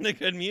music, bro. Listen to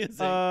good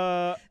music.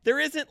 Uh, There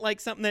isn't like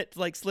something that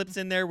like slips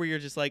in there where you're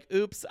just like,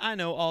 oops, I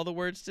know all the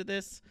words to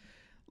this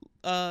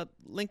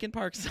Linkin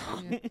Park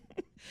song.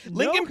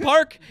 Linkin 'cause-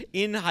 Park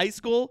in high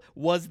school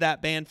was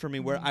that band for me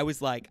where Mm-hmm. I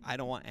was like, I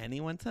don't want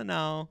anyone to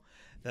know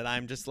that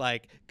I'm just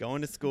like going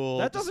to school.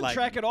 that just, doesn't like,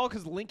 track at all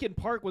because Linkin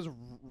Park was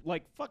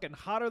like fucking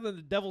hotter than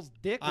the devil's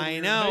dick. When I we were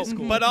in high know,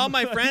 school. but all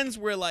my friends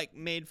were like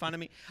made fun of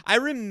me. I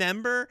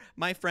remember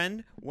my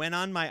friend went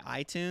on my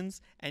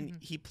iTunes and Mm-hmm.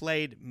 he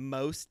played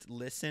most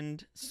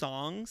listened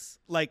songs,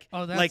 like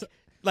Oh, that's-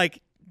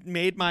 like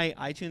made my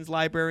iTunes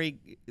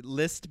library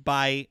list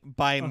by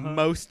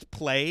most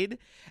played,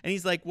 and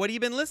he's like, "What have you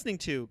been listening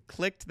to?"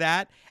 Clicked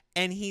that,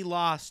 and he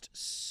lost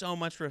so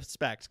much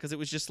respect because it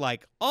was just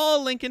like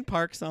all Linkin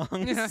Park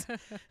songs,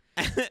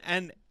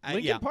 and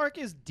Linkin yeah. Park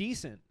is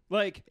decent.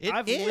 Like It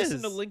I've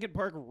listened to is. Linkin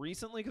Park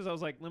recently because I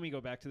was like, let me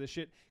go back to this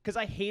shit because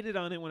I hated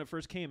on it when it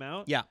first came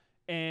out. Yeah.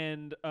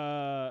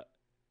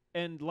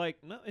 And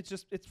like no,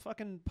 it's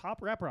fucking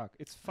pop rap rock.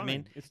 It's fine. I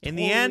mean, it's in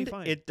totally the end,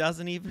 fine. it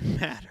doesn't even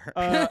matter.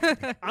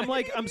 I'm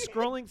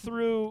scrolling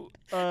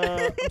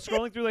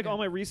through like all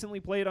my recently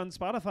played on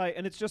Spotify,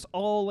 and it's just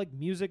all like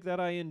music that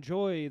I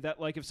enjoy. That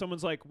like if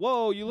someone's like,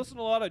 "Whoa, you listen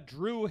to a lot of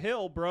Drew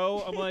Hill,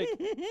 bro," I'm like,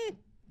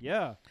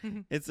 yeah.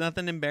 It's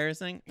nothing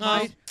embarrassing.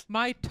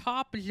 My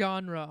top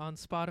genre on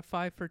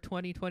Spotify for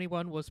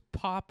 2021 was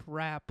pop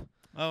rap.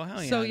 Oh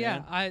hell yeah! So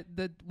yeah,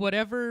 dude.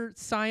 whatever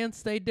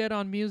science they did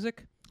on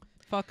music,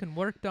 fucking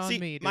worked on See,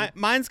 me. Dude.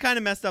 mine's kind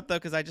of messed up though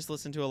because I just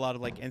listen to a lot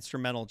of like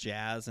instrumental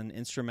jazz and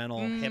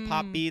instrumental hip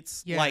hop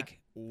beats, yeah. like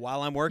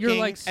while I'm working.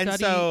 like and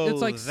study- so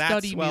it's like that's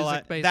study well,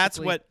 music, that's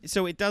basically. what.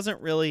 So it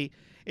doesn't really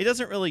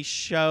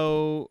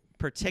show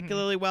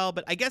particularly well.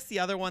 But I guess the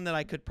other one that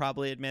I could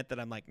probably admit that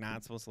I'm like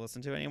not supposed to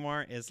listen to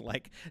anymore is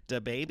like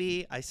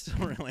DaBaby. I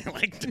still really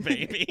like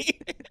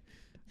DaBaby.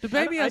 The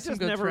baby I has some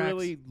just good never tracks.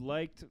 really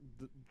liked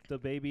the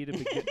baby to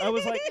begin. I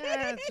was like,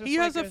 it's just He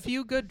has like a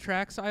few good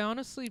tracks. I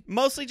honestly,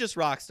 Mostly just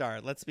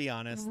Rockstar. Let's be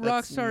honest.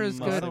 That's Rockstar is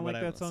mostly good. I don't what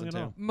like that song listen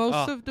at to. all.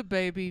 most Oh, of the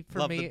baby for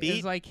love me the beat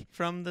is like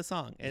from the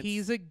song. It's,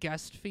 he's a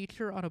guest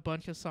feature on a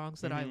bunch of songs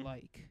that I Mhm.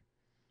 like.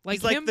 Like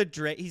he's like him, the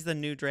Drake. He's the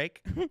new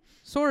Drake.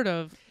 sort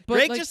of. But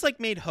Drake like, just like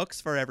made hooks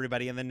for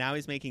everybody, and then now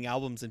he's making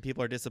albums, and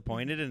people are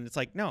disappointed. And it's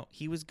like, no,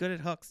 he was good at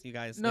hooks, you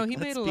guys. no, Like, he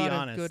let's made a be lot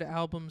honest. of good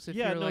albums. If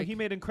yeah, you're no, like, he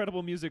made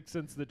incredible music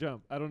since the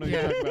jump. I don't know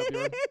Yeah. what you're talking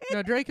about, Bjorn.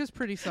 no, Drake is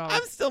pretty solid.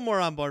 I'm still more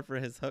on board for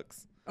his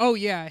hooks. Oh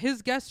yeah,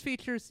 his guest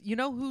features. You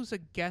know who's a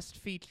guest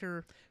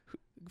feature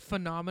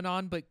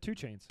phenomenon, but 2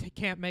 Chainz.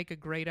 can't make a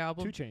great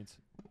album? 2 Chainz.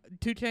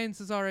 2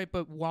 Chainz is alright,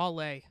 but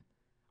Wale.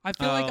 I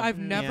feel like Oh, I've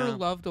never yeah.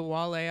 loved a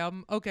Wale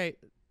album. Okay,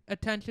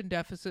 Attention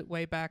Deficit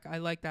way back. I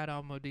like that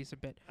album a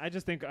decent bit. I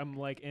just think I'm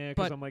like, because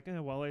But- I'm like,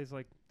 Wale's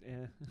like,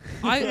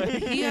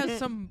 He has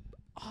some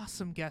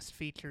awesome guest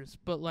features,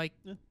 but like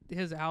Yeah.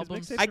 his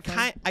albums.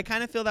 mixtapes I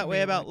kind of feel that I way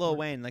mean, about like, Lil work.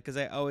 Wayne, like, because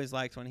I always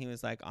liked when he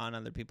was like on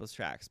other people's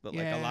tracks, but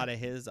like a Yeah. lot of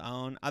his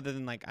own, other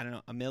than like I don't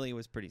know, Amelia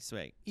was pretty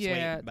sweet.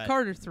 Yeah, sweet, but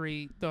Carter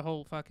 3, the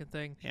whole fucking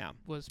thing yeah.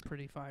 was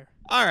pretty fire.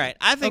 All right,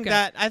 I think Okay.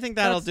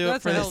 that'll That's- do it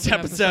that's for a hell this of an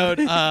episode.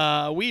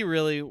 episode. We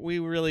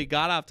really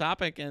got off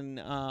topic and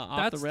off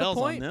That's the rails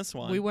the point. on this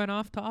one. We went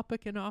off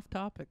topic and off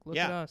topic. Look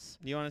at Yeah. us.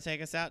 Do you want to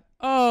take us out?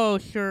 Oh,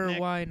 sure, Nick?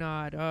 why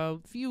not?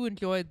 If you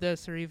enjoyed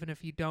this, or even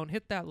if you don't,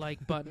 hit that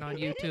like button on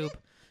YouTube.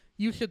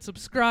 You should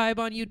subscribe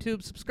on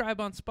YouTube,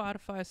 subscribe on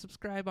Spotify,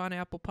 subscribe on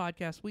Apple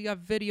Podcasts. We got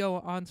video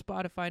on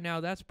Spotify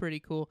now. That's pretty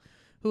cool.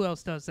 Who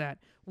else does that?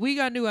 We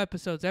got new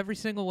episodes every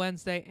single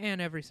Wednesday and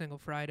every single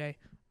Friday.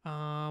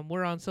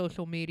 We're on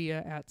social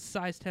media at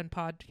Size 10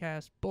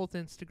 Podcast, both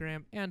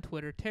Instagram and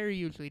Twitter. Terry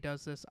usually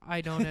does this.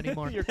 I don't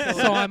anymore. You're killing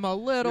So it. I'm a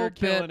little You're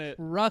killing bit it.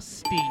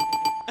 rusty.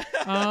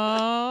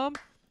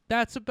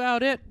 that's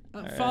about it.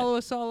 right. Follow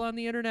us all on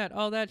the internet,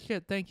 all that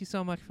shit. Thank you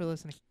so much for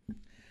listening.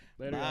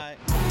 Later, y'all.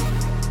 Bye.